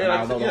 though. And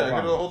I know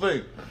the whole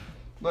thing.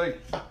 Like,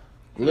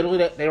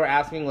 literally, they were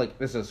asking, like,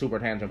 this is a super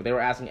tangent, but they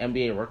were asking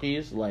NBA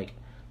rookies, like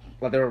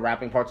they were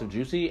rapping parts of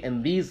Juicy,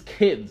 and these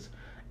kids,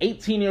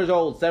 18 years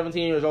old,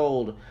 17 years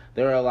old,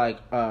 they were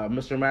like,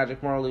 Mr.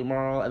 Magic Marley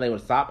Marl, and they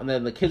would stop, and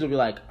then the kids would be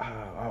like,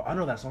 I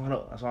know that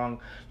song,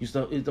 used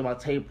to my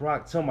tape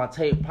rock, till my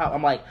tape pop.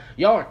 I'm like,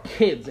 y'all are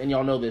kids, and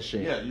y'all know this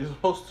shit. Yeah, you're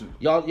supposed to.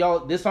 Y'all,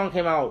 this song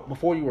came out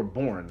before you were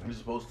born. You're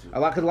supposed to.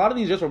 Because a lot of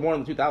these just were born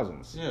in the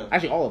 2000s. Yeah.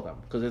 Actually, all of them,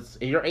 because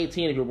if you're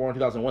 18 if you were born in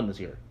 2001 this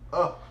year.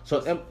 Oh.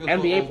 So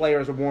NBA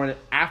players were born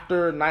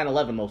after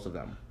 9/11, most of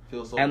them.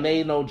 And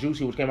they know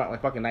Juicy, which came out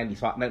like fucking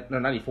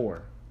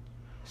 94.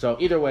 So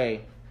either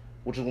way,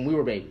 which is when we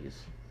were babies.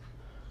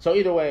 So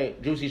either way,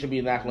 Juicy should be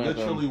the national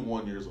anthem. Literally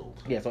 1 year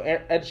old. Yeah, so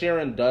Ed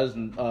Sheeran does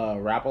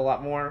rap a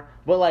lot more,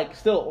 but like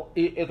still,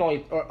 it's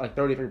only like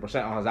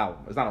 33% on his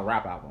album. It's not a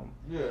rap album.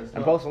 Yeah,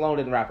 and Post Malone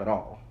didn't rap at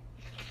all.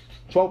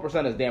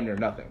 12% is damn near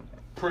nothing.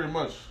 Pretty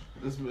much.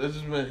 It's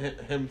just been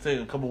him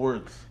saying a couple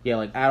words. Yeah,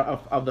 like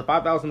out of the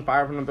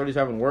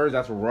 5,537 words,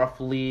 that's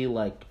roughly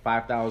like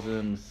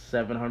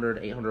 5,700,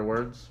 800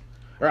 words.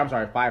 Or I'm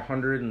sorry,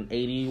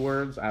 580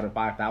 words out of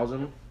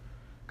 5,000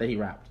 that he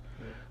rapped.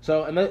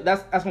 So, and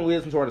that's going to lead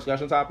us into our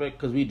discussion topic,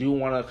 because we do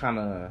want to kind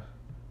of,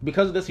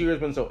 because this year has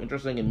been so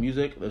interesting in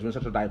music, there's been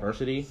such a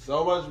diversity.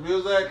 So much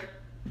music.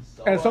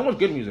 So much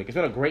good music. It's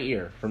been a great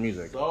year for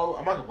music. So,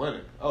 I'm not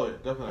complaining. Oh, yeah,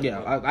 definitely.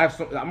 Yeah,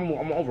 I'm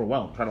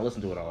overwhelmed trying to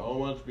listen to it all. So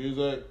much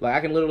music. Like, I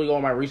can literally go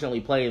on my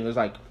recently played, and there's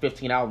like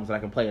 15 albums that I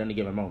can play at any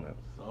given moment.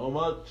 So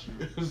much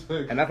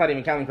music. And that's not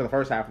even counting for the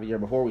first half of the year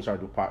before we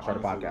started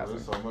podcasting.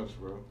 There's so much,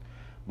 bro.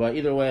 But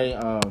either way,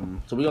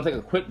 so we're gonna take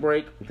a quick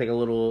break, take a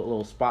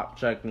little spot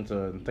check, and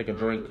to take a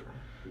drink,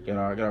 get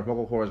our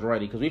vocal cords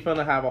ready, because we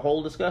finna have a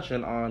whole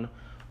discussion on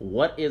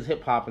what is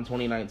hip hop in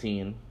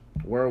 2019,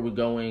 where are we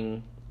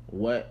going,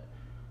 what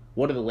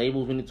are the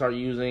labels we need to start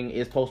using?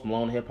 Is Post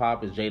Malone hip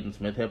hop? Is Jaden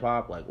Smith hip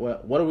hop? Like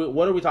what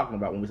are we talking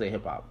about when we say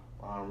hip hop?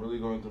 I'm really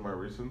going through my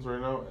recents right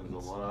now, and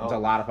it's a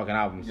lot of fucking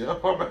albums. Yeah,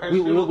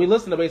 we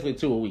listen to basically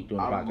 2 a week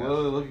doing the podcast. I'm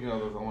literally looking at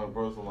this. I'm like,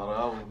 bro, it's a lot of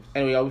albums.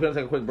 Anyway, we're gonna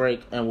take a quick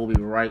break, and we'll be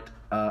right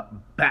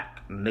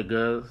back,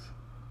 niggas.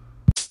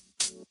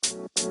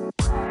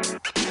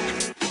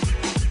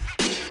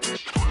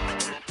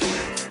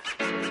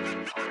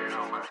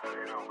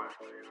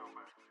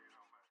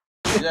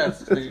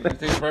 Yes, you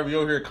take forever.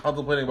 You're over here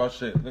contemplating about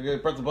shit.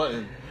 Nigga, press the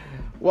button.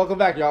 Welcome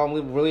back, y'all.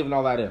 We're leaving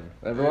all that in.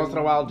 Every once in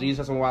a while, G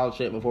says some wild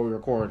shit before we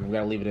record, and we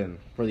gotta leave it in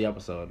for the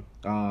episode.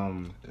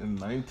 In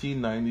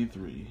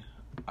 1993,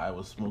 I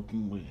was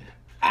smoking weed.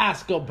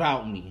 Ask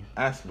about me.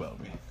 Ask about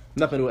me.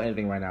 Nothing to do with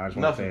anything right now. I just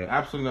want to say Nothing. it.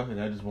 Absolutely nothing.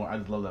 I just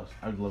love that.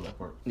 I just love that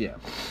part. Yeah.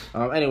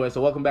 Anyway, so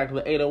welcome back to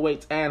the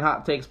 808s and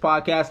Hot Takes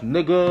podcast,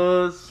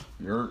 niggas.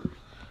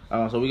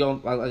 So we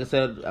going like I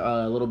said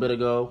a little bit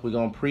ago, we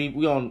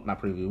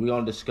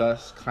gonna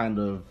discuss kind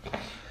of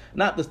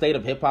not the state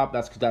of hip hop.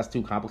 That's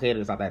too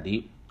complicated. It's not that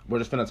deep. We're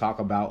just gonna talk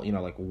about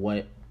like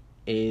what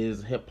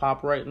is hip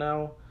hop right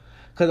now.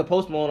 Because the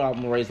Post Malone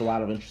album raised a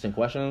lot of interesting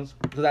questions.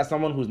 Because as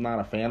someone who's not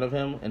a fan of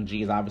him, and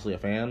G is obviously a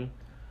fan,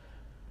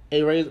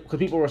 because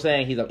people were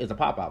saying it's a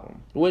pop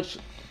album, which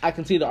I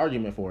can see the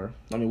argument for.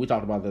 I mean, we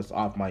talked about this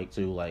off mic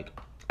too. Like,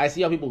 I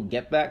see how people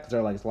get that because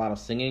they're like it's a lot of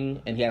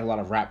singing, and he has a lot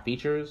of rap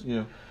features.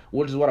 Yeah.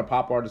 Which is what a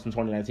pop artist in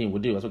 2019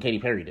 would do. That's what Katy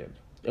Perry did.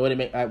 We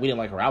didn't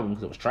like her album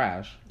because it was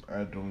trash.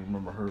 I don't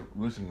remember her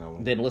listening to that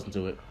one. Didn't listen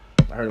to it.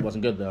 I heard it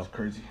wasn't good though. That's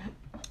crazy.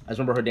 I just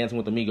remember her dancing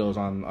with the Migos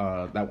on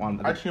that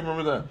one. I actually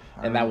remember that.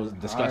 And that was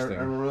disgusting.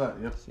 I remember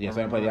that. Yep. Yeah, so I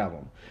didn't play the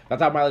album.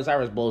 That's how Miley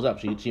Cyrus blows up.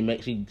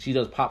 She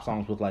does pop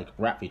songs with like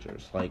rap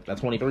features, like that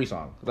 23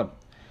 song.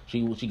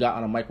 She got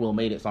on a Mike Will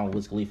Made It song with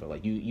Wiz Khalifa.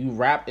 Like you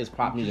rap is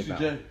pop music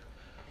now.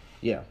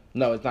 Yeah,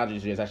 no, it's not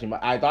Juicy J. It's actually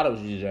I thought it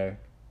was Juicy J.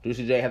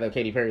 Juicy J had the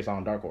Katy Perry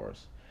song Dark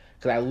Horse.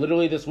 Because I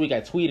literally this week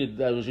I tweeted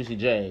that it was Juicy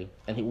J,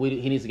 and we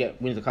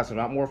need to cuss him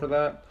out more for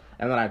that.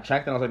 And then I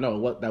checked and I was like,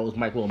 no, that was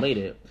Mike Will Made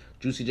It.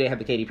 Juicy J had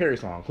the Katy Perry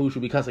song. Who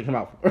should be cussing him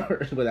out for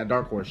with that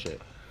Dark Horse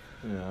shit?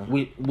 Yeah.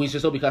 We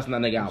should still be cussing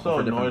that nigga out. I'm so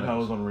annoyed how it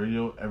was on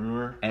radio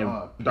everywhere.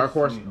 Dark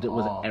Horse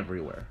was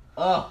everywhere.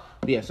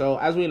 Yeah, so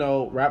as we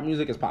know, rap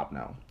music is pop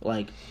now.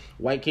 Like,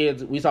 white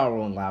kids, we saw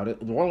Rolling Loud.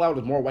 Rolling Loud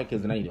was more white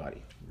kids than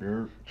anybody.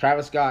 Yeah.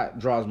 Travis Scott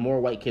draws more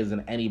white kids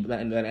than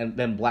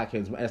black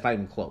kids, and it's not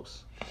even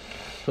close.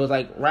 So it's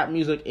like rap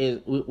music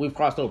we've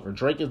crossed over.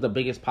 Drake is the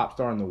biggest pop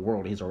star in the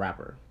world. He's a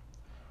rapper.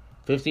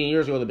 15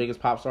 years ago, the biggest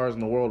pop stars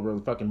in the world were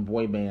the fucking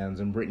boy bands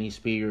and Britney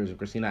Spears and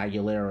Christina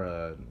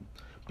Aguilera.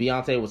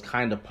 Beyonce was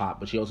kind of pop,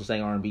 but she also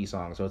sang R&B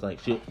songs. So it's like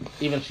she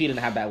didn't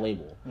have that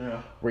label.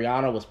 Yeah.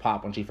 Rihanna was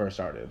pop when she first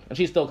started, and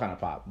she's still kind of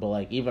pop,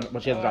 but she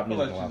hasn't dropped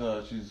music in a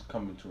while. She's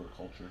coming to her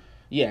culture.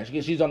 Yeah,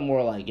 she's done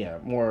more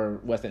more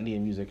West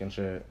Indian music and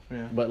shit.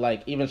 Yeah.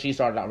 But even she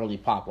started out really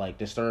pop, like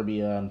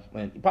Disturbia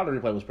and Pop the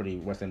Replay was pretty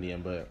West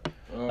Indian, but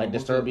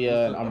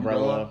Disturbia and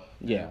Umbrella.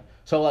 Yeah.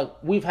 So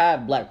we've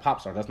had black pop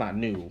stars. That's not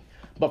new.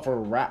 But for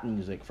rap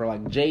music, for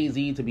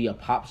Jay-Z to be a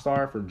pop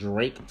star, for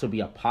Drake to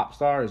be a pop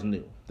star is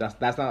new. That's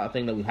not a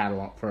thing that we've had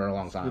for a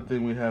long time. Good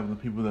thing we have the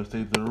people that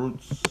stayed their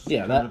roots.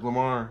 Yeah, Kendrick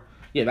Lamar.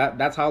 Yeah,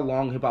 that's how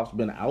long hip hop's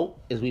been out.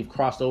 Is we've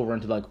crossed over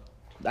into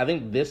I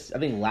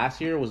think last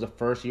year was the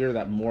first year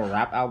that more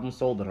rap albums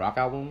sold than rock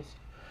albums.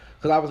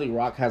 Because obviously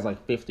rock has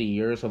 50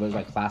 years, so there's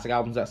classic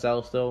albums that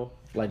sell still.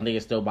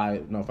 Niggas still buy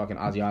fucking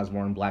Ozzy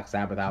Osbourne, Black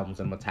Sabbath albums,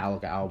 and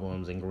Metallica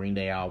albums, and Green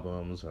Day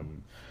albums,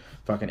 and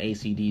fucking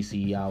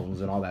AC/DC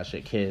albums, and all that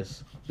shit.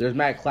 Kiss. There's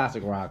mad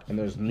classic rock, and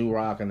there's new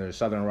rock, and there's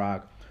southern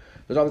rock.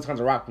 There's all these kinds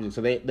of rock music.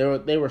 So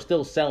they were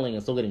still selling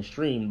and still getting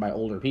streamed by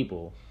older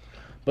people.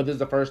 But this is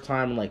the first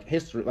time in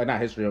history, not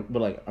history,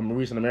 but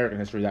recent American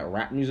history, that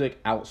rap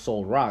music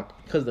outsold rock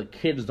because the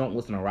kids don't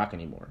listen to rock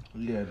anymore.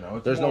 Yeah, no.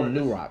 There's no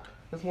new rock.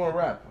 It's more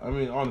rap. I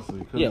mean,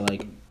 honestly. Yeah,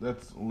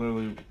 that's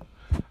literally.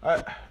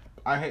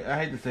 I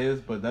hate to say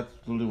this, but that's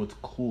literally what's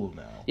cool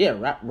now.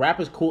 Yeah, rap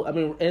is cool. I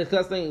mean, and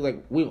that's the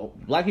thing.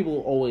 Black people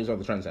always are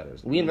the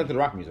trendsetters. We invented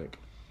rock music.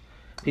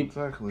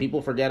 Exactly.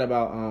 People forget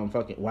about I'm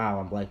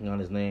blanking on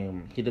his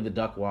name. He did the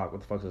duck walk.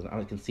 What the fuck is his name?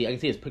 I can see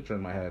his picture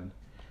in my head.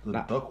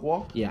 Duck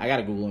walk? Yeah, I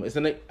gotta Google him. It's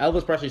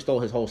Elvis Presley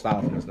stole his whole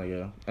style from this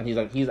nigga, and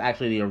he's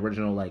actually the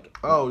original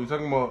Oh, you're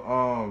talking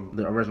about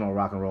the original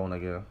rock and roll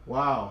nigga.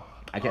 Wow.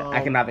 I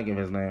cannot think of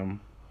his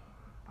name.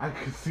 I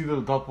can see the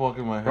duck walk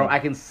in my head. Bro, I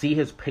can see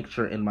his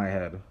picture in my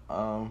head.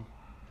 And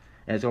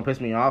it's gonna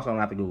piss me off, so I'm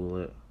gonna have to Google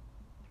it.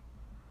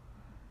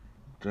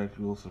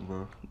 Jackie Wilson,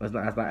 bro. That's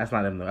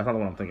not him though. That's not the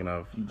one I'm thinking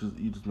of.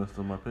 You just messed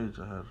up my page.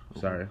 I had.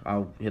 Sorry,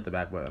 I'll hit the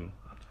back button.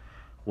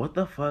 What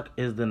the fuck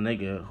is the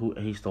nigga who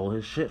he stole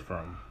his shit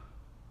from?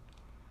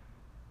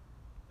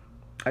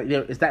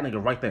 It's that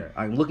nigga right there.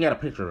 I'm looking at a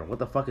picture of him. What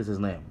the fuck is his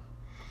name?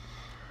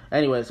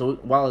 Anyway, so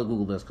while I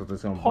Google this, because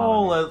it's going to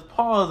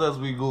pause as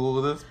we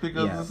Google this,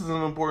 because this is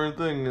an important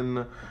thing,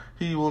 and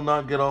he will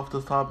not get off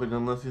this topic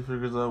unless he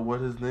figures out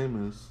what his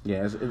name is.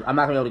 Yeah, I'm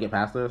not going to be able to get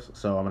past this,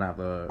 so I'm going to have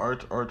to...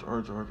 Arch.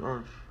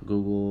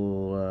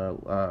 Google,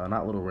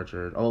 not Little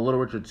Richard. Oh, Little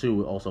Richard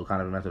 2 also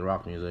kind of invented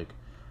rock music.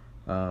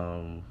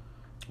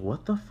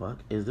 What the fuck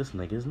is this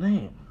nigga's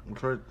name?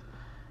 That's right.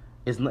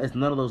 It's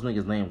none of those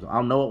niggas' names.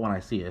 I'll know it when I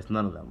see it. It's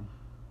none of them.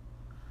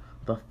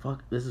 The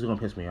fuck? This is gonna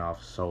piss me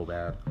off so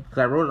bad. Because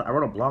I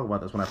wrote a blog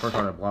about this when I first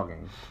started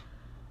blogging.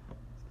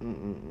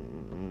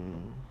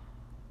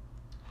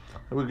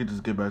 We could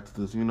just get back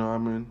to this, you know what I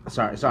mean?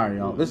 Sorry,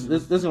 y'all. This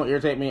is gonna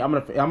irritate me. I'm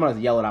gonna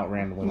yell it out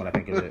randomly when I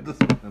think of it.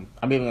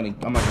 I'm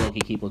gonna low-key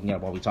keep looking at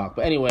it while we talk.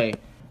 But anyway,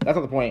 that's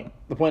not the point.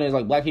 The point is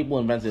black people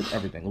invented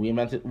everything.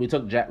 We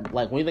took jazz.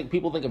 When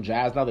people think of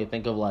jazz now, they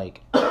think of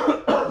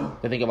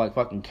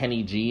fucking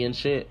Kenny G and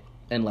shit.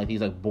 and like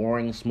these like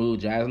boring, smooth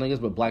jazz niggas,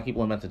 but black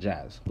people invented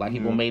jazz. Black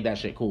people made that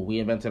shit cool. We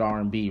invented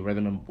R&B,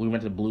 rhythm, and we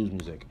invented blues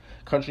music.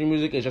 Country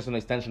music is just an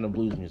extension of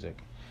blues music.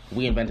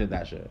 We invented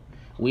that shit.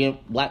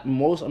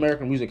 Most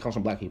American music comes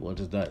from black people. It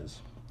just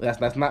does.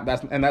 That's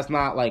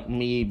not like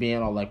me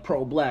being all like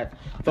pro black.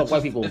 Fuck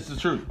white people. It's the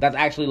truth. That's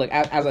actually like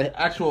as a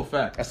actual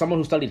fact. As someone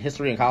who studied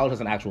history in college, that's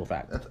an actual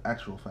fact. That's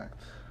actual fact.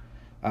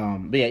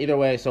 But yeah, either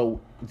way.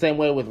 So same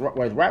way with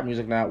rap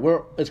music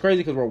now. It's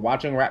crazy because we're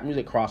watching rap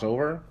music cross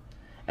over,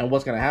 and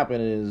what's gonna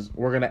happen is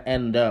we're gonna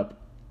end up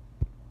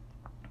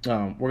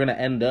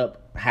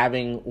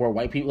having where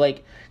white people like.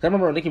 'Cause I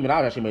remember Nicki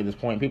Minaj actually made this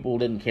point. People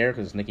didn't care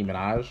because it's Nicki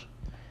Minaj,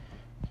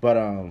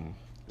 but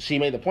she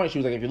made the point. She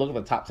was like, if you look at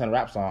the top 10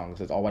 rap songs,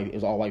 it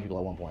was all white people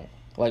at one point.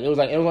 Like it was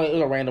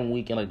a random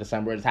week in like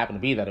December. It just happened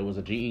to be that it was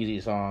a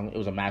G-Eazy song. It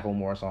was a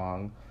Macklemore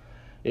song.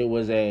 It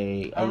was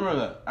I remember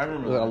that. I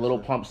remember it was like a Little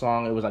Pump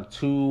song. It was like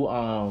 2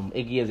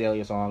 Iggy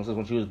Azalea songs. This is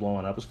when she was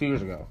blowing up. It was a few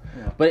years ago.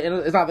 Yeah. But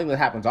it's not a thing that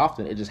happens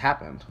often. It just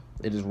happened.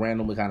 It just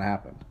randomly kind of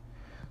happened.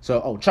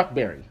 So, Chuck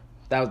Berry.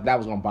 That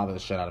was gonna bother the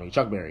shit out of me.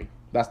 Chuck Berry.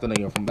 That's the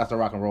nigga that's the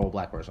rock and roll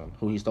black person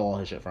who he stole all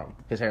his shit from.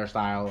 His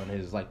hairstyle and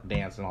his like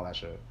dance and all that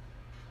shit.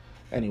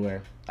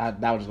 Anyway, that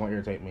was just gonna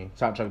irritate me.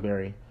 Shout out Chuck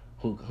Berry,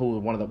 who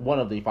was one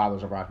of the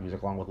fathers of rock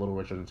music, along with Little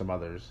Richard and some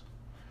others,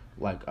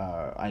 like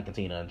Ike and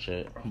Tina and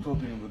shit. I'm still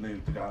thinking of the name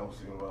of the guy I was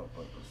thinking about,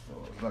 but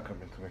it's not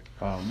coming to me.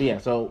 But yeah,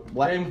 so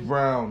James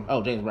Brown.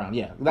 Oh, James Brown,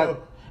 yeah.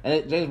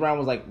 James Brown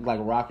was like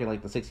rock in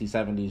like the 60s,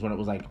 70s when it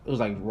was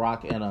like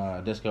rock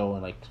and disco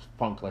and like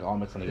funk like all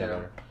mixing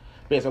together. Yeah.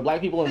 But yeah, so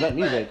black people invent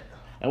music,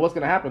 and what's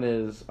gonna happen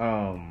is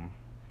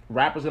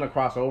rap is gonna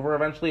cross over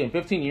eventually. In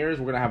 15 years,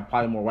 we're gonna have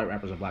probably more white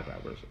rappers than black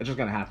rappers. It's just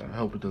gonna happen. I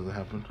hope it doesn't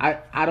happen.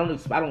 I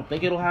don't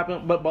think it'll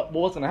happen. But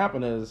what's gonna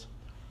happen is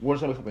we're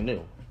just gonna make something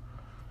new.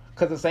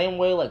 Cause the same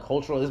way like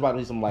cultural, this is about to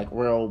be some like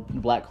real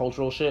black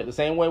cultural shit. The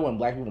same way when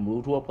black people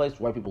move to a place,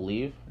 white people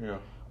leave. Yeah.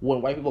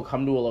 When white people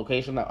come to a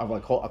location of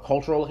like a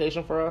cultural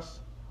location for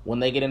us, when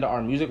they get into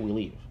our music, we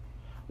leave.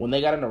 When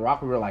they got into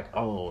rock, we were like,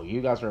 oh,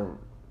 you guys are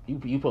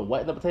you put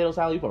what in the potato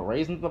salad? You put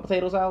raisins in the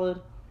potato salad?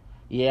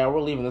 Yeah,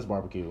 we're leaving this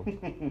barbecue.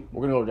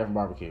 We're gonna go to a different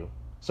barbecue.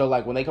 So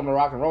like when they come to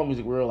rock and roll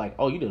music, we were like,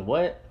 oh, you did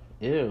what?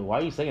 Ew, why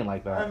are you singing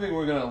like that? I think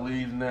we're gonna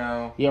leave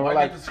now. Yeah, we're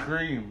like to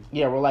scream.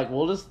 Yeah, we're like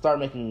we'll just start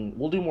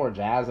we'll do more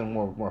jazz and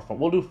more fun.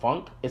 We'll do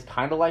funk. It's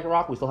kind of like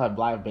rock. We still have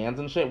live bands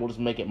and shit. We'll just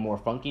make it more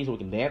funky so we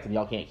can dance and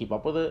y'all can't keep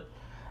up with it.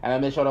 And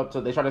then they try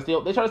to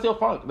steal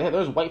funk.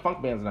 There's white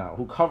funk bands now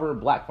who cover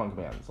black funk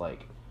bands.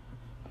 Like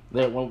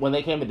when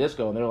they came to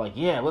disco and they were like,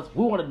 yeah,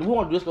 we want to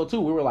do disco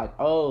too. We were like,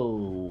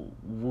 oh,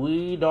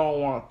 we don't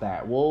want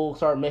that. We'll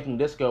start making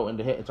disco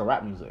into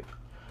rap music.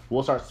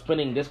 We'll start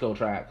spinning disco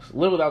tracks.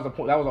 Literally, that was the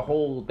point. That was the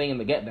whole thing in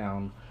the Get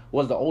Down.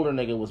 Was the older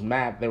nigga was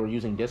mad they were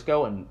using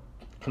disco and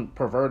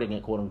perverting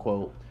it, quote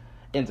unquote,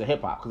 into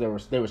hip hop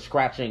because they were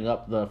scratching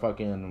up the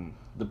fucking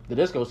the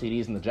disco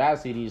CDs and the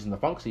jazz CDs and the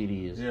funk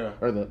CDs. Yeah.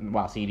 Or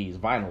CDs,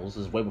 vinyls. This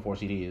is way before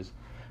CDs.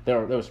 They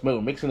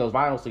were mixing those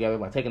vinyls together,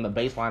 like taking the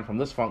bass line from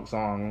this funk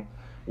song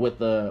with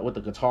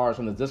the guitars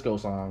from the disco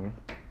song,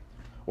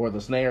 or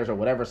the snares or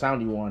whatever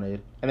sound you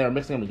wanted, and they were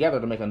mixing them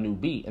together to make a new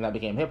beat, and that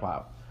became hip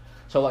hop.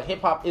 So like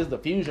hip hop is the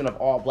fusion of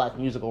all black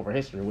music over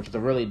history, which is a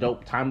really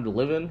dope time to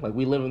live in. Like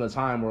we live in a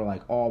time where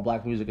like all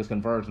black music is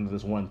converged into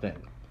this one thing.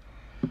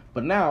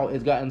 But now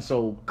it's gotten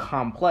so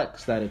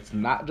complex that it's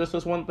not just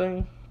this one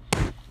thing.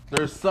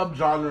 There's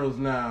subgenres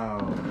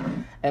now,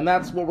 and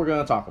that's what we're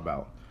gonna talk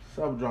about.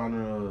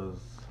 Subgenres.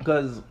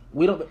 Because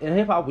in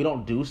hip hop we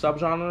don't do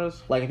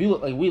subgenres. Like if you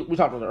look, like we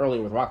talked about it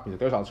earlier with rock music.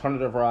 There's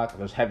alternative rock.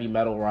 There's heavy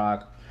metal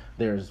rock.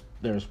 There's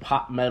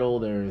pop metal.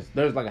 There's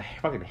like a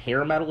fucking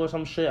hair metal or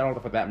some shit. I don't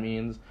know what that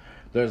means.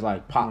 There's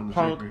like pop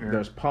punk.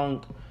 There's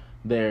punk.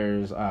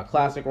 There's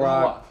classic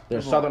rock.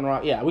 There's southern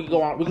rock. Yeah, we can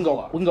go on. We can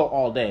go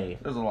all day.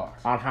 There's a lot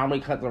on how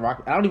many kinds of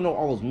rock. I don't even know what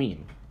all those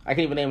mean. I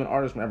can't even name an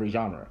artist from every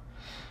genre.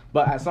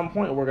 But at some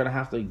point we're gonna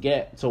have to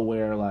get to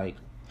where like,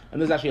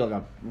 and this is actually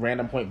like a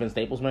random point Vince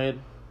Staples made.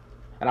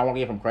 And I want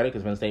to give him credit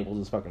because Vince Staples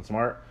is fucking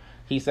smart.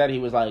 He said he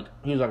was like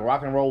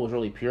rock and roll was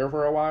really pure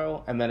for a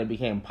while, and then it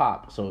became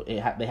pop. So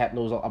there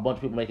was a bunch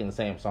of people making the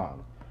same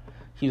song.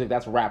 He's like,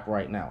 that's rap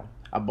right now.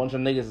 A bunch of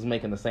niggas is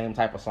making the same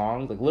type of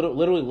songs. Like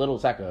literally Little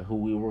Tecca, who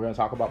we were going to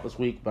talk about this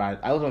week, but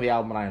I listened to the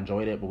album and I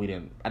enjoyed it, but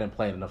I didn't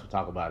play it enough to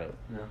talk about it.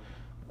 Yeah.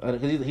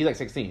 Because he's like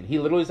 16. He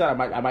literally said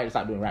I might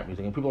stop doing rap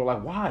music, and people are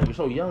like, why? You're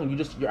so young.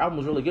 Your album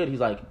was really good. He's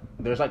like,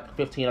 there's like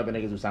 15 other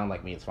niggas who sound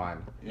like me. It's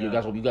fine. Yeah. You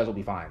guys will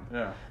be fine.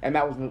 Yeah. And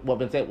that was what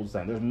Vince Staples was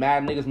saying. There's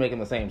mad niggas making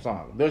the same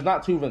song. There's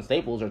not 2 Vince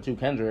Staples or 2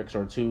 Kendricks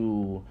or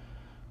two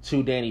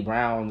Danny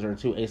Browns or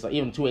 2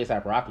 even 2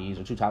 A$AP Rockies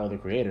or 2 Tyler the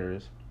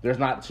Creators. There's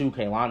not 2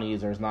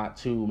 Kailanis. There's not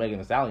 2 Megan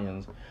Thee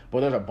Stallions.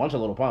 But there's a bunch of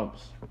Little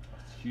Pumps.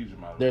 Huge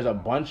amount. There's a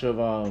bunch of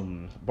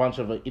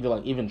either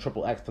like even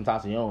Triple X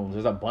Tentaciones.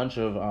 There's a bunch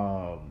of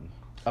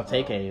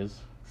TKs.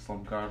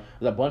 Slump God.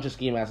 There's a bunch of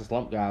Ski Mask and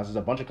Slump Guys. There's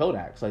a bunch of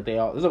Kodaks. Like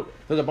there's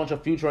a bunch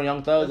of Future and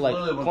Young Thug like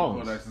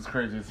clones. Kodaks. It's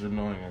crazy. It's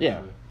annoying. Actually.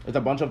 Yeah, it's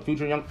a bunch of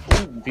Future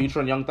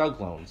and Young Thug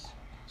clones.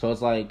 So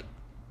it's like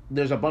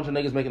there's a bunch of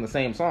niggas making the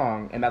same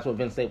song, and that's what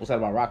Vince Staples said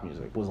about rock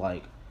music, was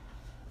like,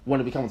 when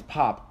it becomes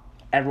pop,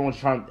 everyone's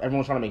trying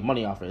to make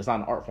money off it. It's not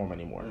an art form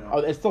anymore. Yeah. Oh,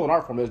 it's still an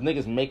art form. There's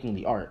niggas making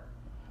the art,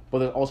 but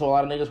there's also a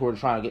lot of niggas who are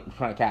trying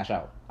to cash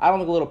out. I don't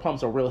think Lil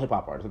Pump's a real hip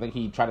hop artist. I think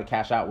he tried to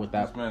cash out with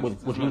that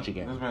with Gucci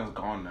Gang. This man's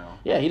gone now.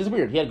 Yeah, he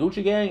disappeared. He had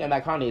Gucci Gang and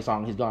that Kanye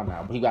song. He's gone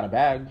now, but he got a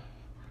bag.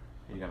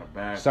 He got a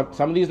bag. Some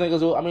of these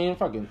niggas will. I mean,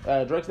 fucking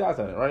Drake's dad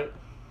said it, right?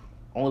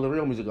 Only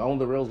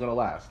the real's gonna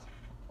last.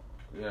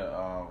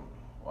 Yeah.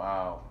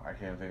 Wow. I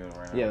can't think of it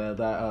right now.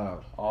 Yeah,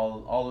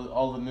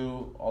 all the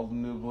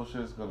new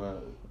bullshit's gonna.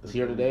 It's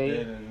here today.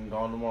 Dead and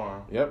gone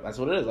tomorrow. Yep, that's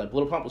what it is. Like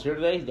Lil Pump was here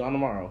today, he's gone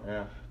tomorrow.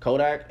 Yeah.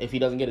 Kodak, if he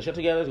doesn't get his shit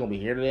together, he's gonna be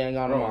here today and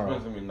gone tomorrow.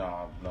 It's gonna be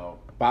no.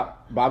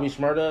 Bobby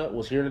Shmurda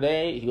was here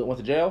today. He went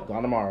to jail,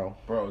 gone tomorrow.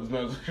 Bro, this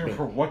man was here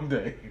for 1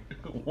 day.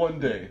 1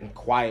 day.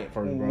 Quiet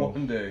for him, bro.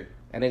 1 day.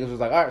 And niggas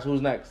was like, all right, so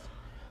who's next?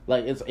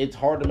 Like it's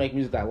hard to make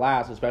music that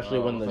lasts, especially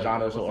when the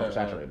genre is so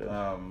oversaturated.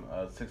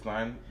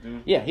 6ix9ine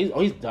dude. Yeah,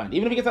 he's done.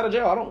 Even if he gets out of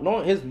jail, I don't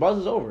know. His buzz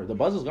is over. The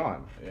buzz is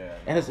gone. Yeah.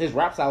 And his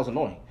rap style is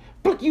annoying.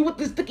 Book you with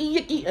this sticky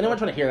yicky. And no one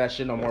trying to hear that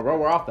shit no more, bro.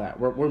 We're off that.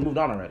 We're moved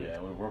on already.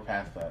 Yeah, we're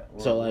past that.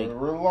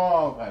 We're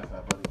long past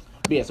that, buddy.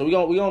 But yeah, so we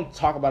gonna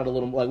talk about it a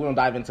little. Like we're gonna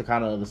dive into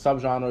kind of the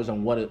subgenres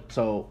and what it.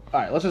 So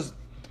all right, let's just.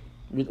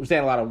 We're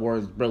saying a lot of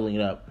words, building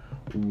it up.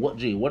 What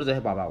is a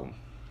hip hop album?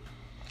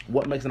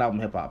 What makes an album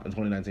hip hop in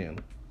 2019?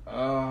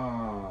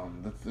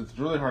 It's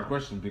a really hard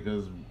question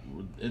because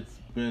it's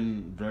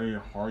been very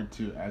hard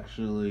to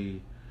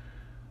actually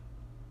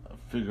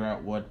figure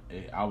out what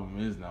an album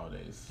is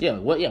nowadays.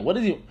 What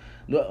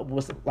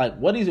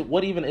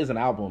even is an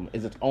album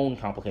is its own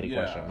complicated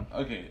question.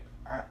 Okay.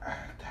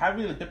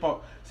 Having a hip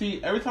hop.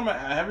 See, every time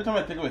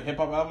I think of a hip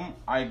hop album,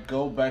 I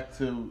go back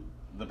to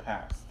the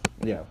past.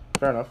 Yeah,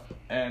 fair enough.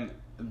 And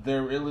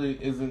there really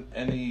isn't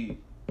any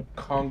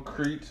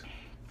concrete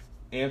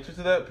answer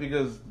to that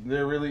because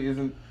there really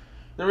isn't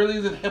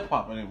hip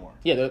hop anymore.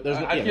 Yeah, there's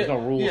no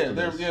rules. Yeah,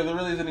 there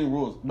really isn't any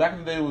rules. Back in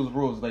the day, it was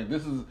rules. Like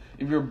this is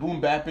if you're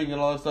boom bapping and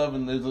all that stuff,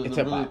 and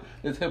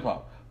it's hip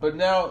hop. But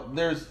now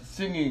there's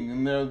singing,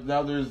 and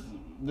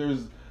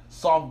there's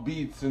soft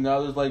beats, and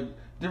now there's like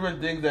different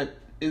things that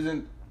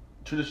isn't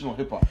traditional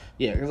hip hop.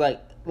 Yeah, because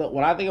like look,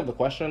 when I think of the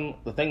question,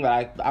 the thing that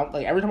I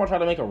like every time I try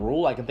to make a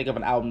rule, I can think of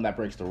an album that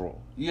breaks the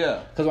rule.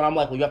 Yeah. Because when I'm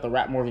like, well, you have to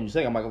rap more than you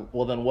sing, I'm like,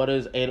 well, then what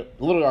is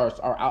literally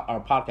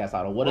our podcast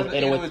title? What is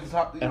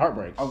 808s and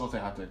Heartbreaks? I was gonna say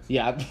Hot Takes.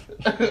 Yeah.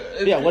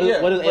 Yeah. What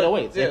is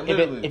 808s? Yeah,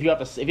 if you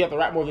have to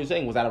rap more than you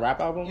sing, was that a rap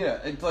album? Yeah.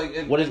 It's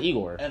like what is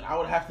Igor? And I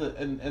would have to,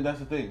 and that's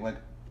the thing. Like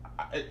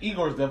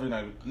Igor's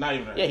definitely not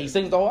even. Yeah, he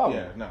sings the whole album.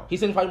 Yeah, no. He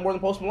sings probably more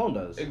than Post Malone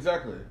does.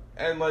 Exactly,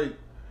 and like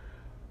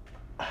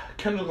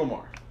Kendrick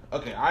Lamar.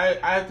 Okay, I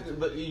have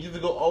to. You have to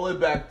go all the way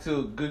back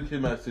to Good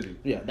Kid, Mad City.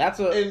 Yeah,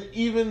 and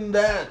even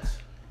that,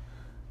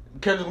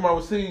 Kendrick Lamar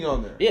was singing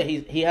on there. Yeah,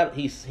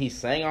 he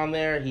sang on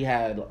there. He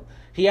had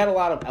a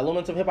lot of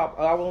elements of hip hop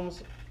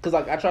albums. Cause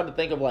like I tried to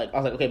think of like I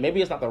was like okay maybe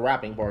it's not the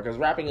rapping part because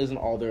rapping isn't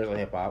all there is of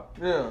hip hop.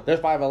 Yeah.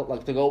 There's five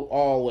like to go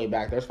all the way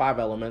back. There's 5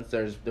 elements.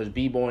 There's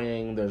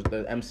b-boying. There's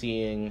the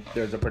MCing.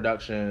 There's the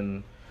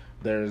production.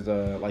 There's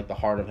like the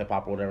heart of hip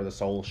hop or whatever, the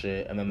soul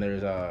shit, and then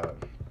there's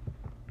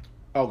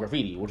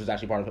graffiti, which is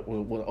actually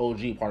was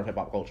OG part of hip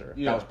hop culture.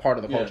 Yeah. That was part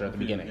of the culture at the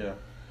beginning. Yeah.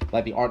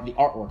 Like the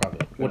artwork of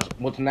it,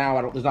 which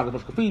now there's not as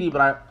much graffiti,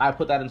 but I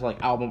put that into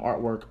like album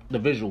artwork, the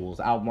visuals,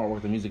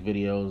 the music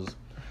videos.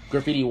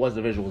 Graffiti was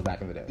the visuals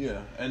back in the day.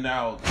 Yeah, and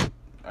now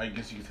I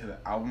guess you could say the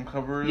album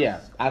covers. Yeah,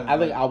 I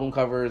think album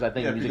covers. I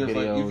think music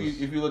videos.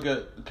 Like, if you look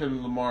at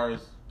Kendrick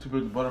Lamar's "To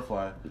Pimp a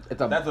Butterfly,"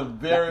 that's a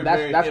very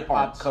hip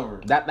hop cover.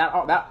 That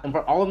in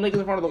front, all the niggas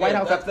in front of the White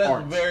House. That's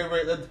art.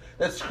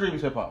 That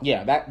screams hip hop.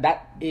 Yeah,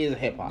 that is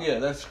hip hop. Yeah,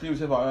 that screams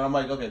hip hop, and I'm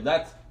like, okay,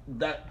 that's.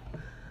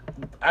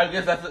 I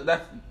guess that's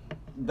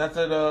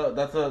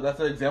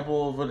an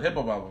example of a hip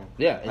hop album.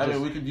 Yeah, I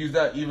mean, we could use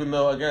that even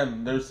though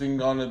again they're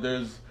singing on it.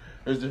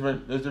 There's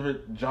different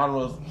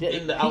genres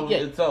in the album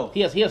itself.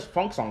 He has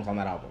funk songs on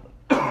that album,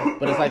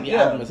 but it's like the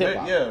album is hip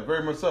hop. Yeah,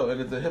 very much so, and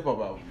it's a hip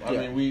hop album.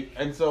 I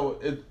mean, so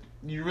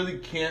you really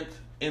can't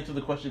answer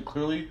the question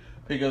clearly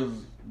because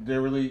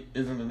there really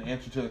isn't an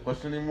answer to the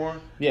question anymore.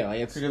 Yeah,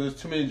 like it's because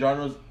there's too many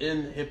genres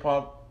in hip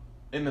hop.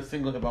 In a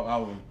single hip hop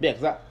album. Yeah,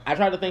 because I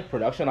tried to think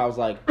production. I was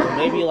like, well,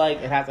 maybe like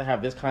it has to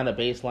have this kind of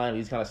bass line,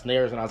 these kind of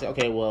snares, and I was like,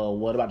 okay, well,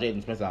 what about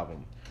Jaden Smith's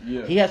album?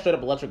 Yeah, he has straight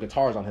up electric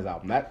guitars on his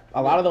album.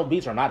 A lot of those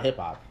beats are not hip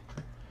hop.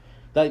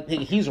 Like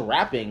he's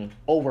rapping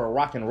over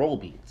rock and roll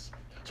beats.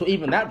 So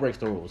even that breaks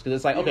the rules because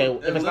it's like, okay,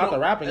 if it's not the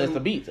rapping, it's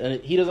the beats,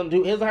 and he doesn't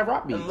have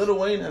rock beats. And Lil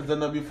Wayne has done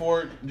that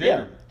before.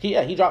 Jaden.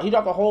 Yeah, he dropped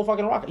the whole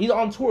fucking rock. He's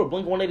on tour with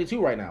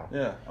Blink-182 right now.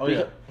 Yeah,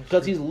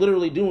 because he's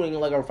literally doing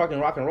like a fucking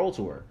rock and roll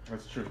tour.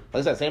 That's true.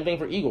 Like I said, same thing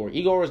for Igor.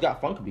 Igor has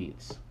got funk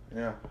beats.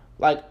 Yeah,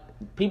 like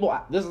people.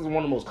 This is one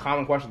of the most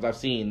common questions I've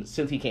seen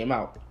since he came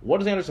out.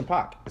 What is Anderson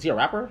 .Paak? Is he a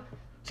rapper?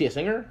 Is he a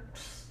singer?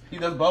 He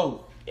does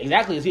both.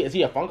 Exactly. Is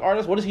he a funk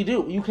artist? What does he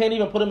do? You can't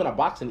even put him in a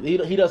box. And he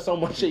does so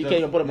much shit. You can't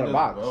even put him in a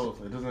box.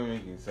 Both. It doesn't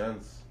make any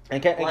sense.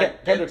 And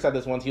Kendrick said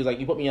this once. He was like,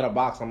 "You put me in a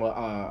box, I'm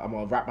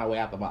gonna wrap my way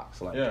out the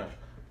box." Like, yeah.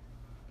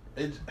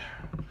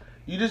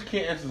 You just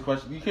can't answer this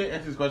question. You can't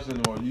answer these questions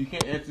anymore. You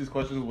can't answer these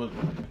questions with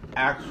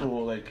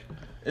actual like.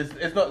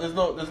 It's not. There's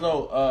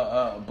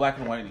no black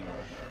and white anymore.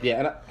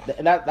 Yeah,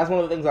 and that's one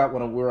of the things that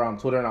when we were on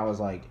Twitter and I was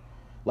like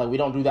we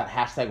don't do that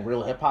hashtag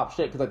real hip hop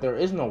shit because like there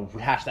is no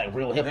hashtag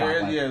real hip hop.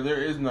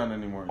 There is none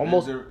anymore.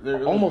 Almost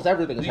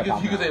everything is hip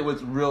hop. You can say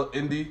it's real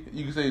indie.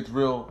 You can say it's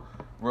real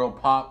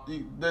pop.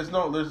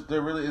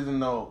 There really isn't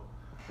no.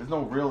 There's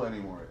no real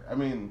anymore. I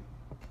mean,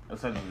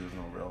 essentially, there's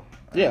no real.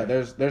 Yeah,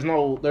 there's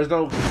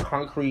no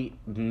concrete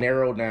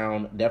narrowed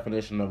down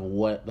definition of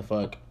what the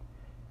fuck.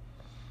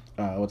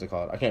 What's it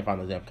called? I can't find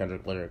the damn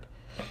Kendrick lyric.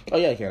 Oh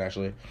yeah, I can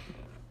actually.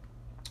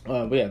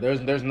 But yeah,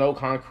 there's no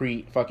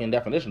concrete fucking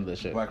definition of this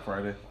shit. Black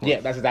Friday. Yeah,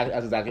 that's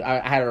exactly.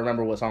 I had to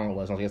remember what song it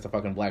was. I guess the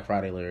fucking Black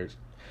Friday lyrics.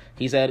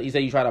 He said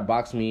you try to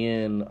box me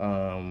in.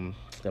 I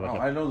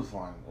know this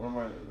line. What am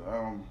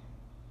I?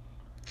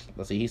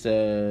 Let's see. He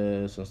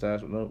says some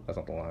stash. No, that's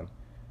not the line.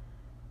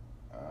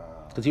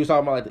 Because he was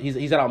talking about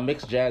he said I'll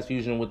mix jazz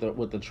fusion with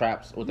the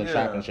trap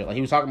and shit. Like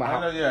he was talking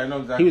about I know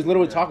exactly. He was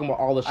literally talking about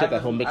all the shit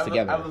that he'll mix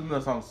together. I've listened to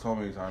that song so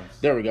many times.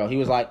 There we go.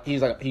 He's like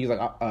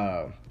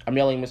I'm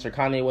yelling Mr.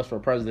 Kanye West for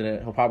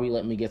president. He'll probably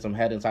let me get some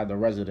head inside the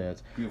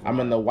residence. Beautiful. I'm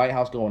in the White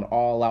House going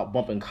all out,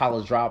 bumping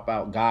college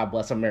dropout. God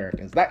bless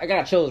Americans. I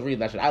got chills reading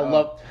that shit. I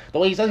love the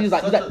way he says.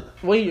 The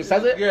way he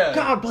says it. Yeah.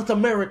 God bless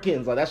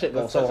Americans. Like that shit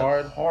goes so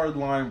hard. Hard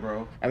line,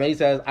 bro. And then he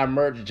says, I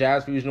merge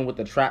jazz fusion with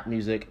the trap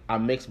music. I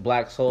mix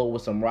black soul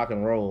with some rock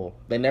and roll.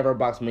 They never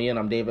box me in.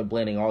 I'm David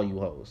Blanding all you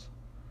hoes.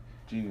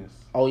 Genius.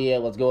 Oh yeah,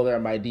 let's go there.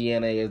 My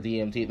DNA is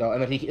DMT. No,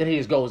 and then he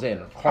just goes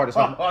in hard as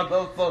fuck. I'm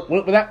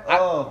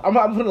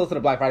gonna listen to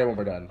Black Friday when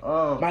we're done.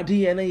 My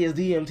DNA is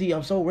DMT.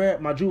 I'm so rare.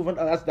 My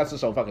juvenile. That's just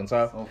so fucking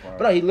tough. So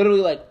but no, he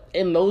literally like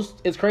in those.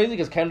 It's crazy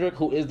because Kendrick,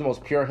 who is the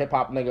most pure hip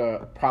hop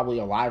nigga probably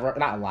alive,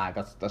 not alive.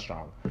 That's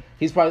strong.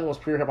 He's probably the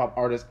most pure hip hop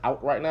artist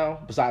out right now,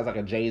 besides like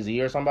a Jay-Z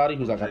or somebody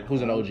who's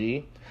who's an OG.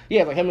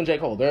 Yeah, it's like him and J.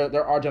 Cole.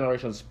 They're our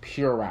generation's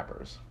pure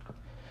rappers.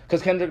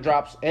 Because Kendrick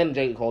drops, and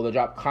J. Cole, they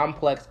drop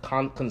complex,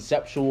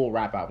 conceptual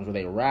rap albums where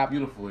they rap,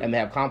 beautifully, and they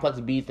have complex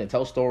beats, they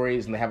tell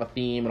stories, and they have a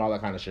theme and all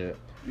that kind of shit.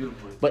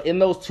 Beautifully. But in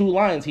those 3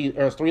 lines, he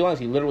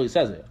literally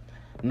says it.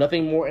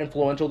 Nothing more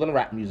influential than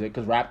rap music,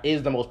 because rap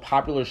is the most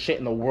popular shit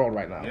in the world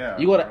right now. Yeah,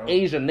 you go to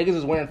Asia, niggas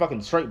is wearing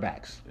fucking straight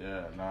backs.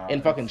 Yeah, nah.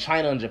 In fucking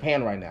China and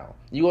Japan right now.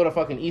 You go to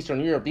fucking Eastern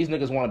Europe, these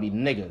niggas want to be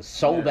niggas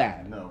so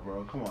bad. No,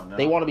 bro, come on now.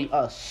 They want to be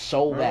us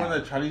so bad. Remember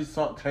when the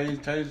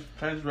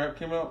Chinese rap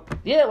came out?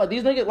 Yeah, like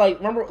these niggas, like,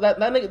 remember that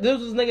nigga, there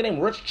was this nigga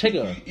named Rich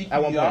Chigga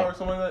at one point. Or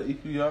something like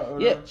that? EQR or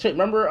yeah, shit,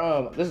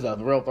 remember, this is a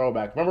real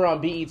throwback. Remember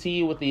on BET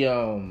with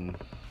the,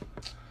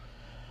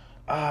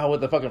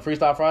 with the fucking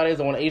Freestyle Fridays,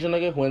 the one Asian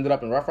nigga who ended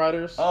up in Rough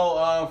Riders?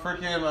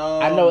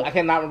 I know, I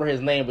cannot remember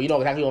his name, but you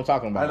know exactly what I'm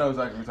talking about. I know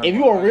exactly what you're talking If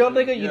you a real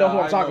nigga, you know who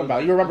I'm talking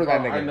about. You remember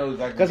that nigga. I know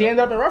exactly. Because he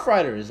ended up in Rough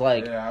Riders,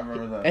 like. Yeah, I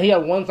remember that. And he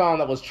had one song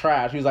that was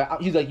trash. He was like,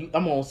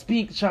 I'm gonna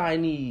speak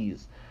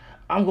Chinese.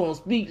 I'm gonna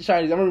speak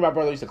Chinese. I remember my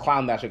brother used to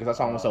clown that shit because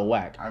that song was so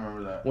whack. I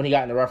remember that. When he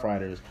got into Rough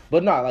Riders.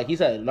 But no, like he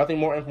said, nothing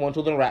more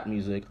influential than rap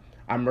music.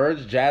 I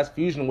merged jazz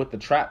fusion with the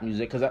trap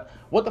music because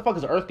what the fuck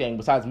is Earth Gang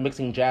besides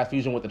mixing jazz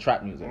fusion with the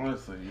trap music?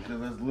 Honestly,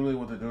 because that's literally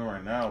what they're doing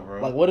right now, bro.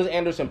 Like, what is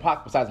Anderson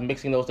 .Paak besides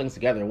mixing those things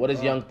together? What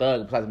is Young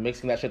Thug besides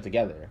mixing that shit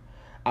together?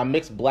 I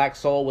mixed black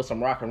soul with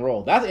some rock and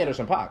roll. That's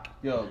Anderson .Paak.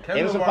 Yo,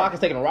 Anderson .Paak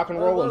is taking rock and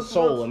roll and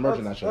soul and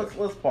merging that shit.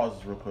 Let's pause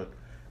this real quick.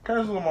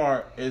 Kendrick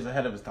Lamar is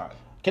ahead of his time.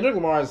 Kendrick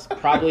Lamar is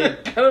probably...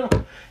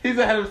 He's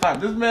ahead of his time.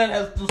 This man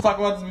was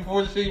talking about this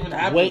before this shit even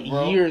happened,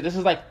 bro. Years. This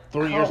is like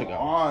 3 years ago. Come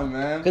on,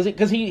 man.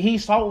 Because he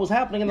saw what was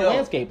happening in the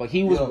landscape. Like,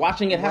 he was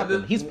watching it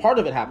happen. He's part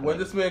of it happening. When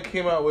this man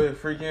came out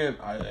with freaking...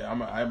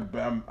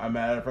 I'm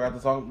mad I forgot the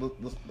song.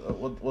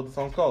 What the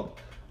song's called.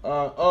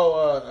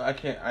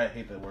 I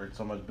hate that word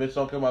so much. Bitch,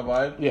 don't kill my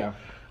vibe. Yeah.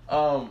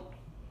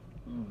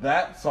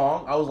 That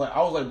song, I was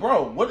like,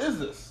 bro, what is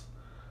this?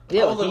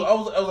 Yeah, I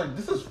was like,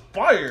 this is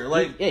fire.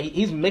 Like,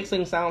 he's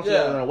mixing sounds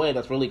together in a way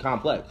that's really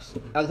complex.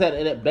 Like I said,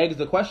 and it begs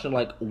the question,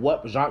 like,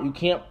 what genre? You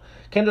can't.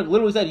 Kendrick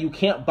literally said, "You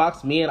can't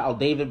box me in. I'll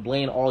David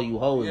Blaine all you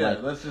hoes." Yeah,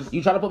 like,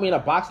 you try to put me in a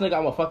box, nigga,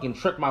 I'm gonna fucking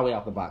trick my way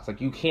out the box. Like,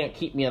 you can't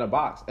keep me in a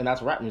box, and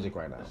that's rap music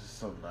right now. It's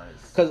so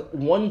nice. Because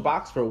one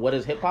box for what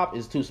is hip hop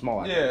is too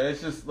small.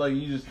 It's just like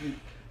you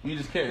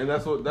just can't, and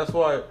that's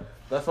why.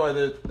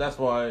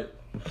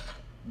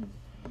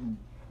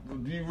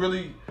 Do you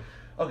really?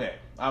 Okay,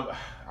 I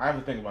have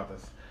to think about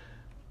this.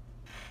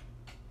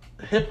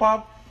 Hip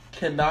hop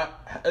cannot.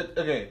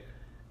 Okay,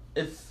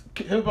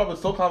 hip hop is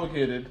so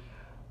complicated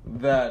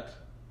that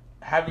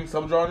having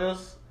some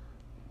genres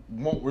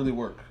won't really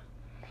work.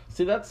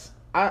 See,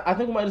 I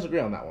think we might disagree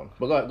on that one.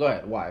 But go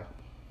ahead. Why?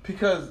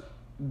 Because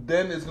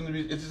then it's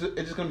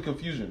just gonna be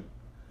confusion.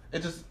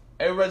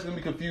 Everybody's gonna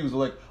be confused. They're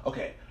like,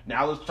 okay,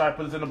 now let's try to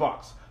put this in a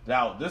box.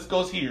 Now this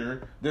goes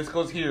here, this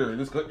goes here,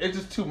 this goes. It's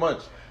just too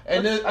much.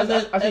 And then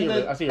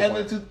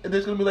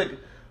there's gonna be like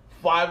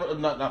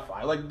not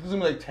five. Like there's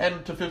gonna be like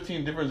 10 to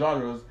 15 different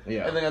genres.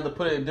 Yeah. And then have to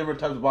put it in different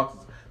types of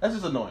boxes. That's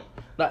just annoying.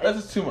 That's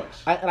just too much.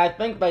 I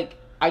think like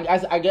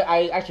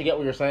I actually get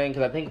what you're saying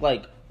because I think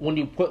like when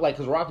you put like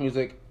because rock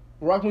music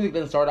rock music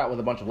didn't start out with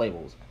a bunch of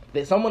labels.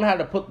 Someone had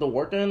to put the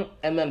work in,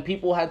 and then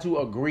people had to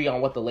agree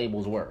on what the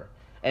labels were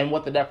and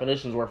what the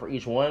definitions were for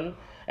each one.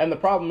 And the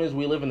problem is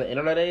we live in the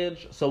internet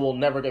age, so we'll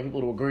never get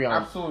people to agree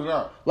on. Absolutely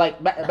not.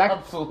 Like back,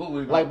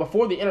 Absolutely not. Like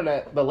before the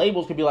internet, the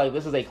labels could be like,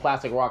 this is a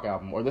classic rock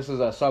album, or this is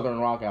a southern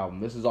rock album,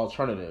 this is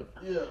alternative.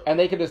 Yeah. And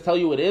they could just tell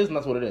you it is, and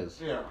that's what it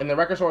is. Yeah. And the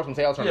record stores can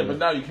say alternative. Yeah, but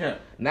now you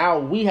can't. Now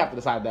we have to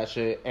decide that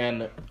shit,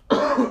 and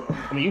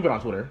I mean, you've been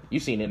on Twitter,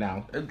 you've seen it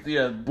now.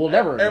 We'll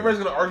never.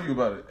 Everybody's gonna argue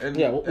about it, and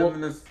yeah,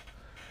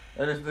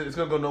 it's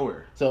gonna go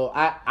nowhere. So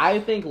I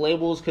think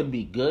labels could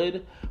be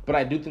good, but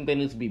I do think they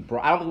need to be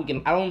broad. I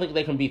don't think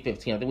they can be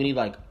 15. I think we need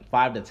like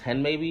 5 to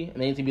 10 maybe, and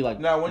they need to be like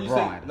when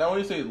broad. When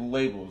you say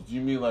labels, do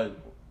you mean like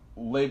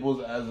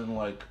labels as in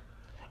like?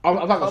 I'm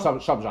talking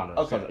subgenres.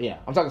 Okay.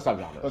 I'm talking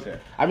subgenres. Okay.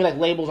 I mean like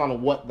labels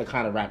on what the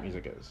kind of rap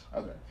music is.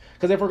 Okay.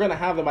 Because if we're gonna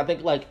have them, I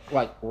think like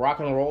rock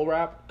and roll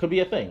rap could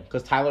be a thing.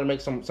 Because Tyler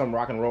makes some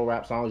rock and roll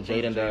rap songs.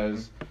 Jaden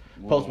does.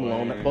 Post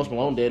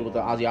Malone did with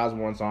the Ozzy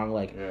Osbourne song.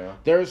 Like,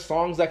 there's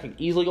songs that could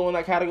easily go in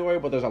that category,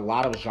 but there's a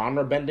lot of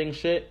genre bending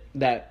shit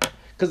that.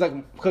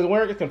 Because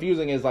where it gets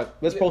confusing is like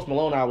this Post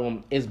Malone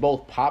album is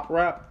both pop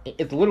rap.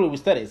 It's literally we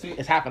said it.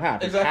 It's half and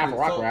half. It's half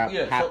rock rap,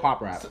 half pop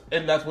rap.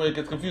 And that's where it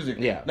gets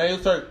confusing. Yeah. Now you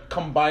start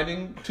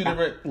combining two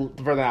different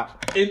further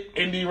out.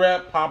 Indie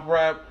rap, pop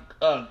rap,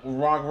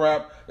 rock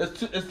rap. It's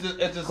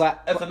just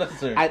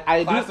unnecessary.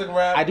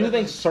 I do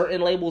think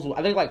certain labels.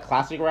 I think like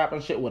classic rap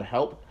and shit would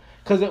help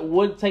because it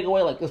would take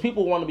away like because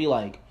people want to be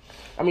like.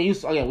 I mean,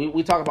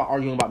 we talk about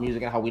arguing about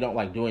music and how we don't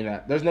like doing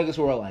that. There's niggas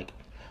who are like,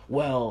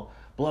 well.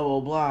 Blah blah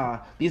blah.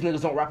 These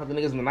niggas don't rap like the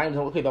niggas in the 90s.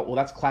 Okay, well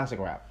that's classic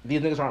rap.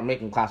 These niggas aren't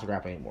making classic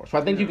rap anymore. So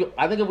I think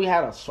I think if we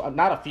had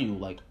not a few,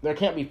 like there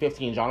can't be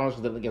 15 genres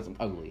because then it gets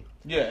ugly.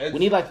 Yeah, we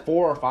need like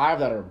 4 or 5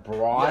 that are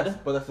broad. Yes,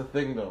 but that's the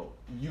thing though.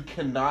 You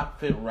cannot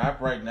fit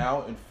rap right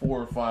now in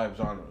 4 or 5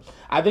 genres.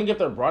 I think if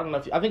they're broad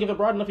enough,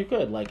 you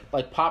could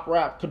like pop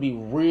rap could be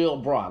real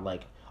broad.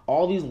 Like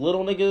all these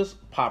little niggas,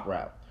 pop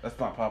rap. That's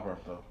not pop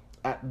rap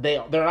though.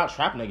 They're not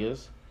trap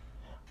niggas.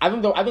 I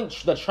think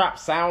the trap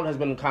sound has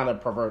been kind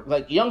of perverted.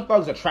 Like Young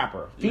Thug's a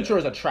trapper, Future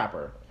is a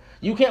trapper.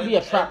 You can't be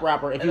a trap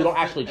rapper if you don't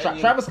actually trap.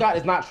 Travis Scott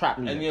is not trap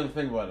music. And the other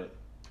thing about it,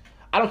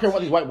 I don't care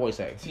what these white boys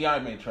say. T.I.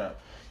 made trap.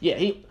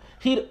 Yeah,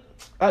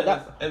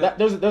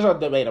 there's a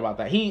debate about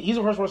that. He's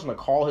the first person to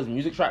call his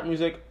music trap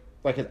music,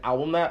 like his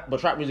album that,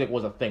 but trap music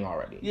was a thing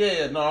already.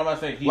 Yeah, no, I'm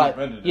not saying he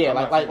invented it. Yeah,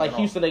 like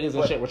Houston niggas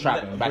and shit were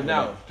trapping back then.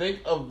 Now,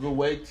 think of the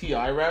way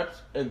T.I. raps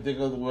and think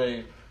of the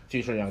way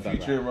Future Young Thug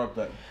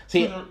rap.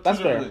 See, that's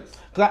fair.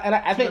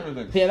 I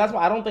think that's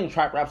why I don't think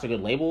trap rap's a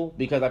good label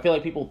because I feel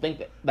like people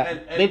think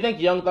that they think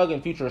Young Thug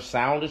and Future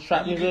sound is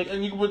trap music.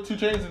 And you can put 2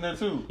 Chainz in there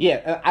too.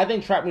 Yeah, I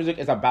think trap music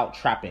is about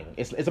trapping.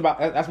 It's about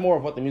that's more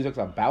of what the music's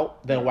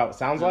about than what it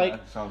sounds like.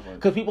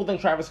 Because people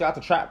think Travis Scott's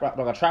a trap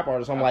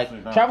artist. I'm like,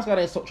 Travis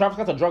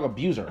Scott's a drug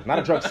abuser, not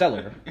a drug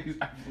seller.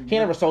 He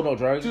never sold no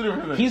drugs. 2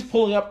 different things.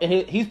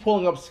 He's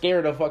pulling up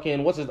scared of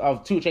fucking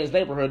of 2 Chainz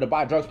neighborhood to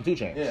buy drugs from 2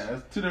 Chainz. Yeah,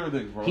 it's 2 different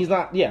things, bro. He's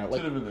not. Yeah,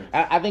 like, 2 different things.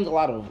 I think a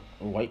lot of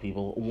white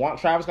people want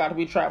Travis Scott to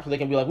be trap so they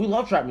can be like, we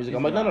love trap music.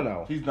 I'm like,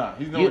 no. He's not.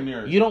 He's nowhere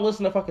near it. You don't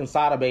listen to fucking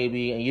Sada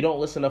Baby, and you don't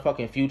listen to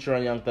fucking Future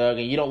and Young Thug,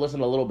 and you don't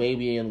listen to Lil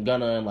Baby and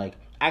Gunna and like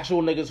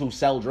actual niggas who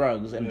sell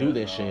drugs and do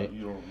this shit.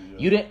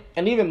 You didn't,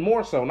 and even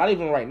more so, not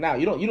even right now.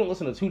 You don't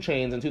listen to 2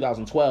 Chainz in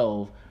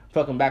 2012.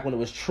 Fucking back when it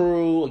was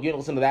true, you didn't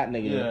listen to that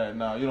nigga. Yeah,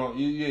 no, you don't.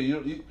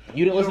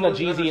 You didn't listen to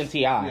Jeezy and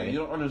T.I. Yeah, you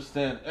don't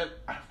understand.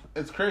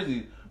 It's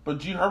crazy. But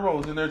G Herbo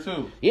was in there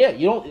too. Yeah,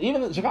 you don't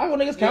even the Chicago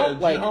niggas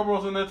count. Yeah, G Herbo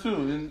was in there too.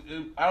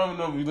 And I don't even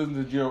know if you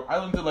listened to G Herbo. I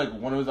listened to like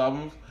one of his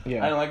albums. Yeah.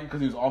 I didn't like it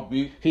because he was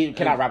offbeat. He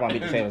cannot rap on beat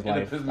to save his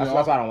life. That's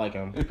why I don't like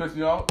him. It pissed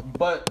me off.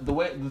 But the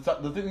way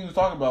the thing he was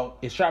talking about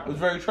is trap. Was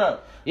very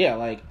trap. Yeah,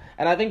 like,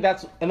 and I think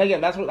that's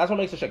what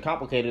makes the shit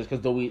complicated. Is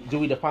because do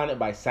we define it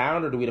by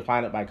sound or do we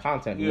define it by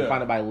content? Do we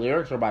define it by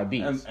lyrics or by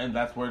beats? And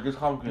that's where it gets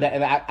complicated.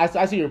 And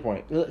I see your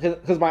point.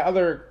 Because my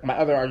other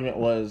argument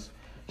was,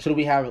 should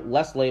we have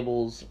less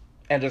labels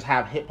and just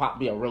have hip hop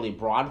be a really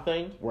broad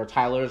thing where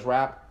Tyler's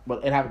rap,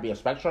 but it have to be a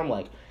spectrum.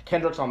 Like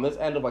Kendrick's on this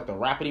end of like the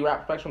rapidy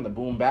rap spectrum, the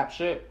boom bap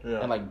shit,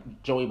 and like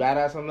Joey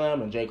Badass on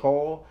them and J.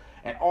 Cole,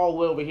 and all the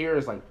way over here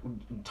is like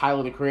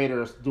Tyler the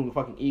Creator doing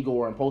fucking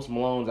Igor and Post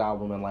Malone's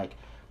album and like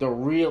the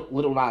real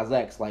Lil Nas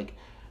X. Like,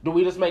 do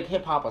we just make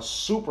hip hop a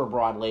super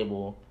broad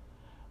label?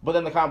 But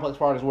then the complex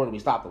part is where do we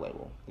stop the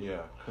label?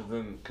 Yeah, because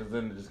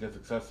then it just gets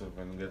excessive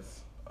and it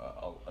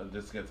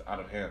just gets out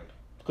of hand.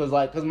 Because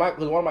one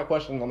of my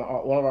questions on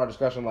one of our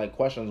discussion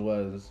questions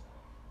was,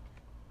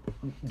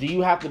 do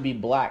you have to be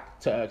black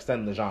to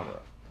extend the genre?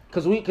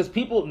 Because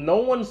people, no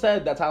one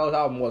said that Tyler's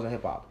album wasn't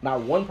hip hop.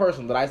 Not one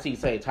person that I see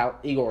say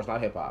Igor was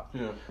not hip hop.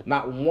 Yeah.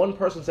 Not one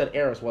person said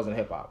Eris wasn't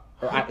hip hop.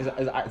 Or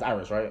it's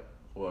Iris, right?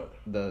 What?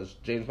 The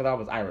James Smith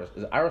album is Iris.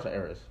 Is it Iris or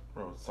Eris?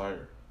 Bro, it's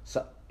Sire.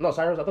 No,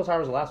 Cyrus. I thought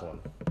Cyrus was the last one.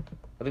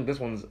 I think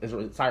this one's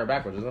is Sire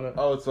backwards, isn't it?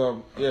 Oh, it's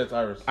it's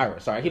Iris.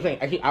 Iris. Sorry, I keep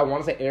saying I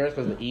want to say Eris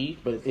because of the E,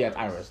 but yeah, it's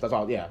Iris. That's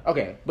all. Yeah,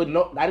 okay. But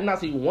no, I did not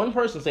see one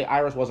person say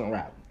Iris wasn't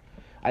rap.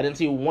 I didn't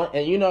see one,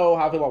 and you know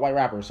how I feel about white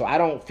rappers, so I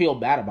don't feel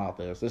bad about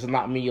this. This is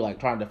not me like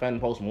trying to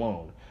defend Post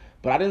Malone.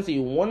 But I didn't see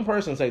one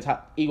person say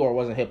Igor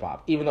wasn't hip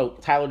hop, even though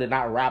Tyler did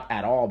not rap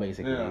at all,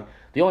 basically. Yeah.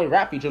 The only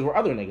rap features were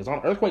other niggas. On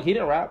Earthquake, he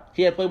didn't rap.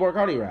 He had Playboi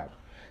Carti rap.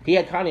 He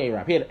had Kanye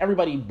rap. He had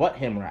everybody but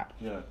him rap.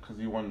 Yeah, because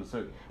he wanted to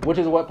sing. Which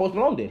is what Post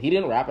Malone did. He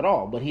didn't rap at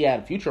all, but he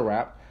had Future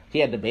rap. He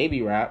had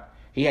DaBaby rap.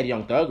 He had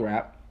Young Thug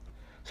rap.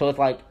 So it's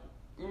like...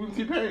 Even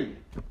T-Pain.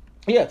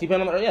 Yeah,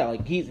 T-Pain,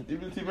 like he's...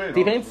 Even T-Pain.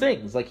 T-Pain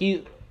sings. Like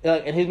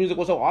and his music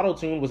was so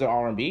auto-tuned. Was it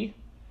R&B?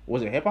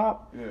 Was it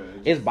hip-hop? Yeah.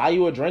 Is Buy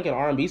You a Drink an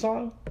R&B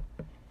song?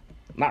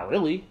 Not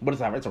really, but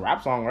it's a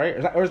rap song, right?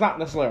 Or it's not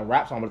necessarily a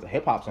rap song, but it's a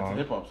hip hop song. It's a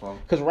hip hop song.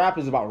 Because rap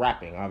is about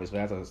rapping, obviously.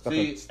 That's a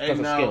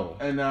skill.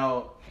 And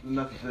now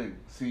that's the thing.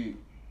 See,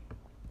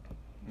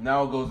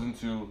 now it goes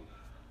into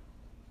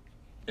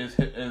is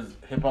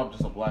hip hop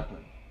just a black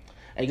thing?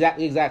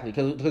 Exactly.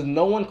 Because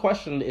no one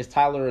questioned is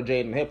Tyler or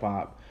Jaden hip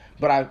hop,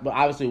 but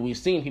obviously we've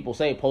seen people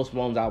say Post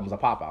Malone's album is a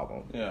pop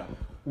album. Yeah.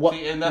 What?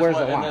 See, and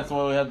that's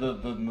why we had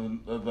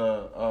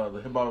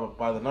the hip hop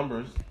by the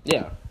numbers.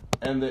 Yeah.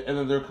 And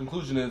then their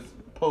conclusion is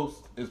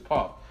Post is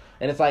pop.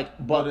 And it's like,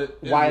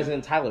 why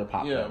isn't Tyler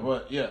pop? Yeah, then?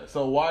 but yeah.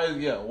 So why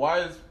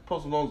is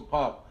Post Malone's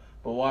pop,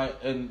 but why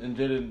and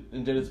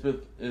Jaden Smith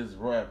is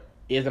rap?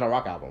 Isn't a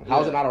rock album?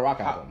 How is it not a rock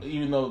album?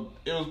 Even though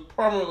it was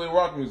prominently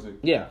rock music.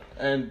 Yeah.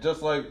 And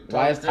just like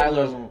why is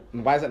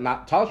it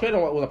not? Tyler Creator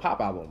was a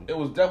pop album. It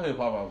was definitely a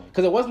pop album.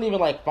 Because it wasn't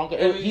even like funk.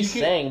 He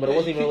sang, but it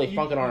wasn't even really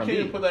funk and R&B.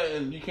 You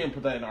can't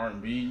put that in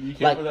R&B. You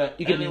can't put that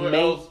anywhere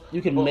else.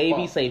 You can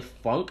maybe say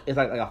funk. It's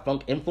like a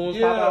funk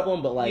influenced pop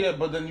album, but like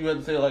but then you had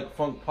to say like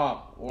funk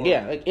pop. Or,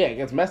 it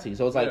gets messy.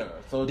 So it's like,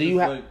 do you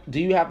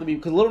have to be?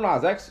 Because Lil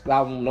Nas X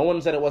album, no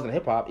one said it wasn't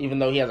hip hop, even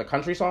though he has a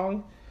country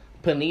song.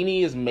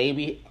 Panini is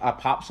maybe a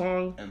pop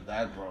song. And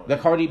that, bro. The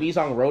Cardi B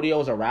song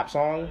Rodeo is a rap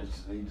song.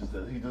 He does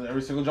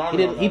every single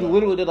genre. He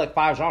literally did like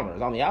 5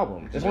 genres on the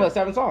album. It's only like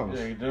 7 songs.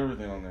 Yeah, he did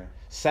everything on there.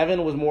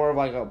 7 was more of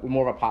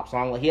a pop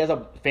song. Like he has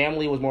a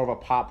Family was more of a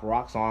pop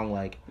rock song.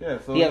 Like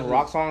so he has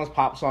rock songs,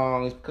 pop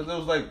songs. Because it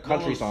was like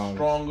country songs,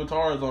 strong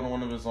guitars on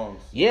one of his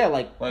songs. Yeah,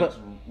 strong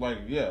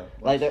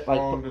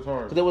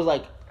guitars. Because it was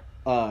like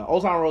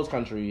Old Town Road's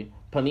country.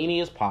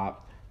 Panini is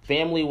pop.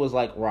 Family was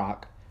like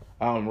rock.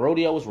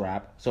 Rodeo was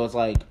rap, so it's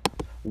like,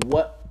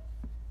 what?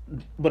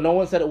 But no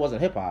one said it wasn't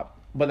hip hop.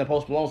 But then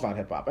Post Malone's not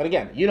hip hop. And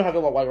again, you know how I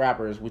feel about white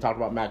rappers. We talked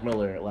about Mac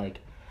Miller. Like,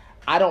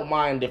 I don't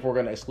mind if we're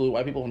gonna exclude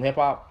white people from hip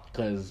hop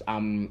because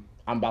I'm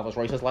about this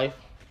racist life.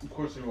 Of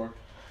course you are.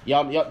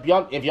 Y'all,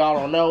 if y'all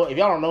don't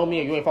know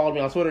me and you ain't followed me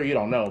on Twitter, you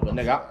don't know. But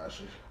nigga,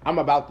 I'm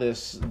about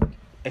this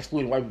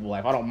excluding white people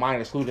life. I don't mind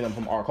excluding them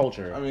from our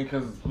culture. I mean,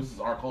 because this is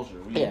our culture.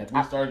 We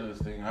started this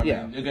thing. I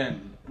mean,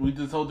 again, we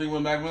did this whole thing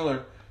with Mac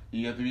Miller.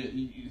 You have to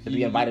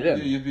be invited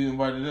in. You have to be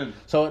invited in.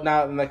 So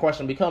now the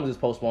question becomes: is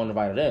Post Malone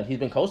invited in? He's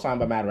been co-signed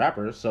by mad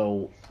rappers,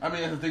 so. I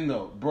mean, that's the thing,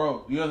 though,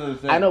 bro. You have to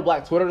understand. I know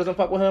Black Twitter doesn't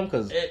fuck with him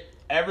because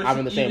I'm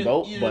in the same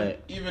boat. But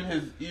even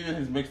his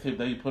mixtape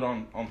that he put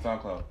on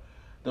SoundCloud,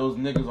 those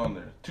niggas on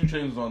there. 2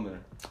 Chainz was on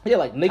there. Yeah,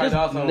 like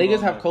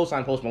niggas have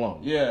co-signed Post Malone.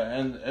 Yeah,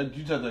 and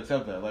you just have to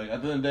accept that. Like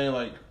at the end of the day,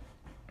 like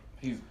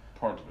he's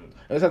part of it.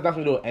 This has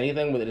nothing to do with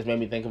anything, but it just made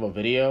me think of a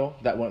video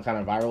that went kind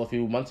of viral a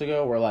few months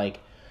ago, where like.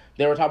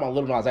 They were talking about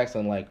Lil Nas X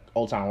in like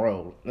Old Town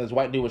Road. And this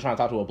white dude was trying to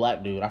talk to a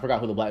black dude. I forgot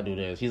who the black dude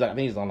is. He's like, I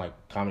think he's on like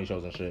comedy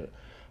shows and shit.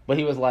 But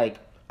he was like,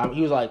 how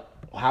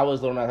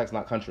is Lil Nas X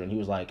not country? And he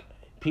was like,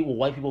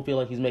 white people feel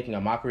like he's making a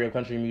mockery of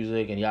country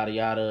music and yada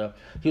yada.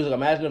 He was like,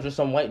 imagine if there's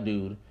some white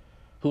dude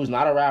who's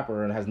not a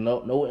rapper and has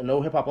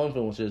no hip hop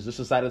influences just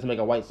decided to make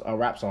a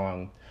rap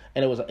song,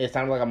 and it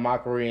sounded like a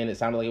mockery and it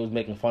sounded like it was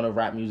making fun of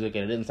rap music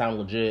and it didn't sound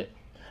legit,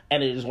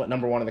 and it just went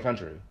 #1 in the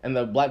country. And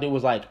the black dude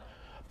was like,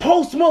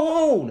 Post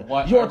Malone!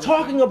 You're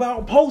talking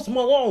about Post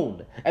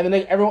Malone! And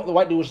then the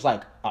white dude was just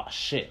like, oh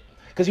shit.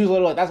 Because he was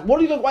literally like, what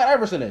do you think White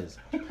Iverson is?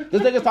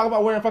 This nigga's talking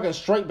about wearing fucking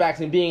straight backs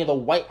and being the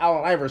white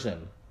Allen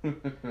Iverson.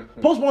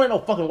 Post Malone ain't no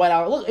fucking white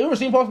Allen. Look, you ever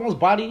seen Post Malone's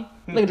body?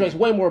 Nigga drinks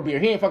way more beer.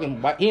 He ain't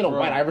no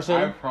White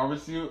Iverson. I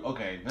promise you,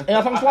 okay. And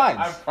that's on slides.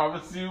 I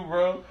promise you,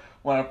 bro,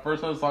 when I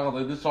first heard the song, I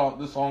was like, this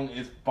song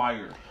is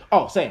fire.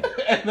 Oh, same.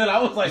 And then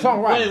I was like, the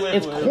song rides.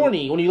 It's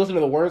corny when you listen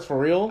to the words for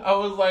real. I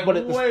was like,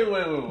 wait.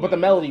 But the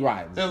melody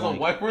rides. There's a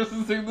white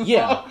person singing the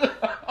song?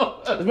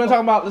 This man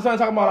talking about.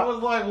 I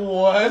was like,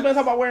 what? This man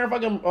talking about wearing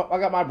fucking. I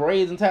got my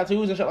braids and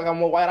tattoos and shit like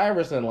I'm a White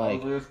Iverson.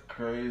 Like, that's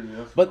crazy.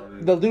 But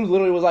funny. The dude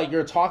literally was like,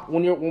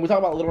 when we talk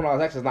about Lil Nas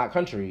X is not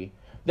country,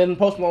 then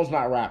Post Malone's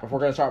not rap. If we're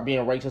gonna start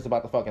being racist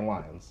about the fucking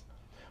lines.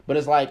 But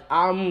it's like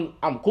I'm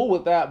cool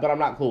with that, but I'm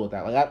not cool with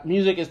that. Like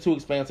music is too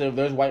expansive.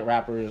 There's white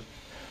rappers.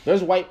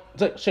 There's white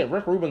shit.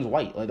 Rick Rubin's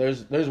white. Like there's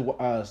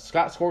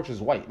Scott Storch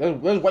is white. There's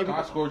white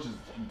people. Scott Storch is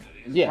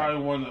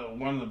probably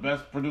one of the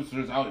best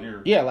producers out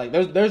here. Yeah, like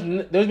there's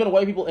been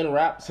white people in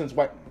rap since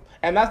white,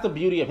 and that's the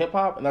beauty of hip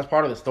hop, and that's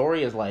part of the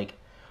story is like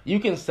you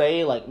can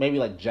say like maybe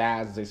like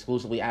jazz is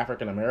exclusively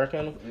African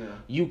American. Yeah.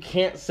 You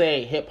can't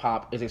say hip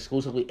hop is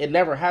exclusively. It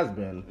never has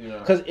been. Yeah.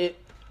 Because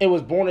it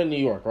was born in New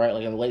York, right?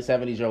 Like in the late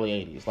 70s, early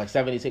 80s, like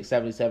 76,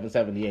 77,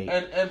 78.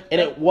 And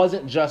it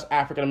wasn't just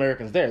African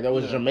Americans there. There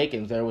was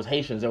Jamaicans, there was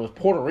Haitians, there was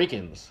Puerto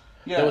Ricans,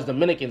 there was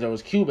Dominicans, there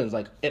was Cubans.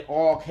 Like it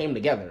all came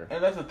together.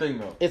 And that's the thing,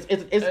 though.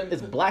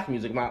 It's black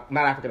music, not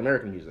African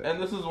American music.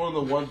 And this is one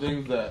of the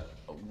things that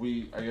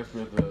we have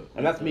to.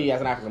 And that's me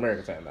as an African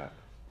American saying that.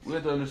 We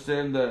have to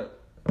understand that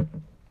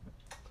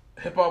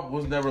hip hop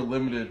was never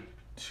limited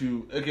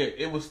to. Okay,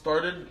 it was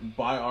started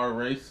by our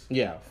race.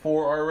 Yeah.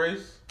 For our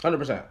race.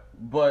 100%.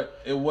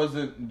 But it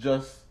wasn't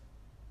just.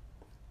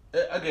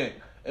 Again,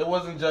 it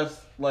wasn't just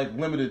like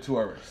limited to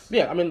our race.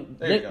 Yeah, I mean,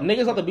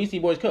 niggas let the Beastie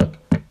Boys cook.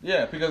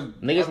 Yeah, because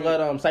niggas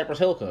let Cypress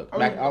Hill cook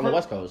back on the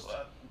West Coast.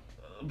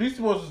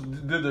 Beastie Boys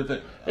did their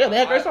thing. Yeah, they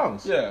had great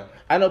songs. Yeah,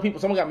 I know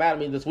someone got mad at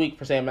me this week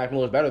for saying Mac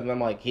Miller's better than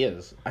them. I'm like, he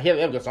is. They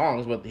have good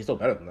songs, but he's still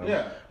better than them.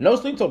 Yeah. No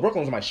Sleep Till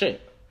Brooklyn's my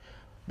shit.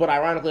 But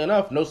ironically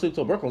enough, No Sleep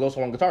Till Brooklyn's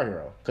also on Guitar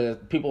Hero because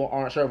people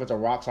aren't sure if it's a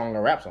rock song or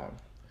a rap song.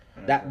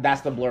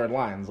 That's the blurred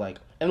lines. Like,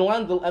 and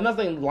that's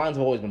the thing. The lines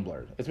have always been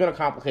blurred. It's been a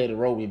complicated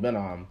road we've been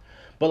on,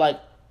 but like,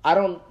 I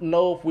don't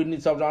know if we need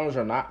subgenres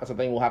or not. That's a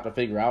thing we'll have to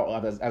figure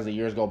out as the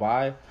years go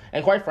by.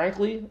 And quite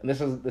frankly, and this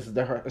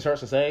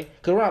hurts to say,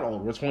 because we're not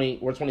old.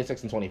 We're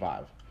 26 and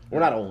 25. We're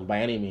not old by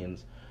any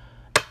means.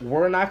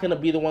 We're not going to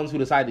be the ones who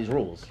decide these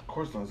rules. Of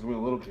course not. It's going to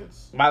be the little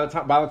kids. By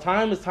the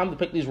time it's time to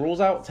pick these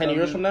rules out, 10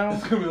 years from now,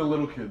 it's going to be the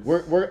little kids.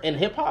 We're in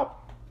hip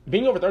hop.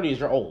 Being over 30 is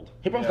you're old.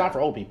 Hip hop's not for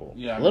old people.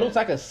 Yeah, Lil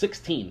Tecca is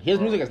 16. His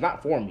music is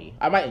not for me.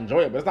 I might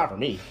enjoy it, but it's not for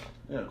me.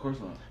 Yeah, of course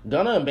not.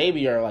 Gunna and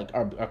Baby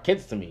are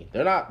kids to me.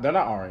 They're not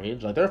our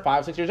age. Like they're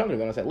 5-6 years younger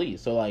than us at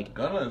least. So like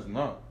Gunna is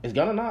not. Is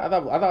Gunna not?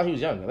 I thought he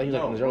was young. I thought he was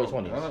like in his early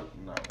 20s. Gunna,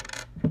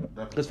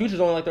 no. Because Future's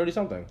only like 30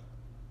 something.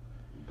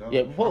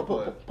 Yeah, pull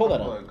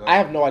that up. I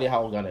have no idea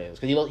how old Gunna is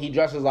because he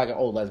dresses like an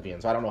old lesbian,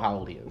 so I don't know how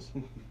old he is.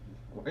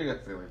 Why you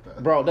gotta say it like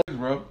that? Bro.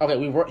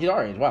 Okay, he's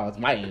our age. Wow, it's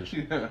my age.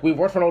 Yeah. We've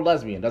worked for an old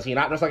lesbian. Does he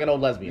not dress like an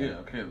old lesbian? Yeah,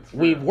 okay.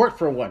 We've worked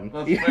for one.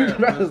 That's He fair.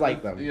 dresses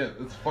like them. Yeah,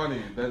 it's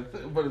funny.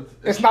 But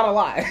it's not a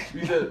lie.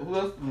 You said, who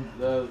else?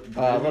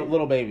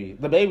 Little Baby.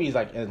 The Baby's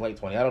like in his late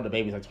 20s. I know the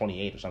Baby's like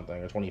 28 or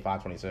something, or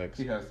 25, 26.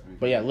 He has to be.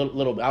 But yeah, I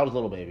was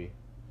Little Baby.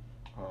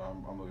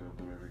 I'm looking up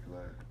the Baby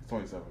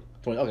because he's 27.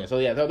 Okay, so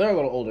yeah, they're a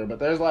little older, but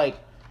there's like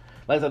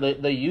I said,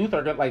 the youth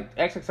are good. Like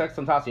XXX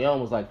Tentacion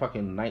was like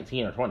fucking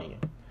 19 or 20.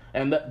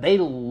 And they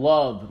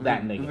love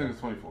that nigga. This nigga's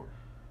 24.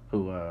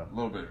 Who,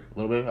 Little Baby.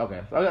 Little Baby?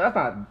 Okay. That's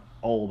not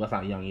old. That's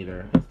not young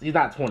either. He's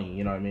not 20,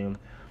 you know what I mean?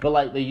 But,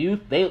 like, the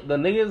youth, the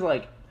niggas,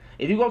 like,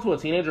 if you go to a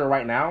teenager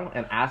right now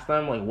and ask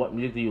them, like, what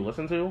music do you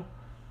listen to?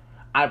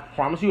 I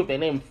promise you, if they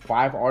name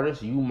 5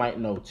 artists, you might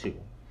know 2.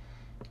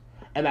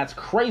 And that's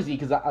crazy,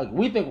 because, like,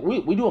 we think,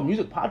 we do a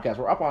music podcast.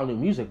 We're up on new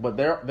music, but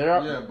they're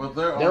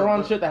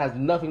on shit that has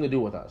nothing to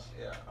do with us.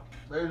 Yeah.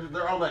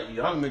 They're all that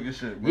young nigga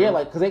shit, bro. Yeah,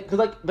 like, cause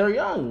they're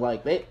young.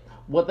 Like,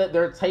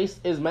 their taste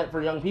is meant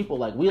for young people.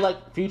 Like, we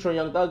like Future and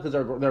Young Thug because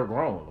they're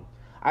grown.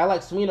 I like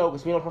Smino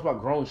because Smino talks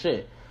about grown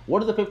shit. What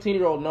does a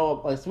 15-year-old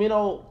know? Like,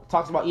 Smino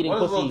talks about eating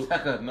pussy. What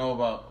does Lil Tecca know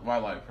about my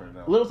life right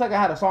now? Lil Tecca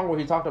had a song where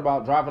he talked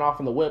about driving off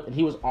in the whip, and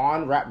he was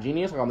on Rap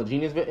Genius, like on the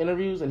Genius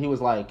interviews, and he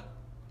was like,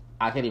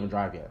 I can't even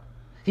drive yet.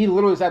 He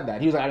literally said that.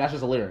 He was like, that's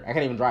just a lyric. I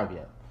can't even drive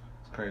yet.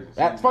 It's crazy.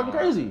 That's fucking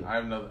crazy. I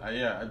have no,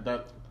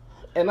 that.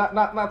 And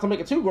not to make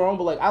it too grown,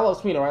 but like I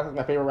love Smino, right? That's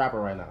my favorite rapper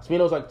right now.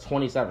 Smino's like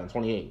 27,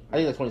 28. I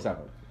think like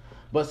 27.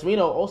 But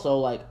Smino also,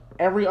 like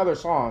every other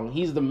song,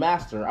 he's the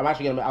master. I was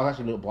actually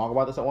gonna do a blog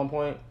about this at one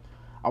point.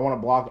 I want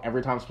to blog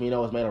every time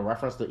Smino has made a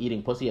reference to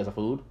eating pussy as a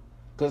food.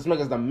 Because this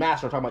nigga's the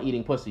master of talking about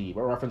eating pussy,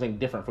 but referencing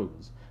different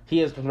foods. He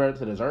is converted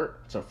to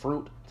dessert, to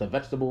fruit, to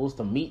vegetables,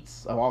 to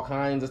meats of all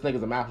kinds. This nigga's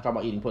the master of talking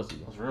about eating pussy.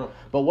 That's real.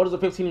 But what does a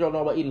 15-year-old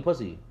know about eating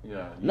pussy?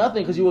 Yeah.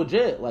 Nothing, because you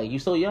legit. Like, you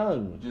still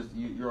young.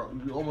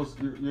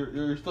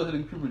 You're still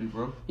hitting puberty,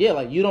 bro. Yeah,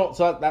 like, you don't,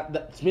 so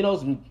that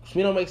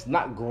Smino makes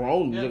not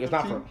grown music. 15, it's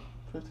not for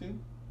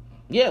 15?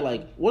 Yeah,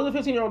 like, what does a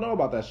 15-year-old know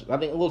about that shit? I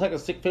think Lil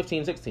Tecca's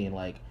 15, 16.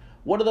 Like,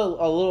 what does a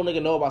little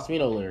nigga know about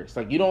Smino lyrics?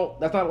 Like,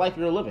 that's not a life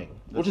you're living,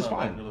 which is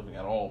fine. That's not a life you're living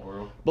at all,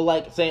 bro. But,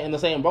 like, saying in the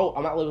same boat,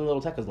 I'm not living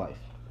Lil Tecca's life.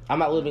 I'm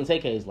not living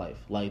TK's life.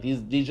 Like,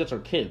 these just are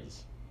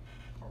kids.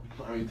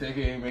 I mean, TK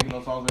ain't making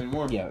no songs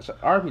anymore. Yeah, so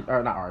not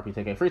RP,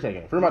 TK, free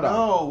TK. Free my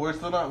dog. No, we're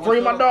still not.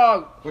 Free my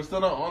dog. We're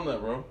still not on that,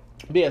 bro.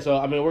 But yeah, so,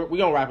 I mean, we're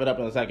going to wrap it up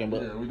in a second.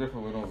 But yeah, we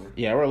definitely went over.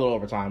 Yeah, we're a little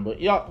over time. But,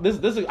 y'all, I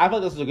feel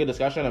like this is a good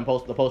discussion, and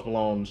the Post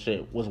Malone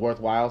shit was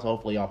worthwhile, so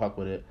hopefully y'all fuck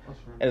with it. That's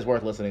right. And it's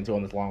worth listening to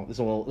on this long. This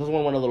one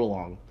went a little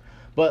long.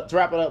 But to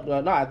wrap it up,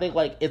 no, I think,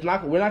 like, we're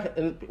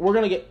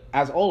going to get,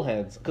 as old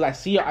heads, because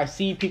I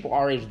see people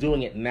our age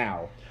doing it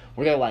now.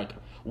 We're going to, like,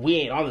 we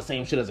ain't on the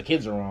same shit as the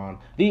kids are on.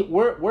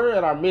 We're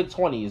in our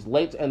mid-20s,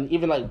 late, and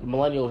even, like,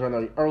 millennials are in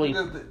their early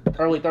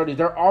 30s.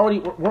 We're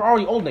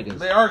already old niggas.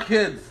 They are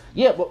kids.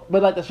 Yeah, but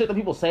like the shit that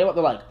people say about,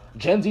 they're like,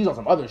 Gen Z's on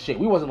some other shit.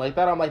 We wasn't like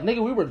that. I'm like,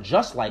 nigga, we were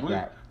just like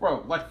that.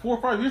 Bro, like 4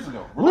 or 5 years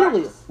ago. Relax.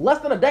 Literally, less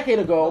than a decade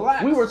ago,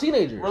 Relax. we were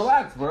teenagers.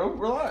 Relax, bro.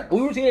 Relax.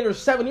 We were teenagers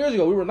 7 years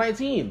ago. We were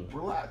 19.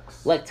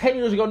 Relax. Like 10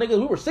 years ago, niggas,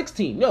 we were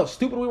 16. You know how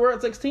stupid we were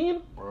at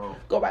 16? Bro.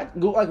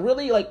 Like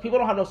really, like people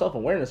don't have no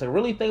self-awareness. Like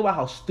really think about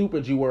how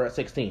stupid you were at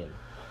 16.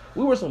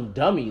 We were some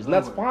dummies, and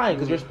that's fine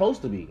because you're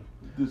supposed to be.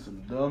 Do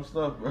some dumb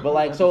stuff, bro. But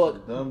like, so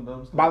dumb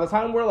stuff. by the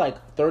time we're like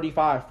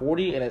 35,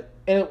 40, and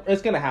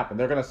it's gonna happen.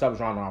 They're gonna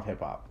sub-genre off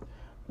hip-hop.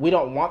 We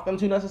don't want them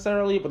to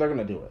necessarily, but they're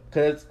gonna do it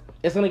because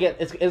it's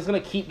gonna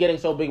keep getting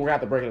so big. We're gonna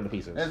have to break it into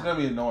pieces. It's gonna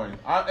be annoying,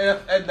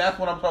 and that's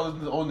when I'm starting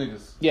listening to old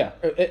niggas. Yeah,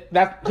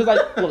 that's because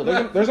like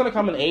look, there's gonna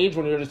come an age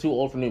when you're just too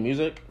old for new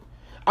music.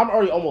 I'm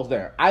already almost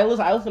there. I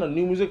listen to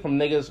new music from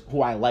niggas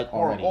who I like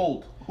already. Who are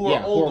old. Who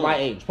are my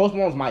age. Post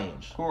Malone's my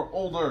age. Who are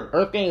older.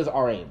 Earth Gang is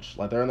our age.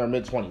 Like they're in their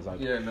mid-20s. Like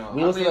yeah, no.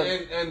 We listen to,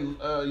 YBN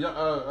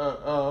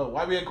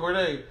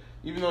Cordae,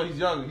 even though he's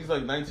young, he's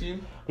like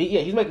 19.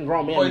 He's making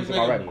grown man music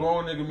already. He's making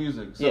grown nigga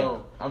music. So yeah.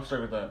 I'm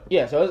straight with that.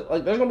 Yeah, so it's,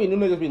 like there's gonna be new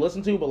niggas we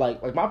listen to, but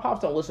like my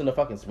pops don't listen to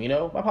fucking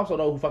Smino. My pops don't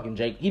know who fucking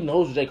Jake. He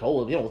knows who J.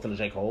 Cole is. He don't listen to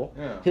J. Cole.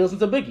 Yeah. He listens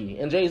to Biggie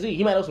and Jay-Z.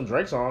 He might know some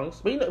Drake songs,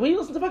 but he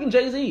listens to fucking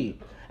Jay-Z.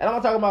 And I'm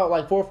not talking about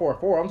like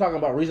 444. I'm talking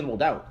about Reasonable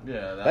Doubt.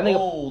 Yeah, that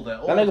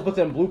nigga puts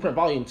in Blueprint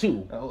Volume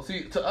 2.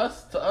 See, to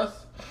us,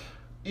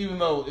 even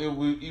though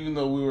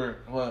we were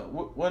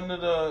when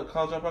did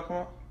College Dropout come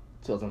out?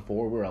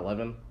 2004. We were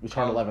 11. We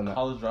turned 11.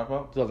 College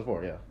Dropout.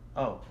 2004. Yeah.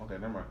 Oh, okay,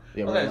 never mind.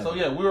 Yeah, okay, so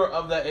we were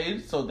of that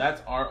age, so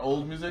that's our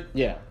old music.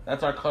 Yeah,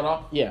 that's our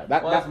cutoff. Yeah,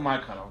 that's my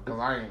cutoff because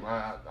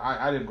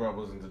I didn't grow up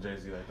listening to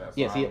Jay-Z like that.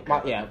 So yeah, see, my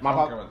pop, like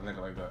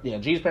that. Yeah,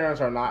 G's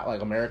parents are not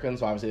like American,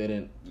 so obviously they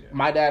didn't. Yeah.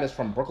 My dad is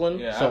from Brooklyn,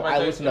 so I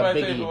listen to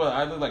Biggie.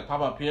 I look like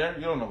Papa Pierre.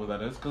 You don't know who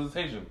that is because it's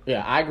Asian.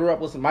 Yeah, I grew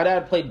up listening. My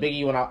dad played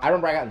Biggie when I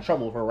remember I got in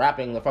trouble for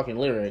rapping the fucking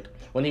lyric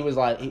when he was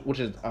like, which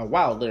is a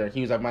wild lyric.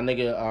 He was like, my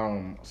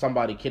nigga,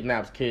 somebody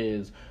kidnaps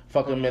kids,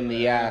 fuck him in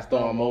the ass,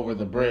 throw him over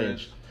the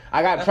bridge.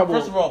 I got in trouble.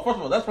 First of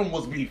all, that's from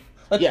What's Beef.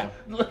 Yeah.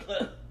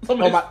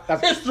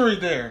 That's history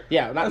there.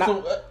 Yeah,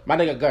 my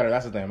nigga Gutter,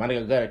 that's his name. My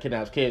nigga Gutter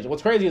kidnaps kids.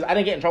 What's crazy is I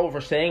didn't get in trouble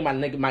for saying my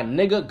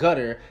nigga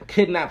Gutter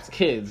kidnaps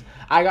kids.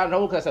 I got in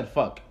trouble because I said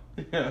fuck.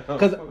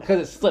 Because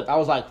it slipped. I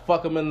was like,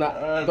 fuck him in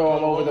the, throw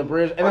him over the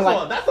bridge. And then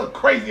like, that's a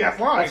crazy ass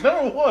line.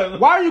 Number one.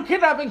 Why are you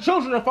kidnapping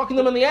children and fucking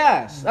them in the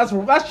ass? That's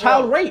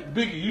child rape.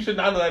 Biggie, you should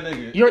not know that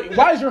nigga.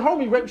 Why does your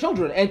homie rape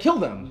children and kill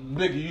them?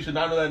 Biggie, you should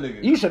not know that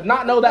nigga. You should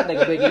not know that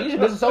nigga, Biggie. You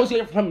should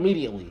disassociate from him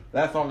immediately.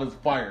 That song is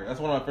fire. That's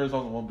one of my favorite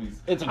songs on One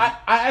Piece. I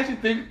actually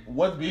think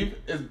What's Beef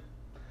is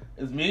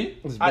me.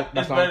 It's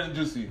better than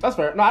Juicy. That's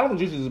fair. No, I don't think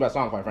Juicy is his best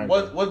song, quite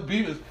frankly. What's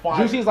Beef is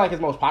fire. Juicy is like his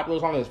most popular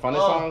song, his funnest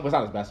song, but it's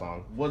not his best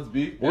song. What's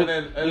Beef? We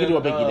can do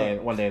a Biggie day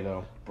one day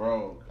though.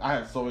 Bro, I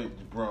had so many,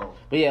 bro.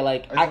 But yeah,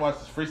 like I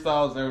watched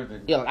freestyles and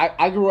everything. Yeah, like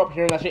I grew up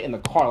hearing that shit in the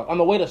car, like, on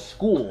the way to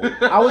school.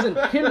 I was in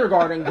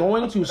kindergarten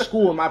going to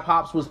school, and my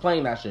pops was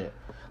playing that shit.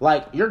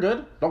 Like, you're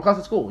good. Don't cuss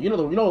at school. You know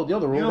the rules.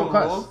 Don't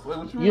cuss.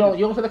 You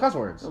don't say the cuss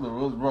words. You know the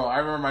rules, bro. I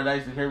remember my dad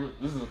used to hear.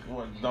 This is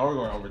we're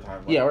going over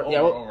time. Yeah,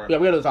 we're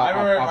gonna talk.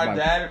 I remember my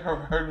dad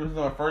heard this was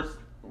my first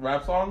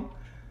rap song,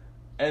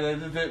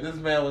 and then this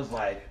man was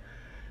like,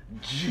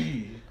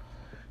 "Gee,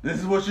 this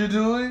is what you're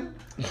doing?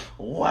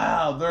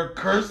 Wow, they're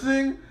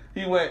cursing."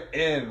 He went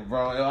in,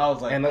 bro, and I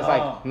was like, and it's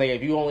like, nigga,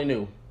 if you only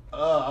knew.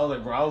 I was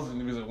like, bro, I was in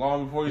the music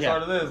long before you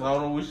started this. I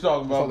don't know what you're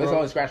talking about, so it's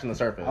only scratching the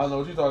surface. I don't know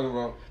what you're talking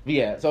about. But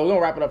yeah, so we're going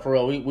to wrap it up for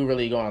real. We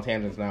really go on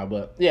tangents now.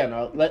 But yeah,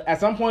 no,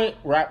 at some point,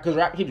 because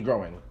rap keeps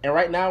growing. And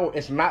right now,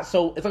 it's not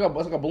so, it's like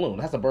a balloon.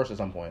 It has to burst at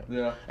some point.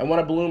 Yeah. And when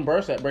a balloon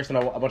bursts, it breaks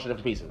into a bunch of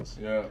different pieces.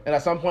 Yeah. And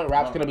at some point,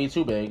 rap's going to be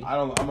too big.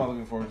 I'm not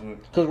looking forward to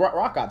it. Because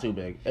rock got too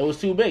big. It was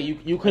too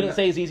big. You couldn't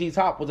say ZZ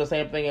Top was the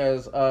same thing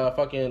as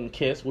fucking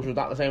Kiss, which was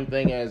not the same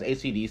thing as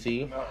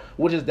AC/DC,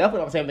 which is definitely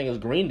not the same thing as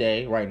Green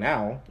Day right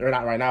now. Or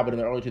not right now, but in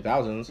the early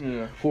 2000s.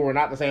 Yeah. Who were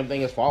not the same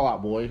thing as Fall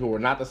Out Boy, who were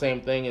not the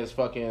same thing as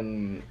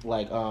fucking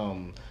like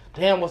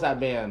damn, what's that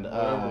band?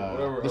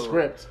 The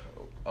Script.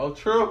 Oh,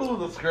 true,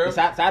 the Script.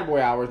 Sad Boy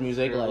Hours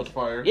music, like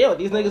fire. Yeah,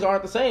 these niggas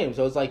aren't the same.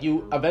 So it's like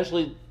you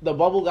eventually the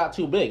bubble got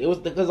too big. It was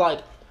because like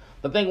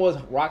the thing was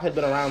rock had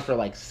been around for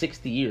like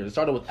 60 years. It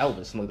started with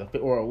Elvis, in like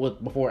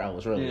before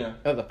Elvis, really, in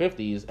the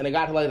 50s, and it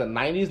got to like the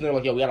 90s, and they're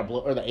like, yo, we gotta blow,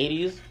 or the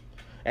 80s.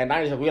 And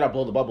 90s, like, we gotta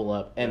blow the bubble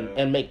up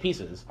and make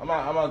pieces. I'm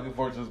not looking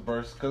forward to this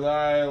burst because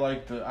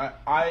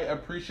I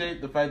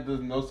appreciate the fact that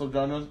there's no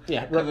subgenres.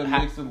 Yeah, because it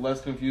makes it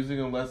less confusing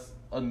and less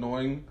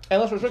annoying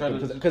and less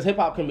restrictive. Because hip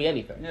hop can be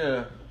anything.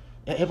 Yeah,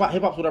 hip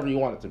hop's whatever you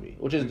want it to be,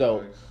 which is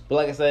dope. But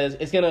like I said,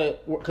 it's gonna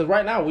because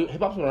right now hip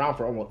hop's been around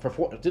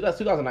that's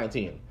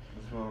 2019.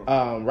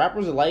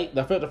 Rappers Delight,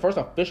 the first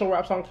official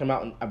rap song came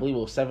out in I believe it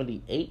was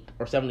 78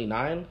 or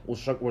 79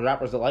 was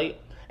Rappers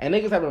Delight. And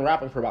niggas have been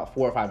rapping for about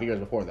 4 or 5 years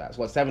before that.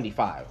 So, like,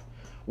 75.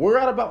 We're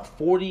at about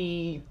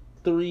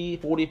 43,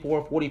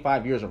 44,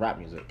 45 years of rap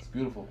music. It's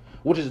beautiful.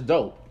 Which is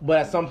dope. But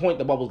at some point,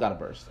 the bubble's got to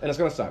burst. And it's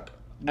going to suck.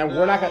 and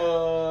we're not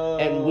gonna,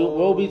 and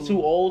we'll be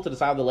too old to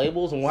decide the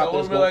labels, and we'll have to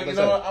we'll just be go. like, you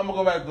know what? I'm gonna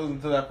go back and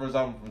listen to that first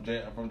album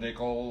from J.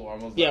 Cole.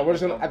 Or Yeah, we're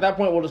just gonna. At that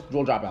point,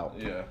 we'll drop out.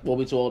 Yeah, we'll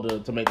be too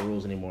old to make the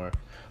rules anymore.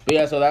 But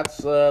yeah, so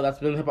that's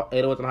been Hip Hop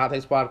 808s and Hot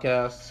Takes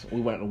podcast.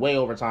 We went way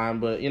over time,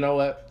 but you know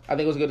what? I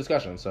think it was a good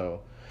discussion.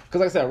 So,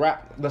 because like I said,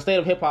 the state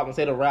of hip hop and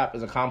state of rap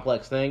is a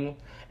complex thing.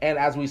 And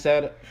as we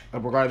said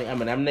regarding the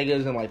Eminem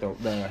niggas and like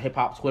the hip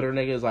hop Twitter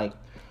niggas, like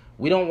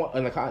we don't want,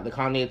 and the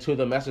Kanye to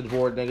the message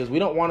board niggas, we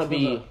don't want to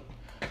be.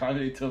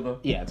 Kanye to the.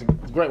 Yeah, it's a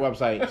great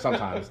website.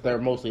 Sometimes it's like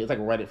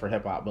a Reddit for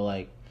hip hop, but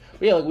like.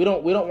 But yeah, like we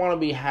don't want to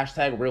be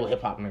hashtag real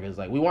hip hop niggas.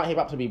 Like we want hip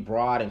hop to be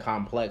broad and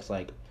complex.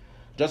 Like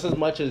just as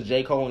much as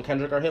J. Cole and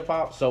Kendrick are hip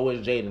hop, so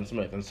is Jaden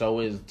Smith, and so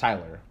is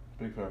Tyler,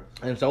 Big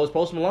facts. and so is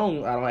Post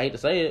Malone. I hate to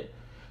say it.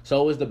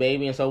 So is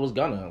DaBaby, and so is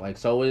Gunna. Like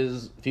so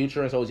is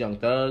Future, and so is Young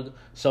Thug.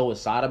 So is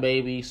Sada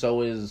Baby.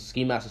 So is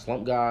Ski Master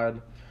Slump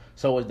God.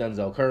 So is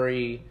Denzel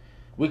Curry.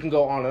 We can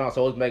go on and on.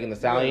 So is Megan Thee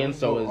Stallion. Yeah,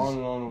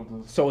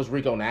 so is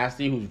Rico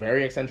Nasty, who's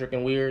very eccentric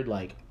and weird.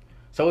 Like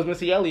so is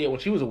Missy Elliott when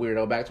she was a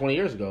weirdo back 20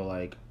 years ago.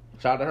 Like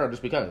shout out to her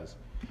just because.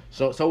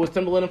 So was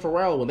Timbaland and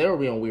Pharrell when they were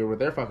being weird with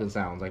their fucking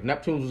sounds. Like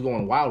Neptunes was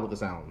going wild with the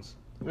sounds.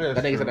 Yeah,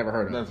 that niggas had never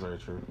heard of. That's very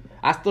true.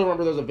 I still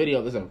remember there was a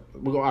video.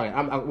 We're going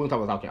to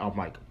talk about off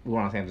mic. We're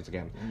going on tangents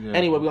again. Yeah.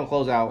 Anyway, we're gonna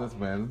close out. This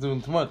man is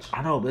doing too much.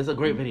 I know, but it's a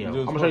great video. I'm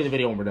doing gonna too show you the much.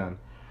 video when we're done.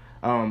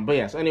 But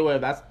yeah. So anyway,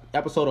 that's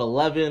episode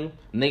 11.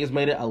 Niggas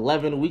made it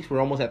 11 weeks. We're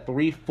almost at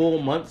 3 full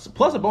months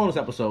plus a bonus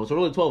episode. So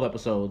really 12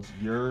 episodes.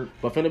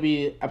 But finna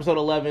be episode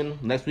 11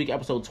 next week.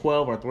 Episode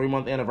 12, our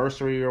 3-month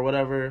anniversary or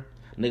whatever.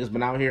 Niggas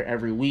been out here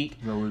every week.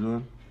 Is that what we're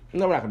doing?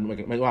 No, we're not gonna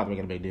we'll have to make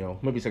it a big deal.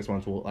 Maybe 6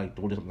 months we'll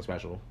do something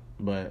special.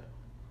 But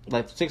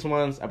like 6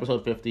 months,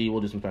 episode 50,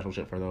 we'll do some special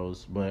shit for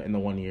those. But in the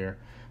 1 year.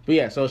 But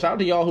yeah, so shout out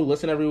to y'all who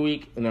listen every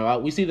week. You know,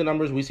 we see the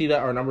numbers. We see that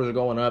our numbers are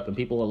going up, and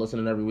people are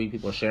listening every week.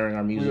 People are sharing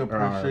our music or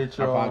our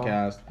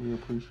podcast. We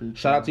appreciate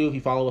Shout out to you if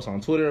you follow us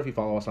on Twitter, if you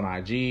follow us on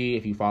IG,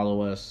 if you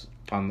follow us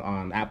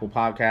on Apple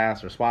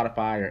Podcasts or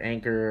Spotify or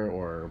Anchor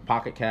or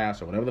Pocket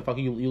Cast or whatever the fuck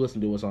you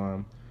listen to us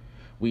on.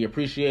 We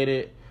appreciate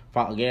it.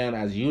 Again,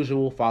 as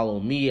usual, follow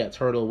me at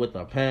Turtle with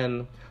a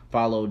Pen.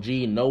 Follow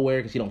G nowhere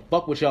because he don't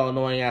fuck with y'all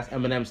annoying ass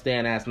Eminem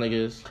stan ass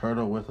niggas.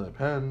 Turtle with a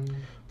Pen.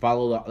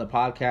 Follow the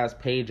podcast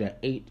page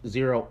at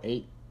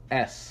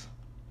 808S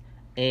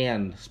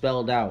and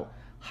spelled out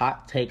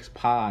Hot Takes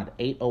Pod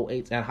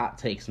 808s and Hot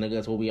Takes, nigga.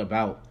 That's what we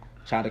about.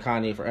 Shout out to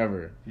Kanye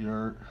forever.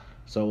 Yerk.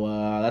 So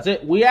that's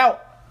it. We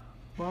out.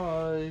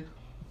 Bye.